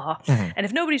repertoire, and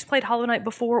if nobody's played Hollow Knight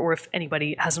before, or if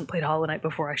anybody hasn't played Hollow Knight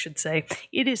before, I should say,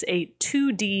 it is a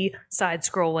 2D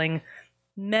side-scrolling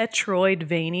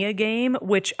Metroidvania game,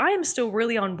 which I am still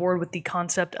really on board with the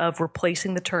concept of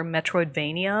replacing the term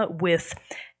Metroidvania with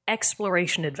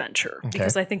exploration adventure,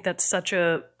 because I think that's such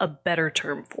a better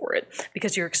term for it,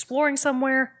 because you're exploring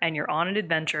somewhere and you're on an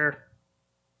adventure.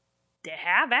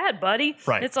 Have at, buddy.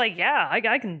 Right. It's like, yeah,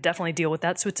 I can definitely deal with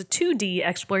that. So it's a 2D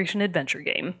exploration adventure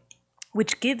game,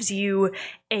 which gives you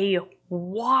a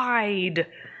wide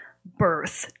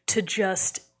berth to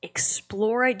just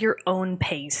explore at your own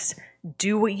pace,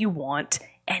 do what you want,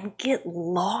 and get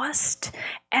lost.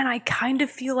 And I kind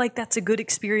of feel like that's a good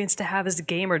experience to have as a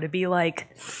gamer, to be like,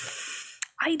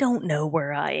 I don't know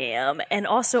where I am, and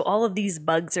also all of these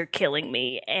bugs are killing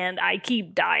me, and I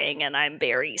keep dying, and I'm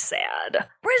very sad.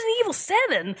 Resident Evil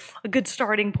 7, a good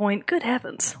starting point. Good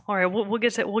heavens! All right, we'll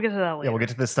get to that later. Yeah, we'll get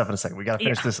to this stuff in a second. We gotta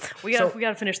finish this. We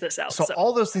gotta finish this out. So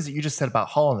all those things that you just said about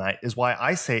Hollow Knight is why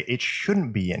I say it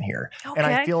shouldn't be in here. And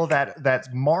I Okay. feel that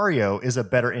Mario is a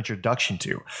better introduction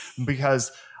to,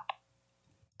 because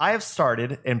I have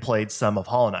started and played some of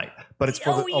Hollow Knight, but it's for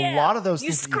a lot of those you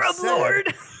things that scrub said,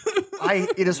 lord.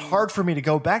 it is hard for me to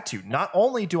go back to. Not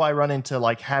only do I run into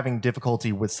like having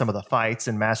difficulty with some of the fights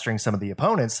and mastering some of the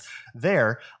opponents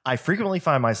there, I frequently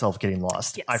find myself getting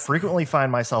lost. Yes. I frequently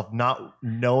find myself not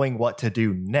knowing what to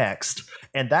do next.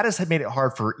 And that has made it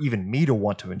hard for even me to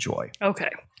want to enjoy. Okay.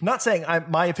 Not saying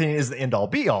my opinion is the end all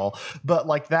be all, but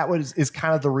like that is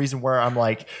kind of the reason where I'm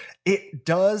like, it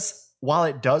does. While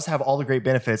it does have all the great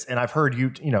benefits, and I've heard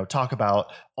you talk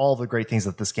about all the great things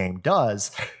that this game does,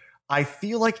 I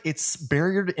feel like its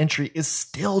barrier to entry is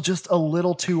still just a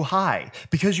little too high,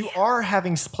 because you are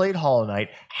having played Hollow Knight,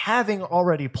 having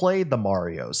already played the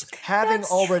Marios, having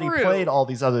That's already true. played all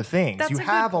these other things. That's You a good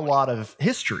have a point. lot of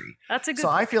history. That's a good So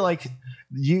I feel like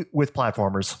you with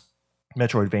platformers,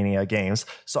 Metroidvania games.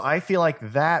 So I feel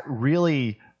like that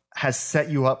really has set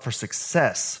you up for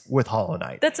success with Hollow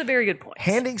Knight. That's a very good point.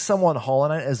 Handing someone Hollow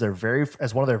Knight as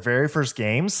one of their very first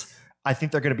games, I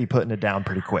think they're going to be putting it down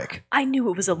pretty quick. I knew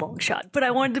it was a long shot, but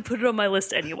I wanted to put it on my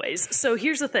list anyways. So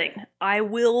here's the thing. I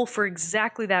will, for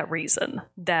exactly that reason,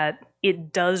 that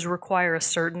it does require a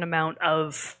certain amount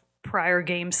of prior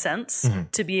game sense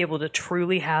to be able to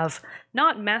truly have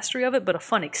not mastery of it, but a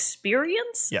fun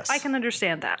experience. Yes. I can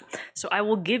understand that. So I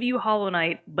will give you Hollow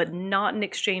Knight, but not in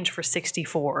exchange for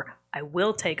 64. I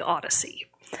will take Odyssey.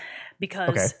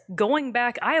 Because going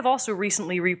back, I have also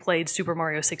recently replayed Super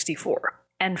Mario 64.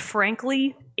 And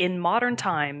frankly, in modern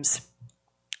times,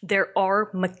 there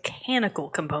are mechanical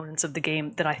components of the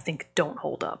game that I think don't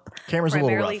hold up. Camera's a little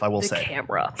Primarily rough, I will the say.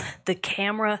 The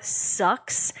camera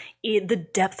sucks. The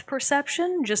depth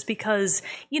perception, just because,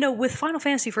 with Final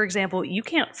Fantasy, for example, you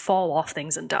can't fall off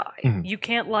things and die. Mm-hmm. You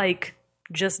can't,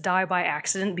 just die by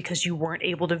accident because you weren't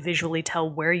able to visually tell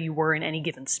where you were in any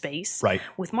given space. Right.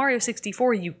 With Mario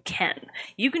 64, you can.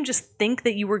 You can just think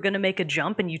that you were going to make a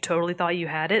jump and you totally thought you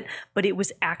had it, but it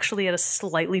was actually at a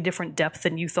slightly different depth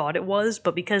than you thought it was.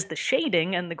 But because the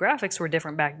shading and the graphics were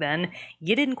different back then,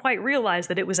 you didn't quite realize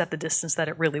that it was at the distance that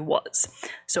it really was.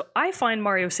 So I find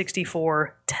Mario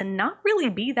 64 to not really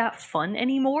be that fun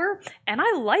anymore, and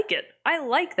I like it. I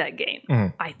like that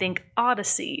game. I think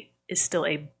Odyssey is still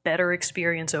a better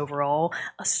experience overall,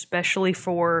 especially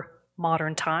for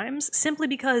modern times, simply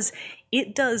because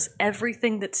it does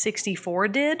everything that 64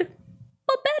 did,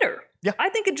 but better. Yeah. I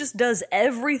think it just does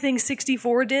everything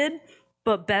 64 did,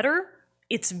 but better.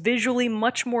 It's visually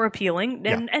much more appealing,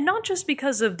 and not just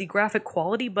because of the graphic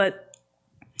quality, but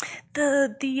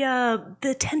the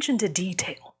attention to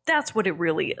detail. That's what it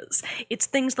really is. It's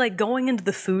things like going into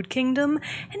the Food Kingdom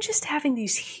and just having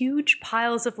these huge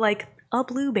piles of a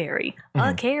blueberry,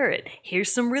 a carrot.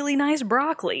 Here's some really nice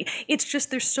broccoli. It's just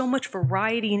there's so much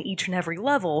variety in each and every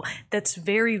level that's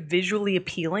very visually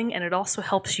appealing, and it also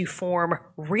helps you form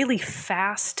really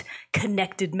fast,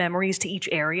 connected memories to each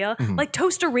area. Like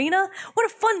Toast Arena, what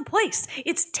a fun place.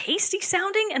 It's tasty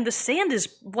sounding, and the sand is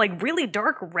like really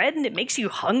dark red, and it makes you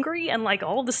hungry, and like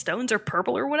all the stones are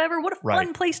purple or whatever. What a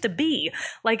fun place to be.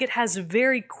 Like it has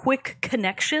very quick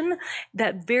connection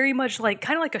that very much like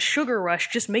kind of like a sugar rush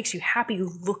just makes you happy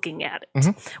looking at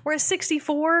it. Whereas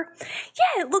 64,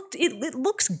 yeah, it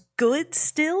looks good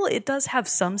still. It does have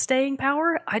some staying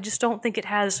power. I just don't think it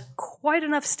has quite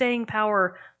enough staying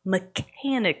power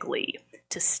mechanically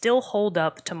to still hold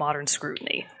up to modern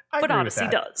scrutiny. But Odyssey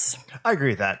does. I agree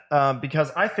with that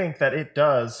because I think that it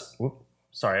does.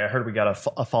 Sorry, I heard we got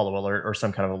a follow alert or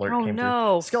some kind of alert came through.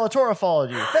 Skeletora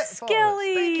followed you.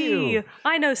 Skelly! Thank you.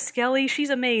 I know Skelly. She's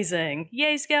amazing.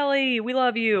 Yay, Skelly. We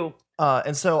love you.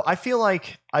 And so I feel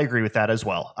like I agree with that as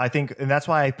well. I think, and that's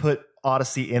why I put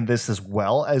Odyssey in this as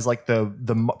well as like the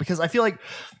because I feel like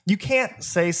you can't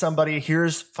say somebody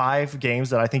here's 5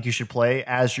 games that I think you should play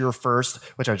as your first,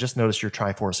 which I just noticed your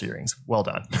Triforce earrings. Well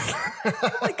done.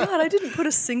 Oh my god, I didn't put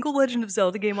a single Legend of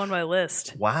Zelda game on my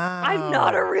list. Wow. I'm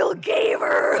not a real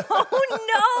gamer.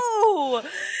 Oh no.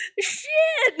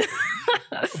 Shit.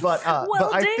 But well,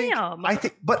 damn.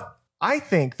 I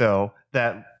think though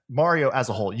that Mario as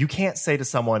a whole, you can't say to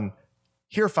someone,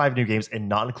 here are 5 new games and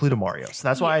not include a Mario. So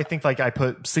that's why I think like I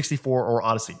put 64 or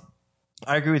Odyssey.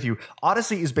 I agree with you.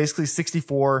 Odyssey is basically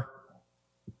 64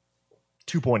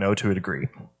 2.0 to a degree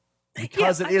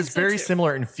because it is very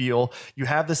similar in feel. You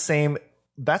have the same.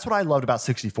 That's what I loved about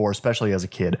 64, especially as a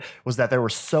kid, was that there were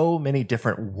so many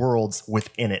different worlds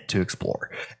within it to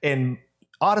explore. And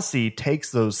Odyssey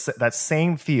takes that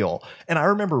same feel. And I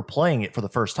remember playing it for the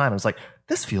first time. I was like,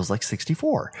 this feels like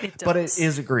 64. It does. But it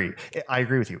is I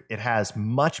agree with you. It has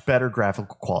much better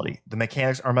graphical quality. The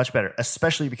mechanics are much better,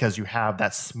 especially because you have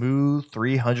that smooth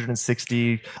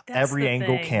 360 every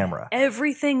angle camera.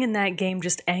 Everything in that game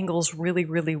just angles really,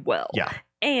 really well. Yeah.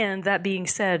 And that being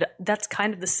said, that's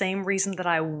kind of the same reason that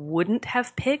I wouldn't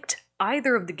have picked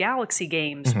either of the Galaxy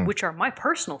games, which are my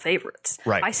personal favorites.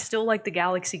 Right. I still like the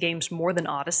Galaxy games more than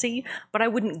Odyssey, but I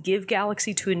wouldn't give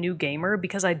Galaxy to a new gamer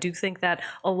because I do think that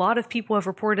a lot of people have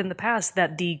reported in the past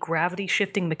that the gravity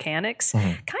shifting mechanics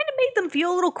kind of made them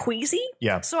feel a little queasy.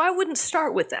 Yeah. So I wouldn't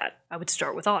start with that. I would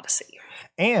start with Odyssey.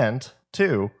 And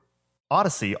 2,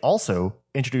 Odyssey also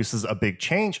introduces a big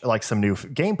change, like some new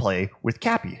gameplay with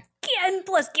Cappy. And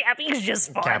plus Cappy's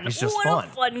just fun. Cappy's just what a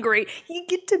fun great. You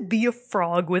get to be a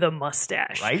frog with a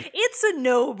mustache. Right? It's a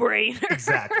no-brainer.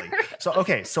 Exactly.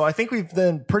 So I think we've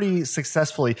been pretty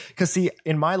successfully, because see,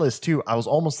 in my list too, I was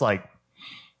almost like,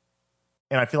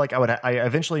 and I feel like I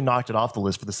eventually knocked it off the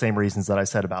list for the same reasons that I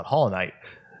said about Hollow Knight.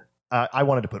 I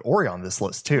wanted to put Ori on this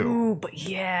list too. Ooh, but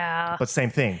yeah. But same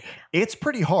thing. It's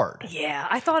pretty hard. Yeah,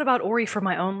 I thought about Ori for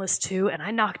my own list too, and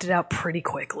I knocked it out pretty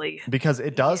quickly. Because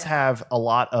it does have a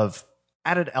lot of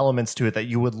added elements to it that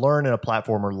you would learn in a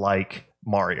platformer like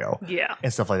Mario. Yeah.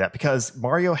 And stuff like that. Because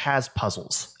Mario has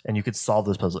puzzles, and you could solve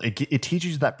those puzzles. It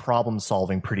teaches you that problem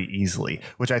solving pretty easily,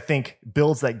 which I think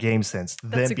builds that game sense to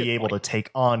then be able to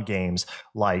take on games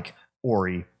like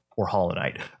Ori or Hollow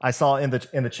Knight. I saw in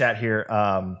the chat here,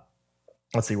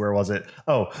 let's see, where was it?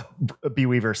 Oh, B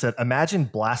Weaver said, imagine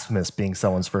Blasphemous being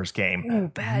someone's first game. Ooh,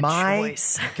 bad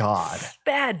choice. My God.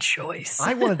 Bad choice.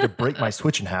 I wanted to break my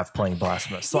Switch in half playing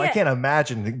Blasphemous. So I can't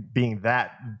imagine being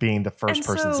the first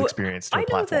person's experience to a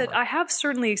platformer. I know that I have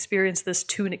certainly experienced this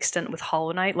to an extent with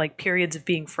Hollow Knight, like periods of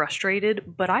being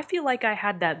frustrated, but I feel like I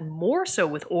had that more so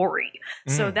with Ori.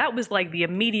 So that was like the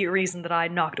immediate reason that I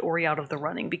knocked Ori out of the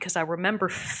running, because I remember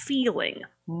feeling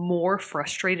more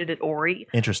frustrated at Ori.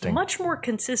 Interesting. Much more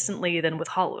consistently than with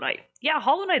Hollow Knight. Yeah,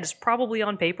 Hollow Knight is probably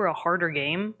on paper a harder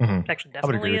game. Actually,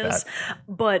 definitely is.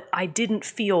 But I didn't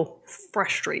feel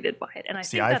frustrated by it, and I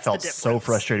think that's the difference. So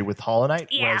frustrated with Hollow Knight,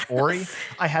 whereas Ori,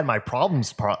 I had my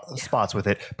spots with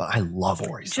it, but I love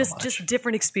Ori so much. Just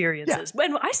different experiences.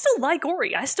 And I still like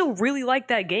Ori. I still really like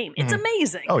that game. It's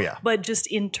amazing. Oh yeah. But just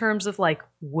in terms of like,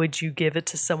 would you give it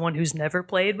to someone who's never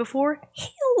played before?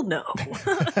 Hell no.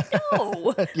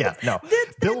 No. Yeah, no.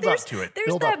 Build up to it.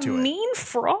 There's that mean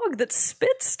frog that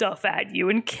spits stuff at you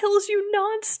and kills you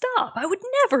nonstop. I would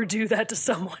never do that to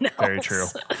someone else. Very true.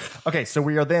 Okay, so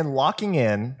we are then locking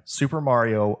in Super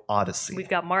Mario Odyssey. We've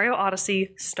got Mario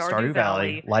Odyssey, Stardew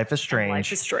Valley, Life is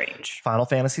Strange, Final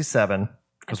Fantasy VII.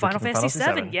 Final Fantasy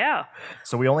VII, yeah.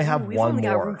 So we only have we've one only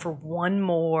more. got room for one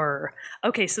more.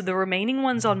 Okay, so the remaining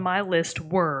ones on my list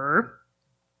were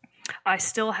I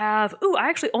still have. Ooh, I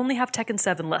actually only have Tekken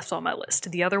 7 left on my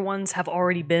list. The other ones have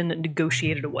already been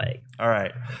negotiated away. All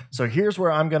right. So here's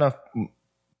where I'm going to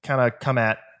kind of come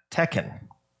at Tekken.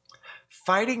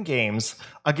 Fighting games,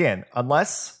 again,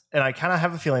 unless, and I kind of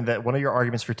have a feeling that one of your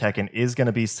arguments for Tekken is going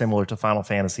to be similar to Final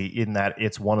Fantasy in that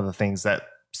it's one of the things that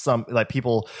some like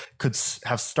people could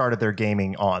have started their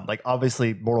gaming on. Like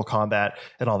obviously Mortal Kombat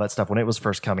and all that stuff when it was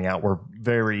first coming out were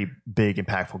very big,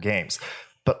 impactful games.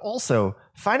 But also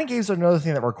fighting games are another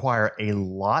thing that require a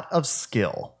lot of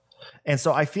skill. And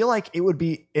so I feel like it would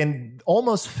be and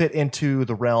almost fit into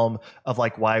the realm of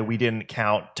like why we didn't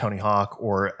count Tony Hawk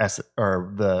or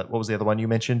what was the other one you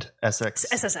mentioned?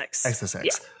 SSX.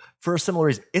 Yeah. For a similar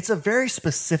reason. It's a very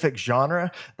specific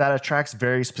genre that attracts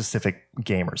very specific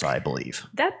gamers, I believe.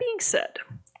 That being said,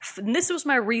 and this was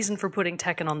my reason for putting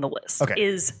Tekken on the list,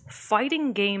 is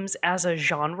fighting games as a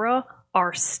genre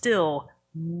are still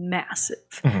massive.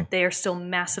 Mm-hmm. They are still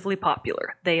massively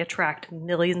popular. They attract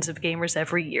millions of gamers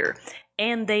every year.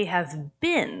 And they have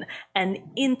been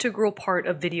an integral part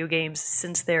of video games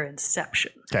since their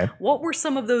inception. Okay. What were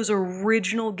some of those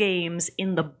original games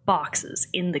in the boxes,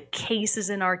 in the cases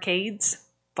in arcades?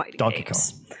 Fighting Donkey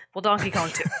games. Kong. Well, Donkey Kong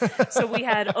too. So we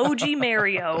had OG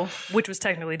Mario, which was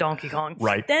technically Donkey Kong.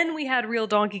 Right. Then we had real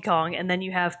Donkey Kong, and then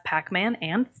you have Pac-Man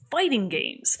and fighting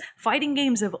games. Fighting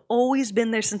games have always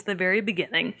been there since the very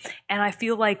beginning, and I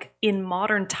feel like in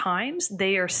modern times,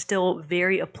 they are still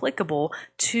very applicable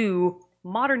to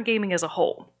modern gaming as a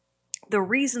whole. The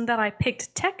reason that I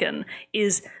picked Tekken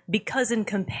is because in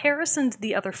comparison to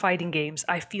the other fighting games,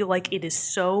 I feel like it is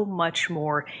so much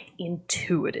more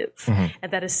intuitive. Mm-hmm.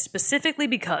 And that is specifically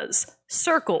because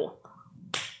circle,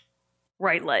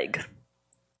 right leg,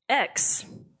 X,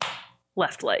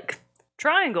 left leg,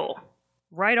 triangle,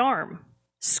 right arm,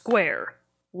 square,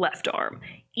 left arm.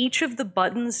 Each of the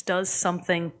buttons does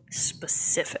something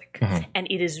specific, and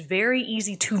it is very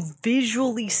easy to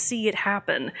visually see it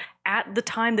happen at the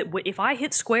time that if I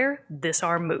hit square, this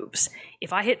arm moves.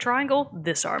 If I hit triangle,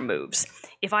 this arm moves.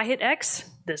 If I hit X,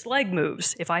 this leg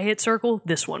moves. If I hit circle,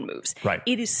 this one moves. Right.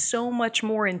 It is so much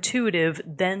more intuitive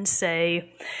than,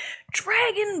 say,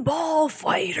 Dragon Ball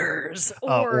Fighters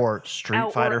or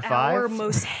Street Fighter V. Our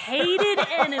most hated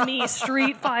enemy,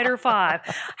 Street Fighter V. How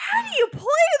do you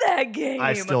play that game?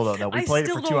 I still don't know. We played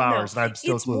it for 2 hours, and I'm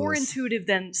still It's clueless. more intuitive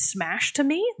than Smash to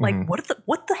me. Like, what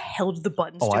the hell do the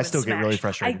buttons do I in still Smash? get really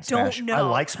frustrated in I don't Smash. know. I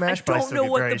like Smash, but I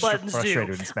still get very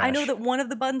frustrated in Smash. I know that one of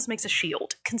the buttons makes a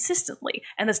shield consistently,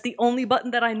 and that's the only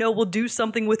button that I know will do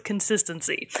something with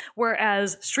consistency.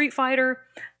 Whereas Street Fighter,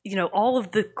 you know, all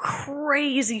of the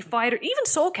crazy fighter, even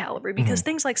Soul Calibur, because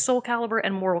things like Soul Calibur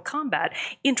and Mortal Kombat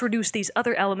introduce these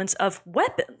other elements of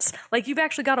weapons. Like, you've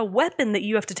actually got a weapon that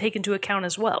you have to take into account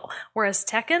as well. Whereas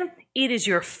Tekken, it is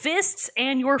your fists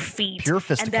and your feet. Pure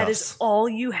fisticuffs. And that is all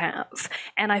you have.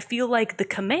 And I feel like the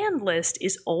command list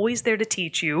is always there to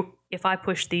teach you, if I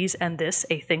push these and this,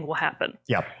 a thing will happen.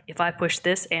 Yep. If I push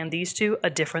this and these two, a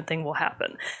different thing will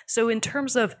happen. So in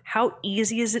terms of how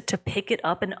easy is it to pick it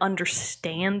up and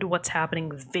understand what's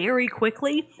happening very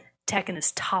quickly, Tekken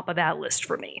is top of that list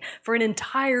for me. For an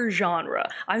entire genre,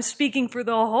 I'm speaking for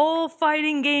the whole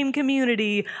fighting game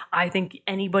community, I think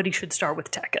anybody should start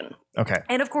with Tekken. Okay.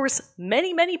 And of course,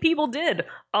 many, many people did.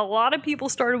 A lot of people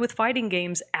started with fighting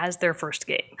games as their first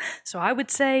game. So I would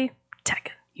say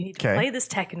Tekken. You need to play this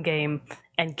Tekken game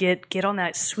and get on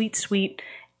that sweet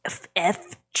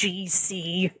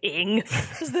FGC-ing.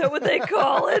 Is that what they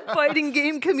call it? Fighting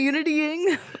game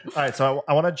community-ing? All right, so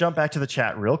I want to jump back to the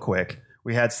chat real quick.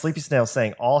 We had Sleepy Snail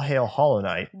saying, all hail Hollow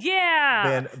Knight. Yeah.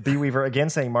 Then B Weaver again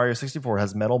saying Mario 64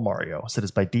 has Metal Mario. So it is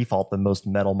by default the most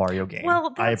Metal Mario game.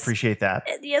 Well, I appreciate that.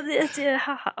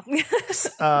 Haha.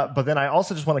 But then I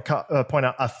also just want to point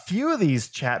out a few of these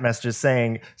chat messages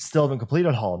saying still haven't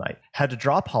completed Hollow Knight. Had to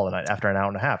drop Hollow Knight after an hour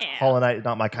and a half. Yeah. Hollow Knight is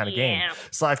not my kind of game.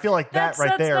 So I feel like that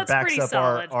right there backs up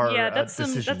our decision that's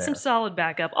there. some solid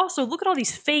backup. Also, look at all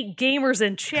these fake gamers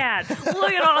in chat.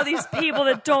 Look at all these people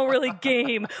that don't really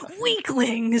game. Weaklings.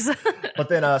 But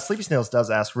then Sleepy Snails does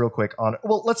ask real quick on.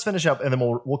 Well, let's finish up and then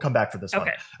we'll come back for this one.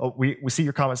 We see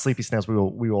your comment, Sleepy Snails.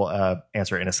 We will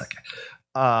answer it in a second.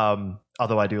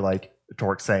 Although I do like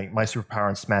Torque saying my superpower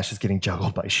in Smash is getting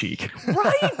juggled by Sheik.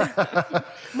 Right?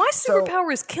 My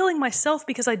superpower is killing myself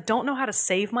because I don't know how to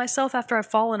save myself after I've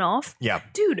fallen off. Yeah.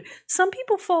 Dude, some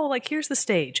people fall, like, here's the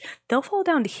stage. They'll fall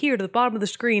down to here to the bottom of the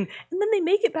screen, and then they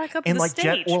make it back up to the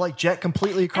stage. Jet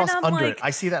completely across And I'm under like- it. I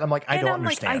see that. I'm like, I don't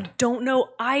understand. I don't know.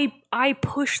 I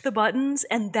push the buttons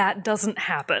and that doesn't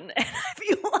happen. And I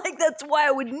feel like that's why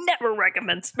I would never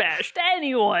recommend Smash to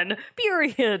anyone.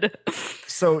 Period.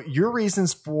 So your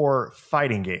reasons for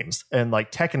fighting games and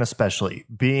like Tekken especially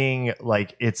being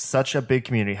like it's such a big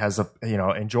community, has a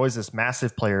enjoys this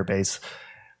massive player base,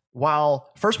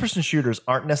 while first person shooters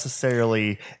aren't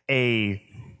necessarily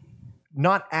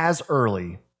not as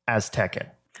early as Tekken.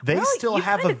 They Well, still you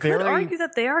have a kinda could very argue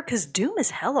that they are because Doom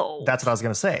is hella old. That's what I was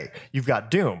going to say. You've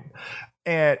got Doom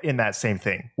and in that same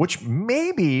thing, which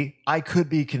maybe I could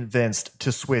be convinced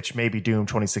to switch maybe Doom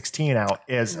 2016 out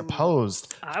as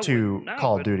opposed to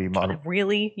Call of Duty Modern.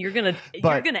 Really? You're gonna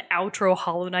outro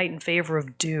Hollow Knight in favor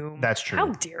of Doom? That's true. How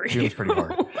dare you? Doom's pretty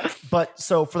hard. But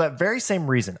so for that very same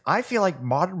reason, I feel like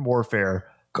Modern Warfare,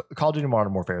 Call of Duty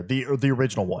Modern Warfare, the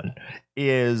original one,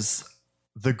 is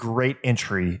the great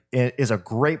entry. It is a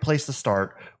great place to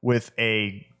start with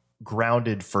a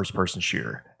grounded first-person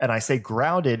shooter. And I say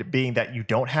grounded being that you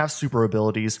don't have super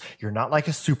abilities. You're not like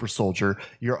a super soldier.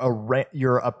 And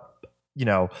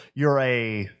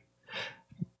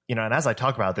as I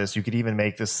talk about this, you could even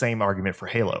make the same argument for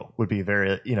Halo. Would be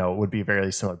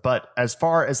very similar. But as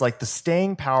far as like the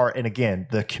staying power, and again,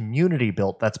 the community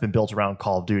that's been built around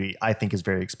Call of Duty, I think is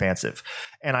very expansive.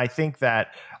 And I think that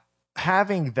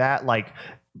having that, like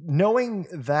knowing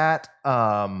that,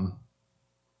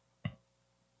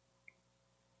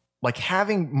 like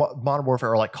having Modern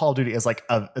Warfare or like Call of Duty as like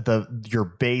your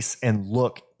base and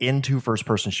look into first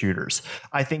person shooters,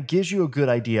 I think gives you a good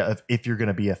idea of if you're going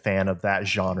to be a fan of that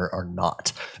genre or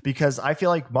not. Because I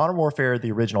feel like Modern Warfare,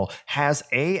 the original, has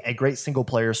a great single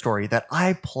player story that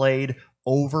I played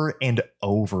over and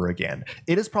over again.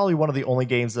 It is probably one of the only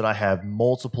games that I have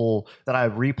that I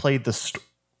replayed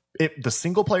the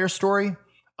single player story.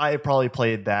 I have probably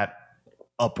played that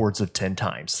upwards of 10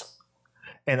 times.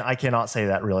 And I cannot say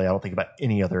that really, I don't think, about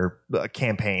any other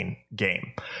campaign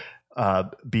game,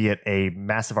 be it a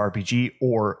massive RPG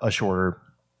or a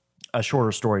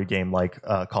shorter story game like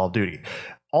Call of Duty.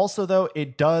 Also, though,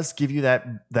 it does give you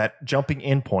that jumping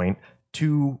in point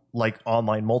to like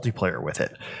online multiplayer with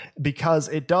it, because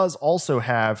it does also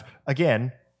have,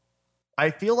 again, I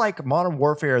feel like Modern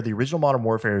Warfare, the original Modern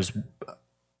Warfare's,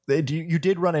 you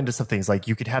did run into some things like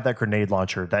you could have that grenade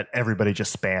launcher that everybody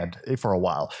just spammed for a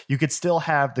while. You could still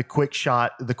have the quick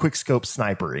shot, the quick scope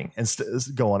snipering and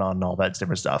going on and all that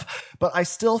different stuff. But I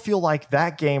still feel like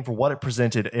that game, for what it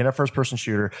presented in a first person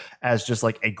shooter, as just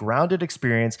like a grounded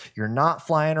experience. You're not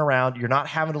flying around. You're not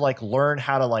having to like learn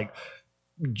how to like,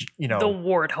 the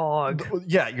warthog.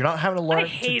 Yeah, you're not having to learn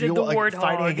to deal the with like, warthog.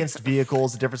 fighting against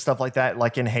vehicles and different stuff like that,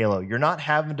 like in Halo. You're not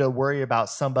having to worry about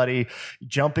somebody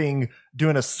doing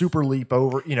a super leap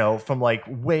over, from like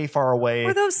way far away.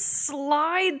 Or those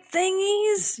slide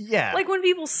thingies. Yeah. Like when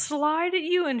people slide at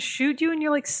you and shoot you and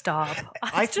you're like, stop.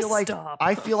 I feel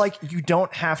like you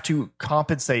don't have to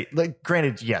compensate. Like,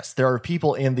 granted, yes, there are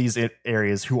people in these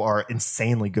areas who are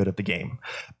insanely good at the game,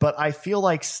 but I feel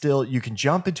like still you can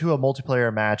jump into a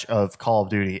multiplayer match of Call of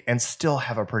Duty and still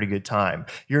have a pretty good time.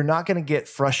 You're not going to get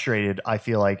frustrated, I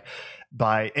feel like,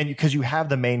 because you have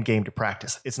the main game to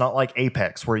practice. It's not like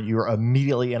Apex where you're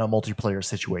immediately in a multiplayer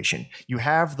situation. You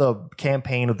have the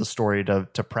campaign of the story to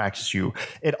practice you.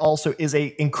 It also is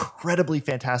a incredibly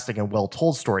fantastic and well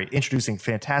told story, introducing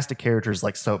fantastic characters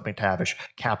like Soap McTavish,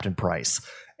 Captain Price,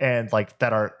 and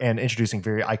introducing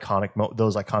very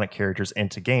those iconic characters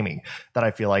into gaming that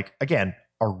I feel like, again,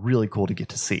 are really cool to get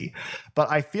to see.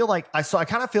 But I feel like I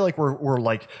kind of feel like we're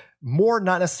like more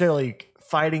not necessarily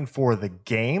fighting for the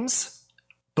games,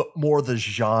 but more the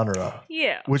genre.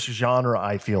 Yeah. Which genre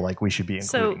I feel like we should be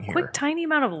including here. So, quick tiny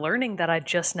amount of learning that I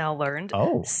just now learned.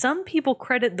 Oh. Some people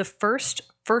credit the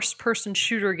first-person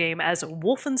shooter game as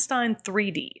Wolfenstein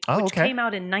 3D, which came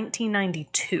out in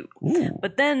 1992. Ooh.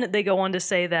 But then they go on to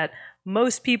say that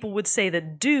most people would say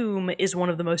that Doom is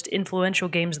one of the most influential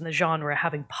games in the genre,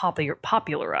 having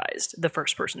popularized the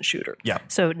first-person shooter. Yeah.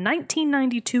 So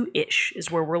 1992-ish is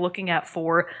where we're looking at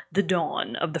for the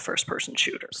dawn of the first-person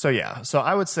shooter. So yeah, so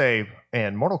I would say,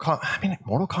 and Mortal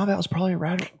Kombat was probably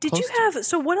around. Did you have?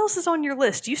 So what else is on your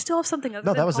list? Do you still have something other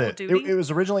No, than that was Call it. of Duty? It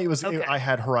was originally. Okay. I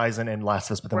had Horizon and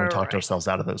Last of Us, but then we talked Right. ourselves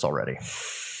out of those already.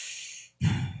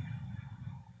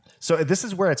 So this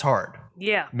is where it's hard.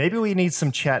 Yeah. Maybe we need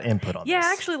some chat input on this. Yeah,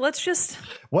 actually, let's just...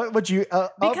 What would you... Because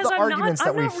of the arguments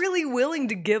I'm not really willing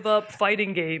to give up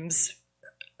fighting games.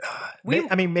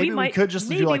 Maybe we could just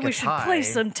do like a tie. Maybe we should play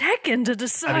some Tekken to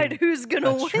decide who's going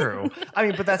to win. That's true.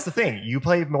 But that's the thing. You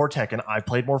played more Tekken. I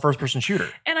played more first-person shooter.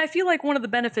 And I feel like one of the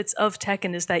benefits of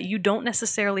Tekken is that you don't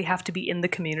necessarily have to be in the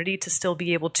community to still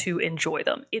be able to enjoy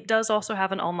them. It does also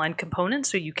have an online component,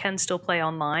 so you can still play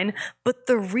online. But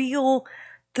the real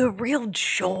the real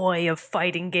joy of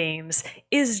fighting games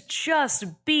is just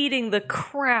beating the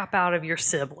crap out of your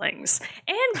siblings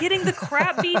and getting the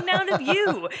crap beaten out of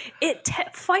you.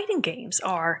 Fighting games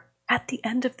are, at the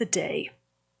end of the day,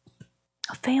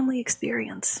 a family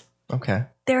experience. Okay.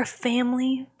 They're a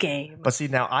family game. But see,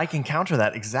 now I can counter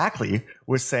that exactly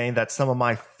with saying that some of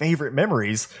my favorite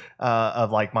memories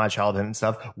of like my childhood and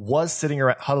stuff was sitting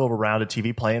around, huddled around a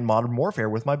TV playing Modern Warfare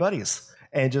with my buddies.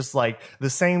 And just like the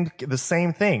same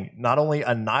thing, not only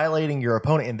annihilating your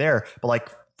opponent in there, but like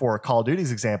for Call of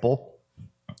Duty's example,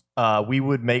 we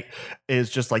would make is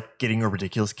just like getting a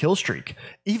ridiculous kill streak.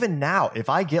 Even now, if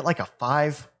I get like a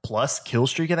 5+ kill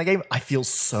streak in that game, I feel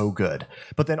so good.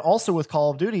 But then also with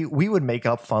Call of Duty, we would make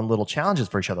up fun little challenges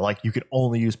for each other. Like you could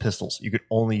only use pistols, you could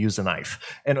only use a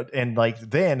knife, and like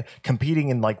then competing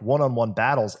in like one-on-one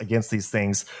battles against these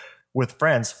things with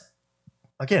friends.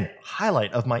 Again,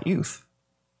 highlight of my youth.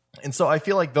 And so I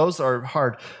feel like those are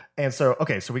hard. And so,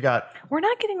 okay, so we're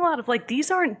not getting a lot of these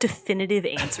aren't definitive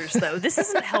answers though. This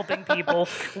isn't helping people.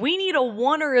 We need a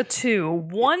 1 or a 2.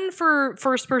 1 for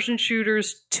first person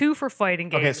shooters, 2 for fighting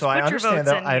games. Okay, so I understand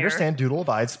that. I understand Doodle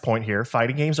Abide's point here.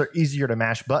 Fighting games are easier to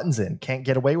mash buttons in. Can't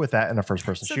get away with that in a first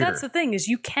person shooter. So that's the thing is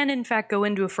you can in fact go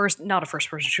into not a first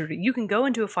person shooter. You can go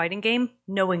into a fighting game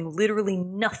knowing literally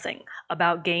nothing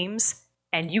about games,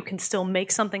 and you can still make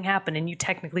something happen, and you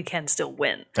technically can still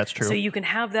win. That's true. So you can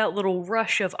have that little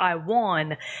rush of I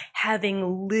won,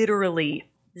 having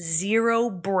literally zero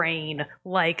brain,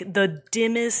 like the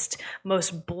dimmest,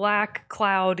 most black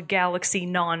cloud galaxy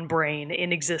non-brain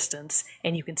in existence,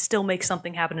 and you can still make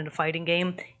something happen in a fighting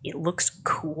game. It looks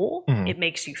cool. It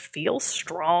makes you feel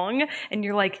strong, and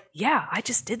you're like, yeah, I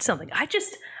just did something. I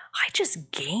just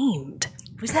gamed.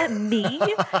 Was that me?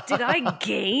 Did I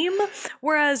game?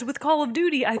 Whereas with Call of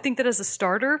Duty, I think that as a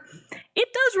starter, it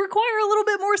does require a little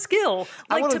bit more skill.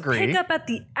 I would to agree. pick up at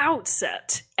the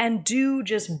outset and do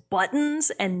just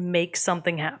buttons and make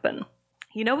something happen.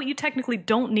 You know what you technically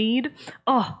don't need?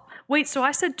 Oh, wait, so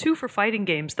I said 2 for fighting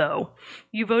games, though.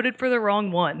 You voted for the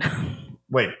wrong one.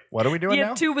 Wait, what are we doing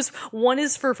now? 1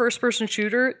 is for first person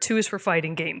shooter, 2 is for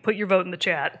fighting game. Put your vote in the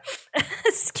chat.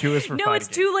 2 is for no, fighting it's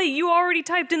too late. You already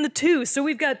typed in the 2, so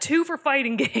we've got 2 for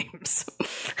fighting games.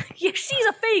 Yeah, she's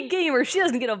a fake gamer. She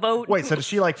doesn't get a vote. Wait, so does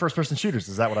she like first person shooters?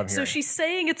 Is that what I'm hearing? So she's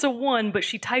saying it's a 1, but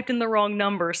she typed in the wrong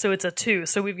number, so it's a 2.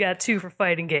 So we've got 2 for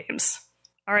fighting games.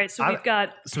 All right, so we've got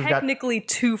technically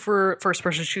 2 for first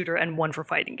person shooter and 1 for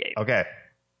fighting game. Okay.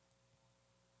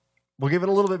 We'll give it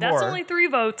a little bit more. That's only 3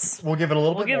 votes. We'll give it a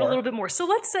little bit more. We'll give it a little bit more. So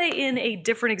let's say in a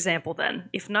different example then,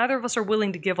 if neither of us are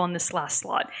willing to give on this last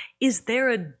slot, is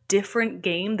there a different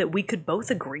game that we could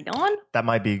both agree on? That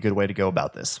might be a good way to go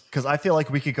about this, because I feel like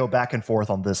we could go back and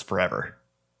forth on this forever.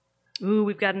 Ooh,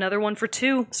 we've got another one for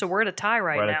 2, so we're at a tie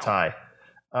right now. We're at a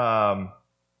tie.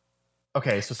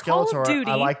 Okay, so Call of Skeletor,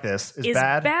 Duty I like this. Is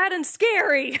bad and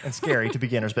scary. and scary to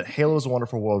beginners, but Halo is a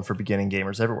wonderful world for beginning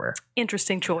gamers everywhere.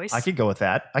 Interesting choice. I could go with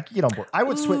that. I could get on board. I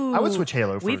would switch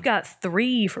Halo. We've got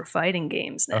 3 for fighting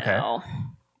games now. Okay.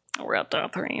 We're up to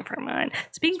 3 for mine.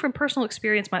 Speaking from personal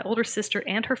experience, my older sister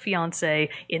and her fiance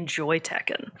enjoy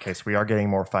Tekken. Okay, so we are getting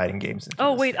more fighting games.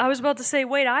 Oh, wait, I was about to say,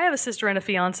 I have a sister and a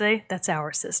fiance. That's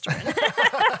our sister.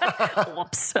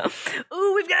 Whoops.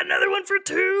 Ooh, we've got another one for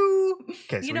 2.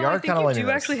 Okay, so you we know, are I think kind of you do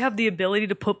actually have the ability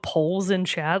to put polls in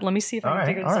chat. Let me see if I can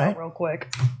figure this out real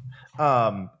quick.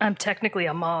 I'm technically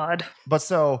a mod. But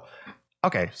so,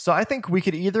 okay, so I think we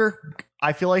could either.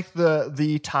 I feel like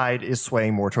the tide is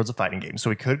swaying more towards a fighting game,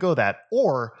 so we could go that,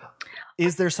 or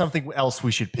is there something else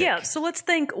we should pick? Yeah, so let's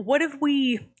think, what if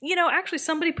we, actually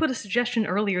somebody put a suggestion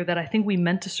earlier that I think we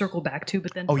meant to circle back to,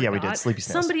 but then yeah, we forgot. did. Sleepy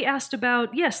Snails. Somebody asked about,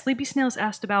 Sleepy Snails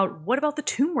asked about, what about the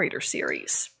Tomb Raider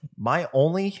series?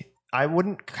 I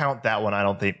wouldn't count that one, I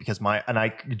don't think, because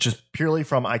I just purely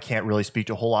from I can't really speak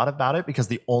a whole lot about it because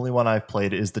the only one I've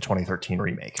played is the 2013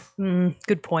 remake.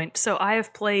 Good point. So I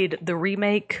have played the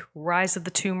remake, Rise of the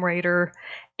Tomb Raider,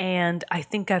 and I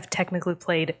think I've technically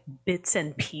played bits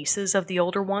and pieces of the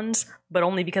older ones, but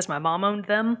only because my mom owned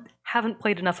them. Haven't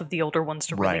played enough of the older ones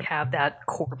to really have that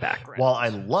core background. While I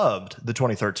loved the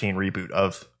 2013 reboot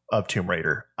of Tomb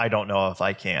Raider, I don't know if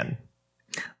I can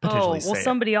potentially say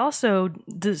somebody also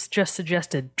just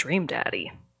suggested Dream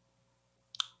Daddy.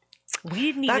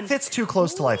 That fits too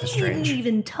close to Life is Strange. We didn't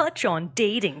even touch on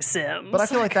dating sims. But I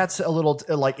feel like that's a little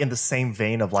like in the same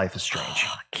vein of Life is Strange.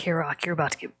 Kirok, you're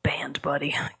about to get banned,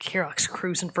 buddy. Kirok's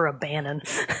cruising for a banning.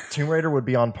 Tomb Raider would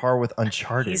be on par with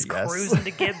Uncharted. He's cruising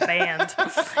to get banned.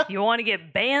 You want to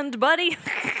get banned, buddy?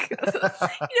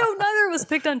 Neither of us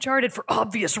picked Uncharted for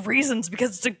obvious reasons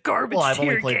because it's a garbage Well, I've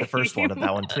only tier played game. the first one of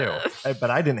that one too, but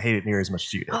I didn't hate it near as much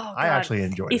as you did. Oh, I God. actually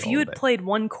enjoyed it. If a you little had bit. played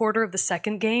 1/4 of the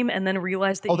second game and then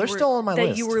realized that they're you were, still on my that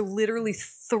list. you were literally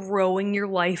throwing your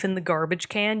life in the garbage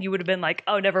can, you would have been like,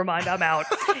 "Oh, never mind, I'm out."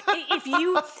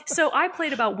 So I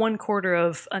played about 1/4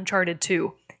 of Uncharted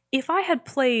 2. If I had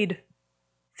played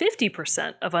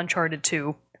 50% of Uncharted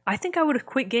 2, I think I would have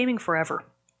quit gaming forever.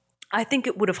 I think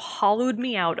it would have hollowed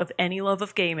me out of any love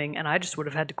of gaming, and I just would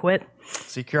have had to quit.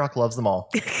 See, Kirok loves them all.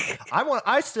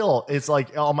 It's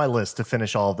like on my list to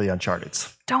finish all of the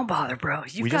Uncharted's. Don't bother, bro.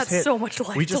 You've We got just hit- so much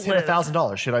life We just to hit live.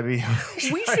 $1,000. Should I be? We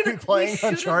should I should be have playing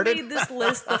Uncharted? made this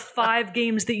list the 5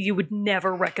 games that you would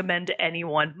never recommend to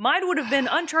anyone. Mine would have been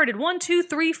Uncharted 1, 2,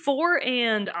 3, 4,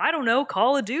 and I don't know,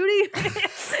 Call of Duty.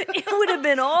 It would have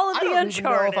been all of I the don't even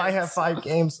know Uncharted. if I have 5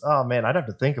 games. Oh man, I'd have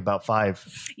to think about 5.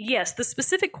 Yes, the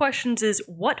specific questions is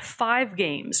what 5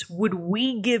 games would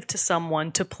we give to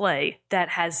someone to play that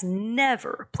has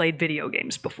never played video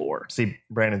games before? See,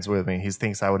 Brandon's with me. He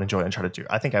thinks I would enjoy Uncharted 2.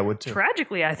 I think I would too.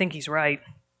 Tragically, I think he's right.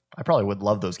 I probably would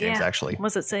love those games Yeah. actually. What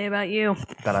does it say about you?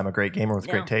 That I'm a great gamer with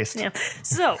great taste. Yeah.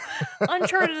 So,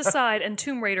 Uncharted aside and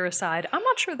Tomb Raider aside, I'm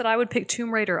not sure that I would pick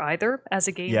Tomb Raider either as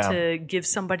a game Yeah. to give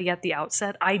somebody at the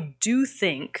outset. I do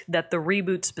think that the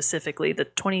reboot specifically, the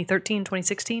 2013,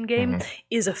 2016 game,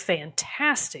 is a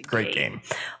fantastic Great game.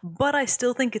 But I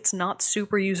still think it's not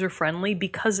super user friendly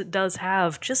because it does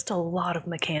have just a lot of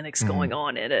mechanics going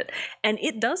on in it. And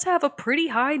it does have a pretty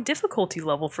high difficulty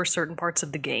level for certain parts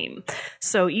of the game.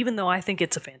 So even though I think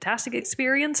it's a fantastic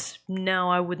experience, no,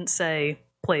 I wouldn't say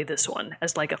play this one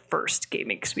as like a first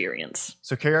gaming experience.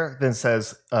 So Kara then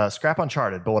says, "Scrap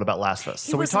Uncharted, but what about Last of Us?"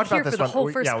 So we wasn't talked about here this for the one.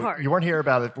 whole first part. You weren't here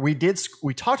about it.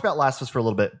 We talked about Last of Us for a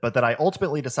little bit, but then I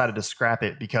ultimately decided to scrap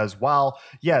it because while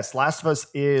yes, Last of Us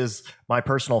is my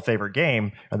personal favorite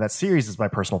game, and that series is my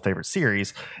personal favorite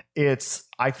series,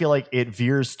 I feel like it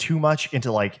veers too much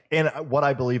into like in what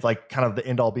I believe like kind of the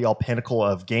end all be all pinnacle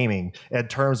of gaming in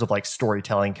terms of like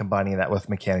storytelling, combining that with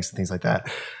mechanics and things like that.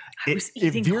 I was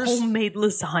eating homemade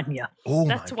lasagna. Oh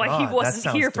That's my why God, he that wasn't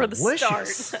sounds here for the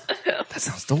delicious. start. That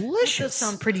sounds delicious. It does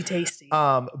sound pretty tasty.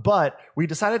 But we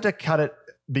decided to cut it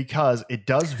because it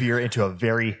does veer into a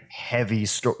very heavy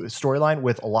storyline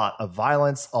with a lot of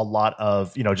violence, a lot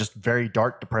of, just very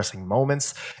dark, depressing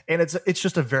moments. And it's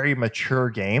just a very mature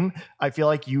game. I feel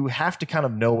like you have to kind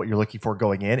of know what you're looking for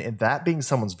going in. And that being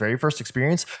someone's very first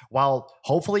experience, while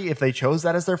hopefully if they chose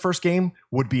that as their first game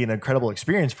would be an incredible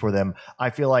experience for them,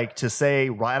 I feel like to say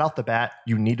right off the bat,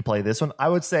 you need to play this one, I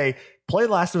would say play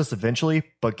Last of Us eventually,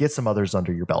 but get some others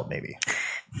under your belt maybe.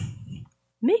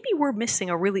 Maybe we're missing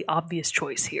a really obvious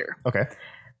choice here. Okay.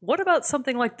 What about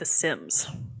something like The Sims?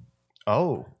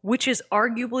 Oh. Which is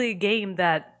arguably a game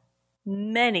that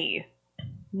many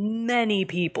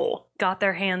people got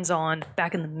their hands on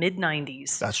back in the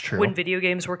mid-90s. That's true. When video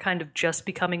games were kind of just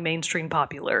becoming mainstream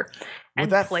popular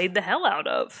and that- played the hell out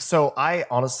of. So I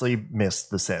honestly missed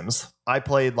The Sims. I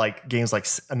played like games like,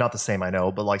 not the same I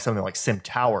know, but like something like Sim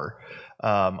Tower.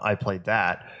 I played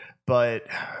that. But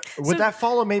would that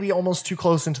follow maybe almost too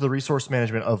close into the resource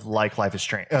management of like Life is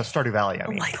Strange, Stardew Valley? I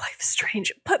mean, Like Life is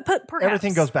Strange. But perhaps.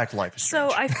 everything goes back to Life is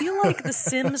Strange. So I feel like The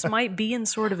Sims might be in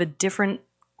sort of a different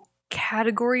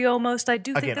category almost. I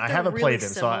do think Again, that I they're haven't really played them,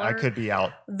 similar. so I could be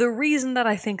out. The reason that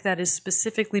I think that is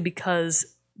specifically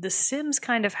because The Sims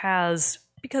kind of has,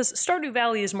 because Stardew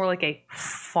Valley is more like a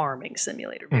farming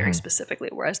simulator, very specifically,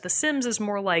 whereas The Sims is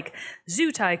more like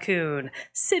Zoo Tycoon,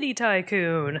 City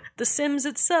Tycoon, The Sims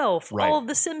itself, Right. all of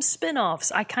the Sims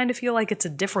spin-offs. I kind of feel like it's a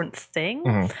different thing,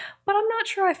 but I'm not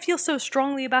sure I feel so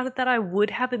strongly about it that I would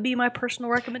have it be my personal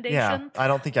recommendation. Yeah, I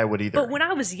don't think I would either. But when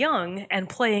I was young and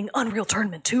playing Unreal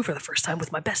Tournament 2 for the first time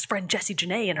with my best friend Jessie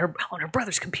Janae and on her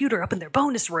brother's computer up in their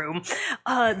bonus room,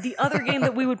 the other game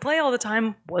that we would play all the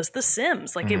time was The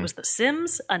Sims. Like it was The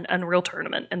Sims and Unreal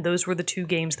Tournament, and those were the 2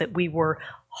 games that we were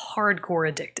hardcore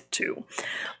addicted to.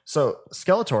 So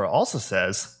Skeletor also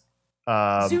says,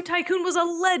 Zoo Tycoon was a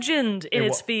legend in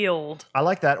its field. I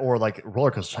like that, or like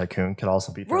Roller Coaster Tycoon could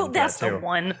also be. Well, thrown that's that the too.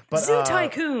 one. But, Zoo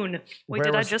Tycoon. Wait, Where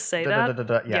did I was- just say da- that? da-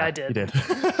 da- da- Yeah, I did. You did.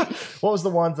 What was the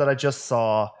ones that I just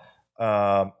saw?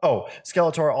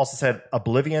 Skeletor also said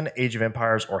Oblivion, Age of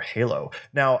Empires, or Halo.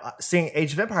 Now, seeing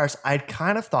Age of Empires, I'd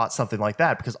kind of thought something like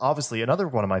that because obviously another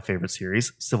one of my favorite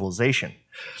series, Civilization.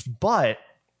 But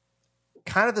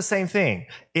kind of the same thing.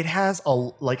 It has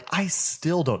I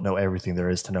still don't know everything there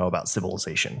is to know about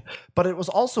Civilization, but it was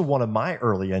also one of my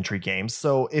early entry games.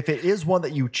 So if it is one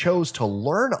that you chose to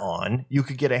learn on, you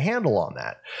could get a handle on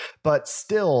that. But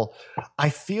still, I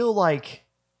feel like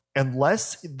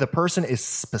unless the person is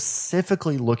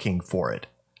specifically looking for it,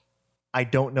 I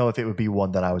don't know if it would be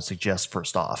one that I would suggest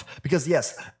first off. Because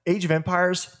yes, Age of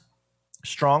Empires,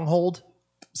 Stronghold,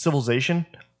 Civilization,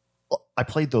 I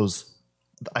played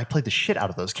the shit out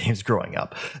of those games growing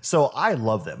up. So I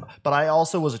love them. But I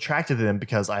also was attracted to them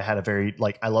because I had a very,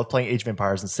 I love playing Age of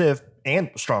Empires and Civ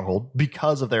and Stronghold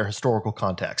because of their historical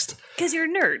context. Because you're a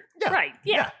nerd. Yeah. Right.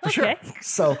 Yeah. For okay. sure.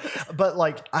 So, but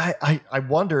I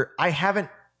wonder,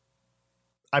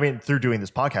 through doing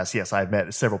this podcast, yes, I've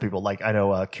met several people. Like I know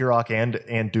Kirok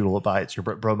and Doodle Abites, your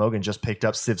bro Mogan just picked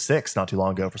up Civ 6 not too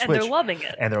long ago for Switch. And they're loving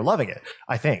it. And they're loving it,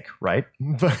 I think, right?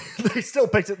 But they still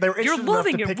picked it. They're You're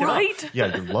loving it, right?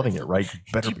 Yeah, you're loving it, right?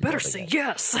 You better say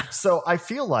yes. So I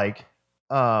feel like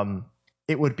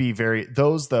it would be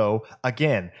those though,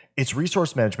 again, it's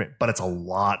resource management, but it's a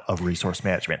lot of resource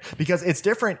management because it's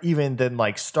different even than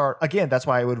again, that's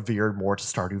why I would veer more to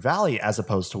Stardew Valley as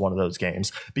opposed to one of those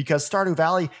games because Stardew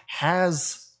Valley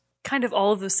has kind of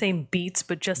all of the same beats,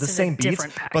 but just the in same a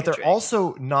different beats, packaging. but they're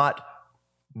also not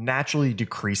naturally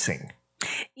decreasing.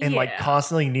 And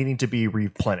constantly needing to be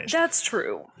replenished. That's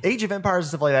true. Age of Empires and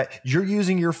stuff like that, you're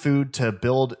using your food to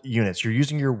build units. You're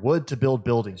using your wood to build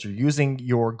buildings. You're using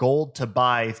your gold to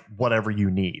buy whatever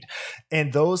you need.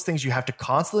 And those things you have to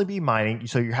constantly be mining.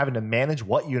 So you're having to manage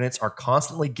what units are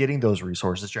constantly getting those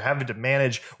resources. You're having to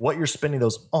manage what you're spending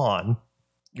those on.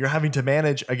 You're having to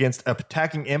manage against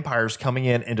attacking empires coming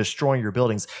in and destroying your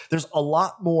buildings. There's a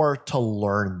lot more to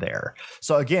learn there.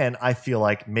 So again, I feel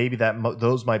like maybe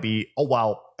those might be,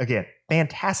 again,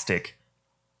 fantastic.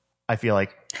 I feel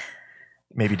like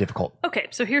maybe difficult. Okay,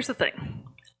 so here's the thing.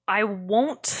 I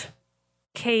won't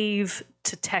cave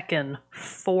to Tekken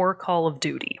for Call of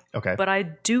Duty. Okay. But I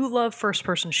do love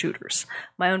first-person shooters.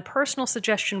 My own personal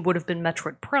suggestion would have been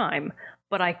Metroid Prime,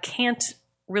 but I can't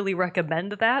really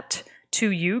recommend that to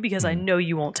you because I know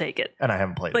you won't take it. And I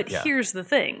haven't played it. But here's the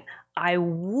thing. I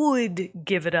would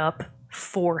give it up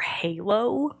for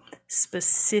Halo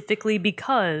specifically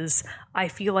because I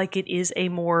feel like it is a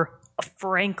more,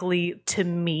 frankly, to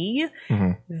me,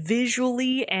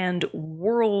 visually and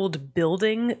world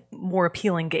building, more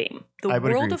appealing game. The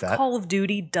world of Call of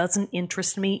Duty doesn't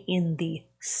interest me in the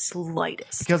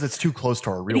slightest. Because it's too close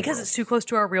to our real world. Because it's too close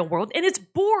to our real world. And it's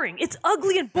boring. It's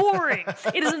ugly and boring.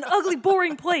 It is an ugly,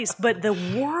 boring place. But the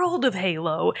world of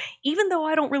Halo, even though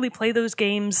I don't really play those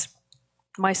games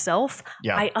myself,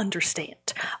 I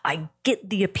understand. I get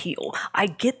the appeal. I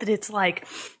get that it's like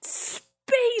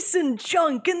space and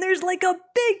junk and there's like a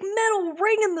big metal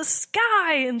ring in the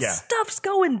sky and stuff's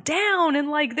going down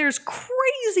and there's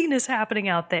craziness happening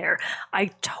out there.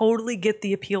 I totally get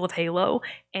the appeal of Halo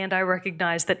and I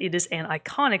recognize that it is an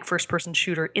iconic first-person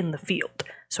shooter in the field.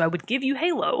 So I would give you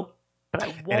Halo, but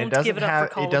I won't give it up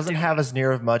for Call of Duty. It doesn't have as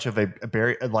near of much of a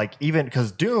barrier, even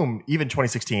because Doom, even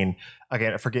 2016,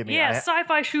 again, forgive me. Yeah,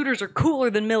 sci-fi shooters are cooler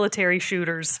than military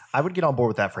shooters. I would get on board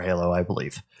with that for Halo, I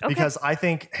believe. Okay. Because I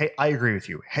think, I agree with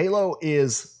you. Halo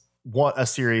is a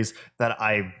series that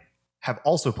I have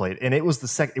also played. And it was the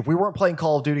second, if we weren't playing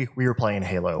Call of Duty, we were playing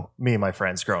Halo, me and my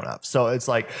friends growing up. So it's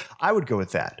I would go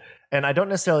with that. And I don't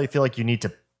necessarily feel like you need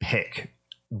to pick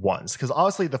ones because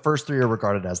obviously the first three are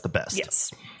regarded as the best.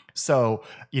 Yes. So,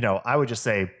 I would just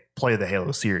say play the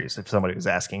Halo series if somebody was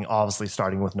asking, obviously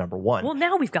starting with number one. Well,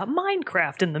 now we've got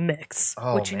Minecraft in the mix,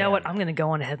 which you know what? I'm going to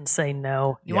go on ahead and say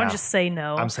no. You want to just say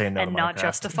no? I'm saying no and to not Minecraft.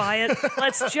 justify it?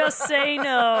 Let's just say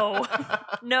no.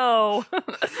 No.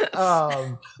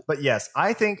 But yes,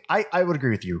 I think I would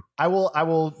agree with you. I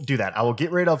will do that. I will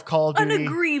get rid of Call of Duty. An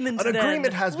agreement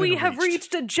has been We have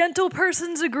reached a gentle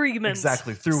person's agreement.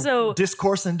 Exactly. Through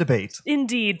discourse and debate.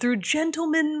 Indeed. Through gentle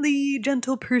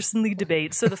personly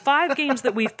debate. So the 5 games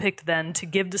that we've picked then to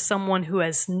give to someone who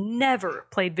has never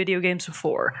played video games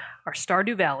before are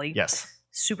Stardew Valley. Yes.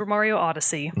 Super Mario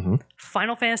Odyssey.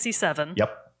 Final Fantasy VII.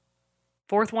 Yep.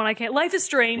 Fourth one I can't. Life is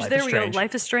Strange. There we go.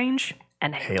 Life is Strange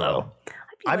and Halo.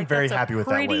 I'm very happy with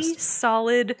that list. Pretty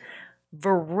solid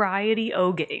variety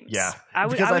of games. Yeah. I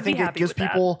would think be it gives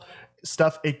people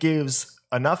stuff. It gives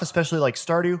enough, especially like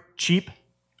Stardew, cheap,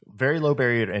 very low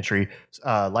barrier to entry.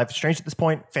 Life is Strange at this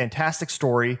point, fantastic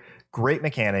story, great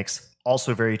mechanics,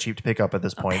 also very cheap to pick up at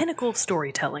this point. Pinnacle of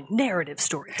storytelling, narrative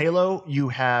storytelling. Halo, you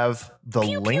have the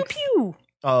pew, link pew, pew.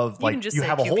 of you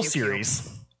have a whole pew, pew.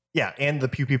 series. Yeah, and the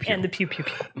pew pew pew. And the pew pew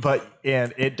pew.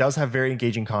 And it does have very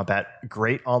engaging combat,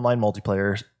 great online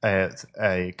multiplayer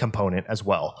a component as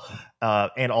well.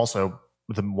 And also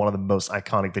one of the most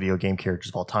iconic video game characters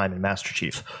of all time in Master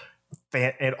Chief.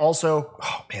 And also,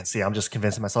 oh man, see, I'm just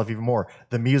convincing myself even more.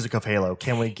 The music of Halo.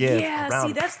 Can we give? Yeah, around,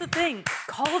 see, that's the thing.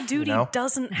 Call of Duty know?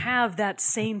 doesn't have that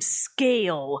same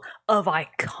scale of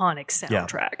iconic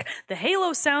soundtrack. The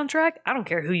Halo soundtrack, I don't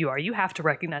care who you are, you have to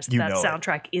recognize that that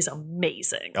soundtrack is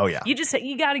amazing. Oh yeah,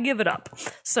 you got to give it up.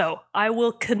 So I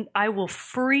will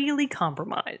freely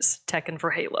compromise Tekken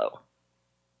for Halo.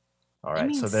 All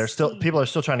right, so there's still people are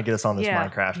still trying to get us on this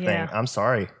Minecraft thing. I'm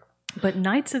sorry. But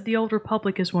Knights of the Old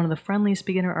Republic is one of the friendliest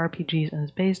beginner RPGs and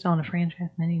is based on a franchise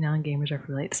many non-gamers are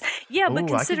familiar with. Yeah, but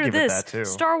consider this.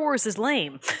 Star Wars is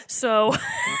lame. So...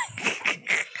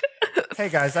 Hey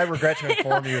guys, I regret to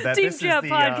inform you that Team this Chat is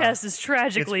the podcast is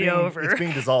tragically over. It's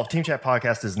being dissolved. Team Chat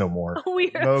podcast is no more.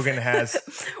 Mogan has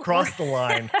crossed the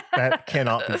line that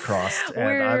cannot be crossed,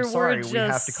 and I'm sorry we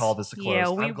have to call this a close. Yeah,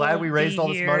 I'm glad we raised all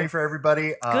this money for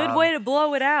everybody. Good way to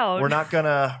blow it out. We're not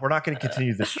gonna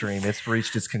continue the stream. It's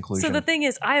reached its conclusion. So the thing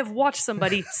is, I have watched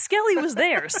somebody. Skelly was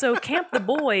there, so Camp the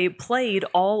Boy played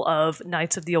all of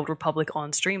Knights of the Old Republic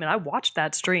on stream, and I watched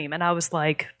that stream, and I was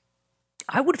like,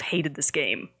 I would have hated this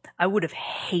game. I would have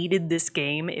hated this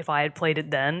game if I had played it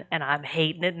then, and I'm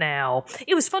hating it now.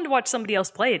 It was fun to watch somebody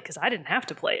else play it because I didn't have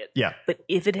to play it. Yeah. But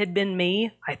if it had been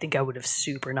me, I think I would have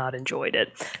super not enjoyed it.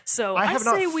 So I have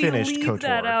say not we finished leave KOTOR,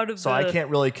 that out of so I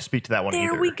can't really speak to that one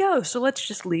either. There we go. So let's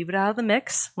just leave it out of the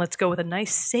mix. Let's go with a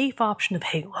nice, safe option of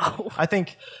Halo. I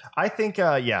think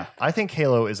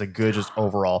Halo is a good just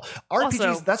overall RPGs.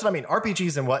 Also, that's what I mean.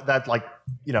 RPGs and what that like.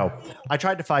 You know, I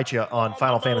tried to fight you on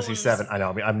Final Fantasy VII. I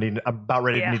know. I'm about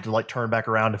ready to need to like turn back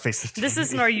around and face this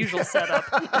isn't our usual setup.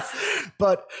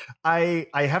 But I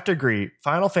have to agree.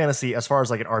 Final Fantasy, as far as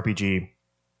like an RPG,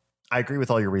 I agree with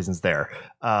all your reasons there.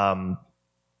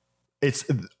 It's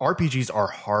RPGs are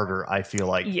harder. I feel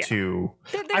like to.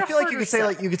 I feel like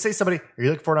you could say somebody, are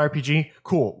you looking for an RPG?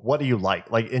 Cool. What do you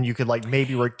like? Like, and you could like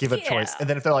maybe give it a choice. And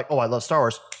then if they're like, oh, I love Star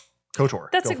Wars.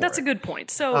 KOTOR. That's a good point.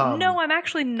 So no, I'm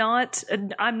actually not.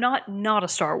 I'm not a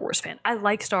Star Wars fan. I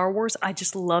like Star Wars. I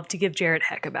just love to give Jared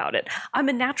heck about it. I'm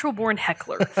a natural born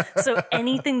heckler. So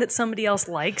anything that somebody else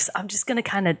likes, I'm just gonna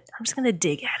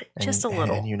dig at it just a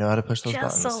little. And you know how to push those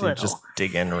buttons. A little. Just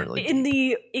dig in really. In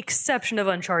the exception of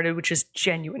Uncharted, which is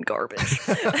genuine garbage.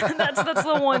 that's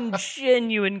the one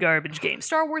genuine garbage game.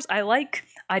 Star Wars, I like.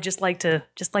 I just like to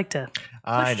push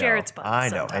Jared's buttons. I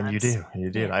know, and you did.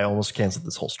 Yeah. I almost canceled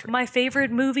this whole stream. My favorite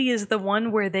movie is the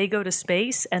one where they go to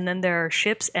space and then there are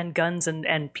ships and guns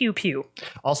and pew pew.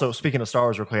 Also, speaking of Star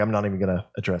Wars real quick, I'm not even going to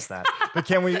address that. But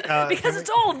can we... because it's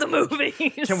all of the movies.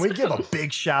 Can we give a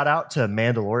big shout out to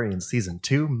Mandalorian Season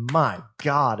 2? My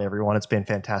God, everyone. It's been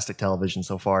fantastic television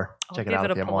so far. Check it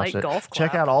out if you haven't watched it.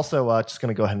 Check out also, just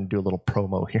going to go ahead and do a little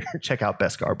promo here. Check out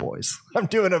Beskar Boys. I'm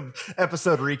doing an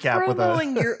episode recap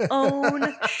Promoing your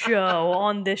own show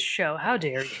on this show. How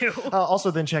dare you? Also,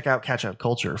 then check out Catch Up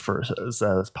Culture for this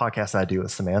podcast I do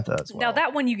with Samantha as well. Now,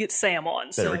 that one you get Sam on.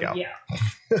 There we go. Yeah.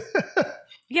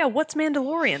 Yeah, what's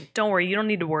Mandalorian? Don't worry. You don't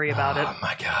need to worry about it. Oh,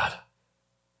 my God.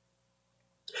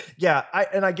 Yeah,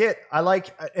 I like,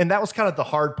 and that was kind of the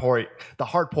hard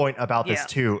point about this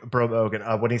too, Bro Mogan,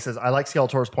 when he says, I like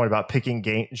Skeletor's point about picking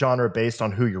game genre based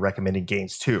on who you're recommending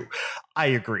games to. I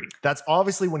agree. That's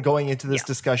obviously when going into this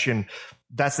discussion,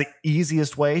 that's the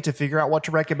easiest way to figure out what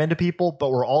to recommend to people,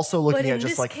 but we're also looking at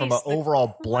just like from an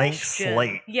overall blank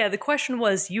slate. Yeah, the question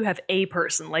was, you have a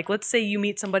person. Like, let's say you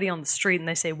meet somebody on the street and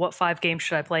they say, what 5 games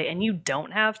should I play? And you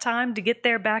don't have time to get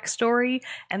their backstory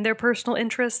and their personal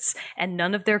interests, and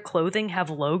none of their clothing have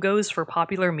logos for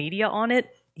popular media on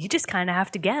it. You just kind of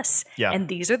have to guess. Yeah. And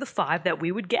these are the 5 that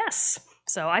we would guess.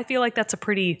 So I feel like that's a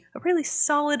really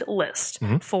solid list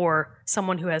for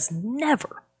someone who has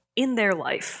never in their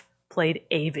life played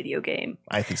a video game.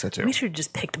 I think so too. We should have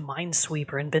just picked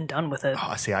Minesweeper and been done with it.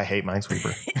 Oh, see, I hate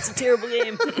Minesweeper. It's a terrible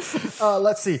game.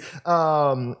 Let's see.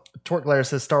 Torque Glare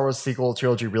says Star Wars sequel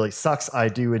trilogy really sucks. I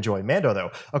do enjoy Mando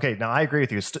though. Okay, now I agree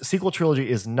with you. Sequel trilogy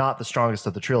is not the strongest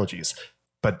of the trilogies,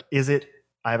 but is it?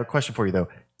 I have a question for you though.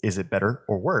 Is it better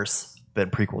or worse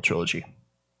than prequel trilogy?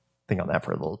 Think on that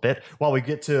for a little bit. While we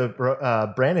get to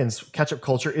Brandon's Catch Up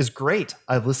Culture is great.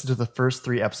 I've listened to the first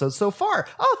 3 episodes so far.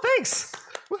 Oh, thanks.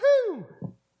 Woohoo!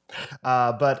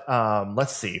 But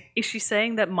let's see. Is she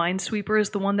saying that Minesweeper is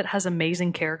the one that has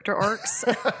amazing character arcs?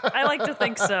 I like to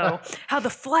think so. How the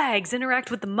flags interact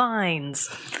with the mines.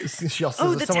 She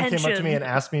also says if someone came up to me and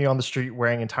asked me on the street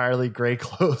wearing entirely gray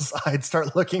clothes, I'd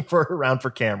start looking around for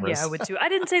cameras. Yeah, I would too. I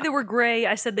didn't say they were gray.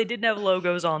 I said they didn't have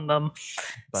logos on them.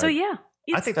 So yeah.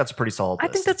 I think that's a pretty solid list.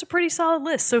 I think that's a pretty solid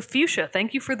list. So Fuchsia,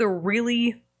 thank you for the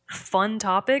really fun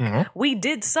topic, we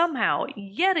did somehow,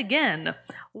 yet again,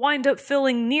 wind up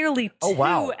filling nearly 2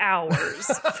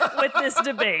 hours with this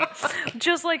debate.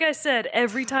 Just like I said,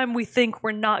 every time we think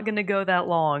we're not going to go that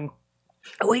long,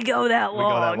 we go that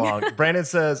long. Brandon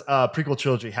says prequel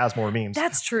trilogy has more memes.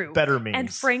 That's true. Better memes.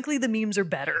 And frankly, the memes are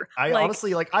better. I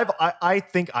honestly I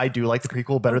think I do like the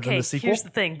prequel better than the sequel. Here's the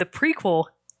thing. The prequel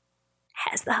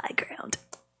has the high ground.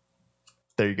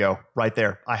 There you go. Right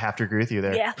there. I have to agree with you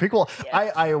there. Yeah. Prequel.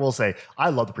 Yeah. I will say I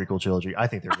love the prequel trilogy. I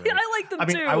think they're great. I like them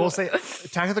too. I will say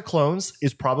Attack of the Clones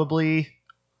is probably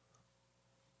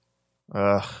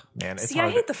man, it's hard.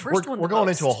 I hate the first one. We're going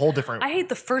into a whole different. I hate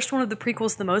the first one of the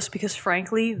prequels the most because,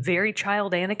 frankly, very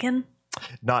child Anakin.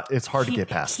 It's hard to get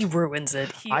past. He ruins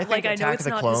it. I know it's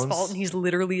not his fault, and he's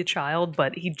literally a child,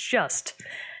 but he just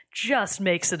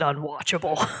makes it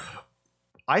unwatchable.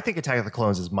 I think Attack of the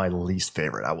Clones is my least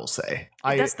favorite. I will say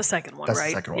that's the second one, that's right?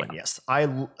 The second one, yes.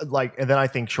 I like, and then I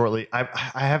think shortly. I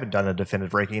haven't done a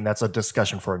definitive ranking. That's a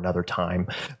discussion for another time.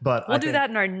 But we'll do that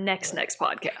in our next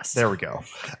podcast. There we go.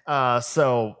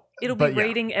 So it'll be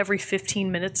rating every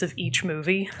 15 minutes of each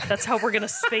movie. That's how we're going to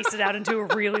space it out into a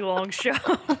really long show.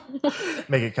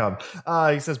 Make it come.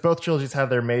 He says both trilogies have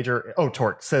their major.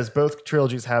 Torque says both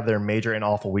trilogies have their major and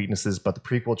awful weaknesses, but the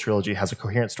prequel trilogy has a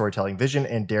coherent storytelling vision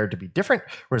and dared to be different,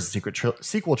 whereas the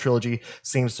sequel trilogy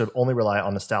seems to only rely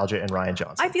on nostalgia and Rian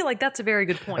Johnson. I feel like that's a very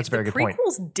good point. That's a very good point. The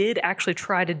prequels did actually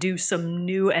try to do some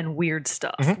new and weird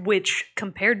stuff, which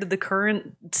compared to the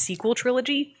current sequel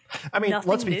trilogy, I mean,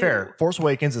 let's be fair. Force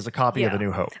Awakens is a copy of A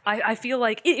New Hope. I feel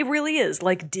like it really is.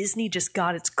 Like Disney just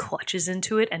got its clutches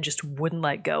into it and just wouldn't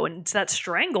let go. And it's that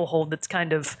stranglehold that's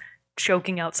kind of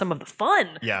choking out some of the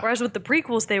fun. Yeah. Whereas with the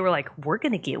prequels, they were like, we're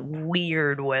going to get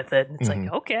weird with it. And it's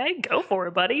like, okay, go for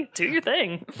it, buddy. Do your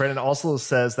thing. Brandon also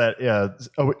says that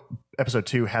episode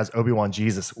 2 has Obi-Wan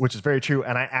Jesus, which is very true.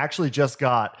 And I actually just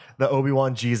got the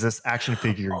Obi-Wan Jesus action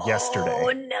figure yesterday. Oh,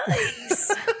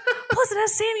 nice. Plus, it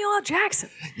has Samuel L. Jackson.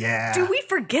 Yeah. Do we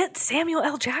forget Samuel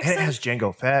L. Jackson? And it has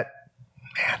Jango Fett.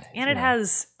 Man. And it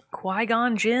has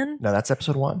Qui-Gon Jinn. No, that's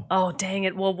episode 1. Oh, dang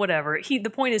it. Well, whatever. The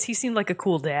point is, he seemed like a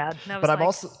cool dad. But I'm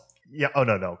also... Yeah. Oh,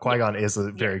 no. Qui-Gon is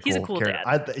a very he's cool a cool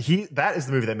character. dad. That is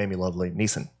the movie that made me love Liam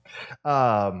Neeson.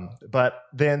 But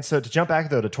then, so to jump back,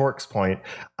 though, to Torque's point,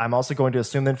 I'm also going to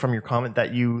assume then from your comment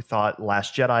that you thought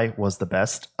Last Jedi was the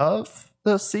best of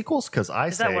the sequels, because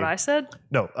Is that what I said?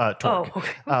 No, Torque. Oh,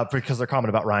 okay. Because they're comment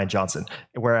about Rian Johnson.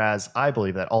 Whereas I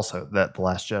believe that also that The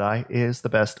Last Jedi is the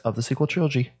best of the sequel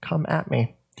trilogy. Come at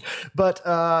me. But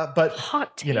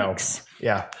Hot takes. you know,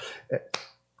 yeah.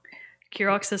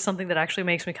 Kirok says something that actually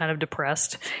makes me kind of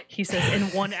depressed. He says, in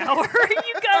 1 hour,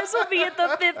 you guys will be at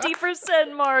the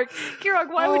 50% mark.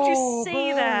 Kirok, why would you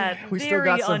say that? We still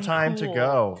got some time to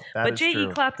go. But J.E.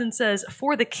 Clapton says,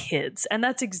 for the kids. And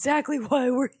that's exactly why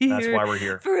we're here. That's why we're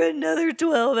here. For another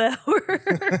 12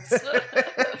 hours.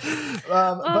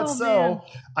 Man.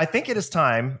 I think it is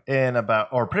time in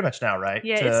pretty much now, right?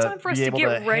 Yeah, it's time for us to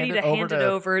get ready to hand it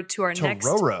over to our next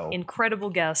Roro. incredible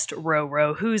guest,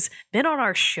 Roro, who's been on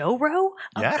our show,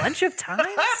 a bunch of times.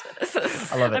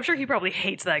 I love it. I'm sure he probably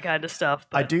hates that kind of stuff.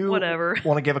 But I do whatever.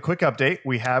 want to give a quick update.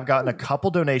 We have gotten a couple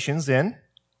donations in.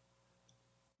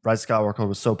 Rise of Skywalker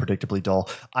was so predictably dull.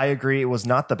 I agree, it was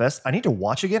not the best. I need to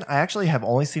watch again. I actually have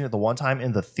only seen it the one time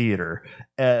in the theater.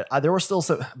 There were still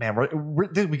some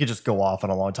we could just go off on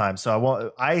a long time.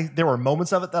 So there were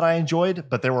moments of it that I enjoyed,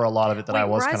 but there were a lot of it that I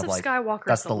was kind of like. Rise of Skywalker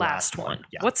that's is the last one.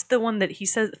 Yeah. What's the one that he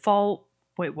says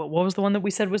Wait, what was the one that we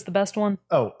said was the best one?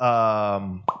 Oh,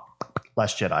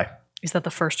 Last Jedi. Is that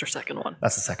the first or second one?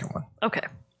 That's the second one. Okay.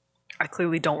 I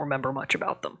clearly don't remember much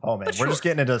about them. Oh, man. We're just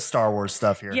getting into Star Wars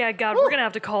stuff here. Yeah, God, we're going to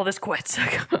have to call this quits.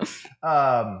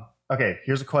 Okay,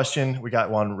 here's a question. We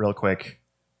got one real quick.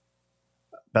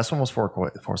 Best one was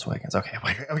Force Awakens. Okay,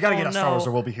 we got to get on Star Wars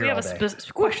or we'll be here all day. We have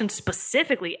a question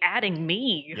specifically adding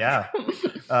me. Yeah.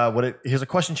 Here's a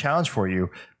question challenge for you.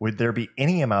 Would there be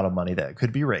any amount of money that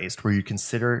could be raised where you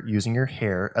consider using your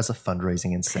hair as a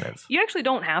fundraising incentive? You actually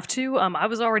don't have to. I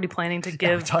was already planning to give...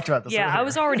 Yeah, we talked about this earlier. I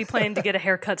was already planning to get a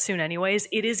haircut soon anyways.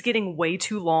 It is getting way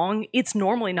too long. It's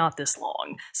normally not this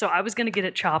long. So I was going to get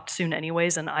it chopped soon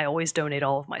anyways, and I always donate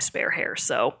all of my spare hair.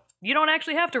 So you don't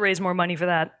actually have to raise more money for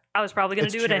that. I was probably going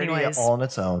to do it anyways. All on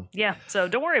its own. Yeah, so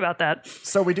don't worry about that.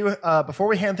 So we do, before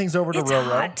we hand things over to Roro. It's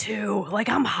hot too. Like,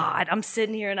 I'm hot. I'm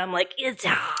sitting here and I'm like, it's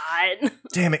hot.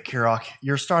 Damn it, Kirok.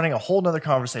 You're starting a whole nother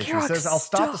conversation. He says, I'll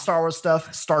stop the Star Wars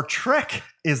stuff. Star Trek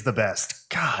is the best.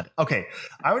 God. Okay.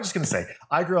 I was just going to say,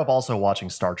 I grew up also watching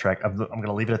Star Trek. I'm going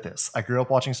to leave it at this. I grew up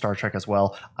watching Star Trek as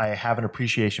well. I have an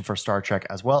appreciation for Star Trek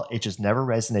as well. It just never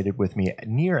resonated with me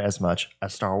near as much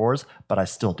as Star Wars, but I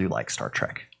still do like Star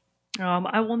Trek.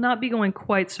 I will not be going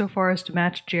quite so far as to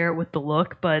match Jarrett with the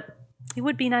look, but it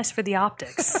would be nice for the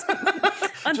optics.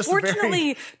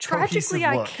 Unfortunately, tragically,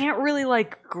 I can't really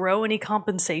like grow any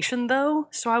compensation though,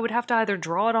 so I would have to either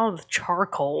draw it on with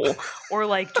charcoal or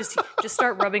like just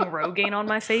start rubbing Rogaine on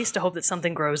my face to hope that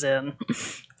something grows in.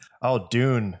 Oh,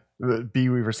 Dune. B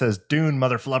Weaver says, Dune,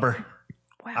 mother flubber.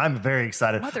 Wow. I'm very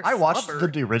excited. I watched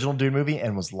the original Dune movie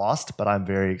and was lost, but I'm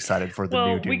very excited for the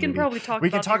new Dune movie. We can probably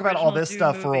talk about all this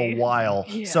stuff for a while.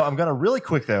 Yeah. So I'm going to really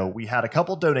quick though. We had a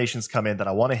couple donations come in that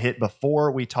I want to hit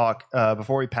before we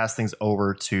pass things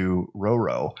over to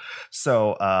Roro.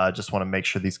 So just want to make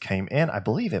sure these came in. I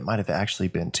believe it might have actually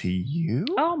been to you.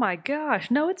 Oh my gosh.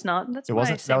 No, it's not. It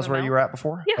wasn't. That was where you were at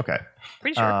before? Yeah. Okay.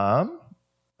 Pretty sure.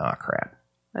 Crap.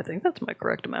 I think that's my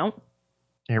correct amount.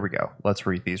 Here we go. Let's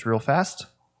read these real fast.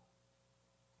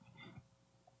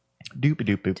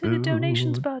 Doop-a-doop-a-boo. To the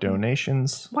donations button.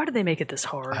 Donations. Why did they make it this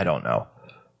hard? I don't know.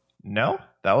 No,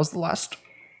 that was the last.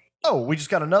 Oh, we just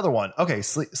got another one. Okay,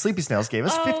 Sleepy Snails gave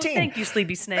us 15. Thank you,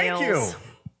 Sleepy Snails. Thank you.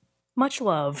 Much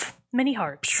love. Many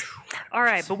hearts. All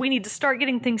right, but we need to start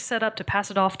getting things set up to pass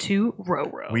it off to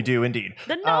Roro. We do indeed.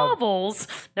 The novels.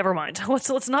 Never mind.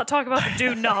 Let's not talk about the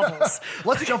Dune novels.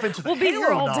 Let's jump into the We'll be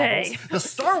here all novels, day. The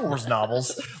Star Wars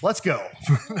novels. Let's go.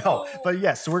 No, but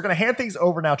yes, so we're going to hand things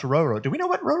over now to Roro. Do we know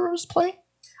what Roro's playing?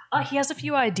 He has a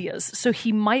few ideas. So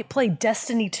he might play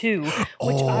Destiny 2,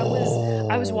 which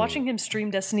I was watching him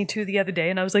stream Destiny 2 the other day,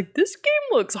 and I was like, this game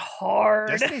looks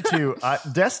hard. Destiny 2.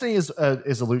 Destiny is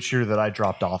a loot shooter that I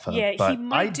dropped off of, but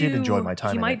I did enjoy my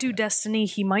time. He might do Destiny.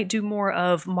 He might do more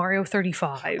of Mario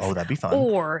 35. Oh, that'd be fun.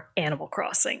 Or Animal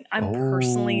Crossing. I'm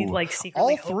personally like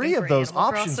secretly all three of those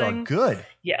options are good.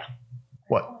 Yeah.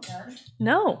 What?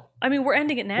 No. I mean, we're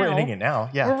ending it now. We're ending it now,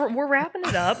 yeah. We're wrapping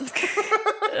it up.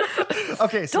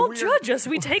 Okay, so don't judge us.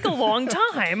 We take a long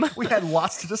time. We had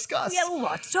lots to discuss. We had a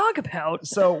lot to talk about.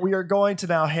 So we are going to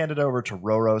now hand it over to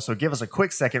Roro. So give us a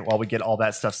quick second while we get all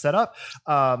that stuff set up.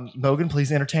 Logan,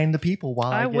 please entertain the people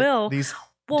while I get these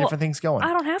different things going. I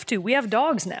don't have to. We have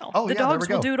dogs now. Oh, the dogs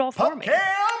will do it all for me. Cam!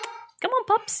 Come on,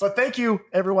 pups. But thank you,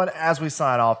 everyone, as we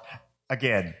sign off.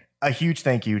 Again, a huge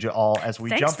thank you to all as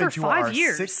we jump into our 5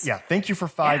 years. sixth. Yeah, thank you for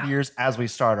 5 years as we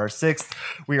start our sixth.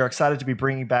 We are excited to be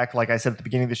bringing back, like I said at the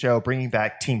beginning of the show, bringing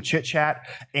back Team Chit Chat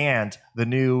and the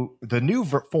new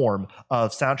form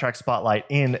of Soundtrack Spotlight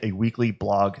in a weekly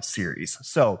blog series.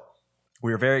 So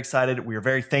we are very excited. We are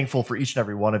very thankful for each and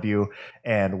every one of you,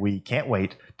 and we can't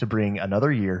wait to bring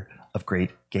another year of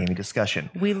great gaming discussion.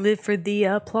 We live for the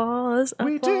applause.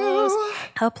 We do.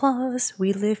 Applause.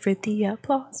 We live for the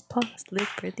applause. Pause. Live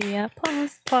for the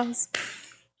applause. Pause.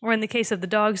 Or in the case of the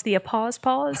dogs, the applause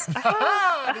pause.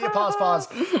 The applause pause.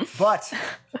 But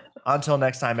until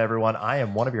next time, everyone, I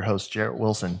am one of your hosts, Jarrett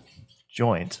Wilson,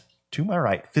 joined to my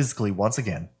right, physically once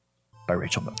again, by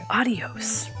Rachel Milken.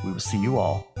 Adios. We will see you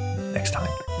all next time.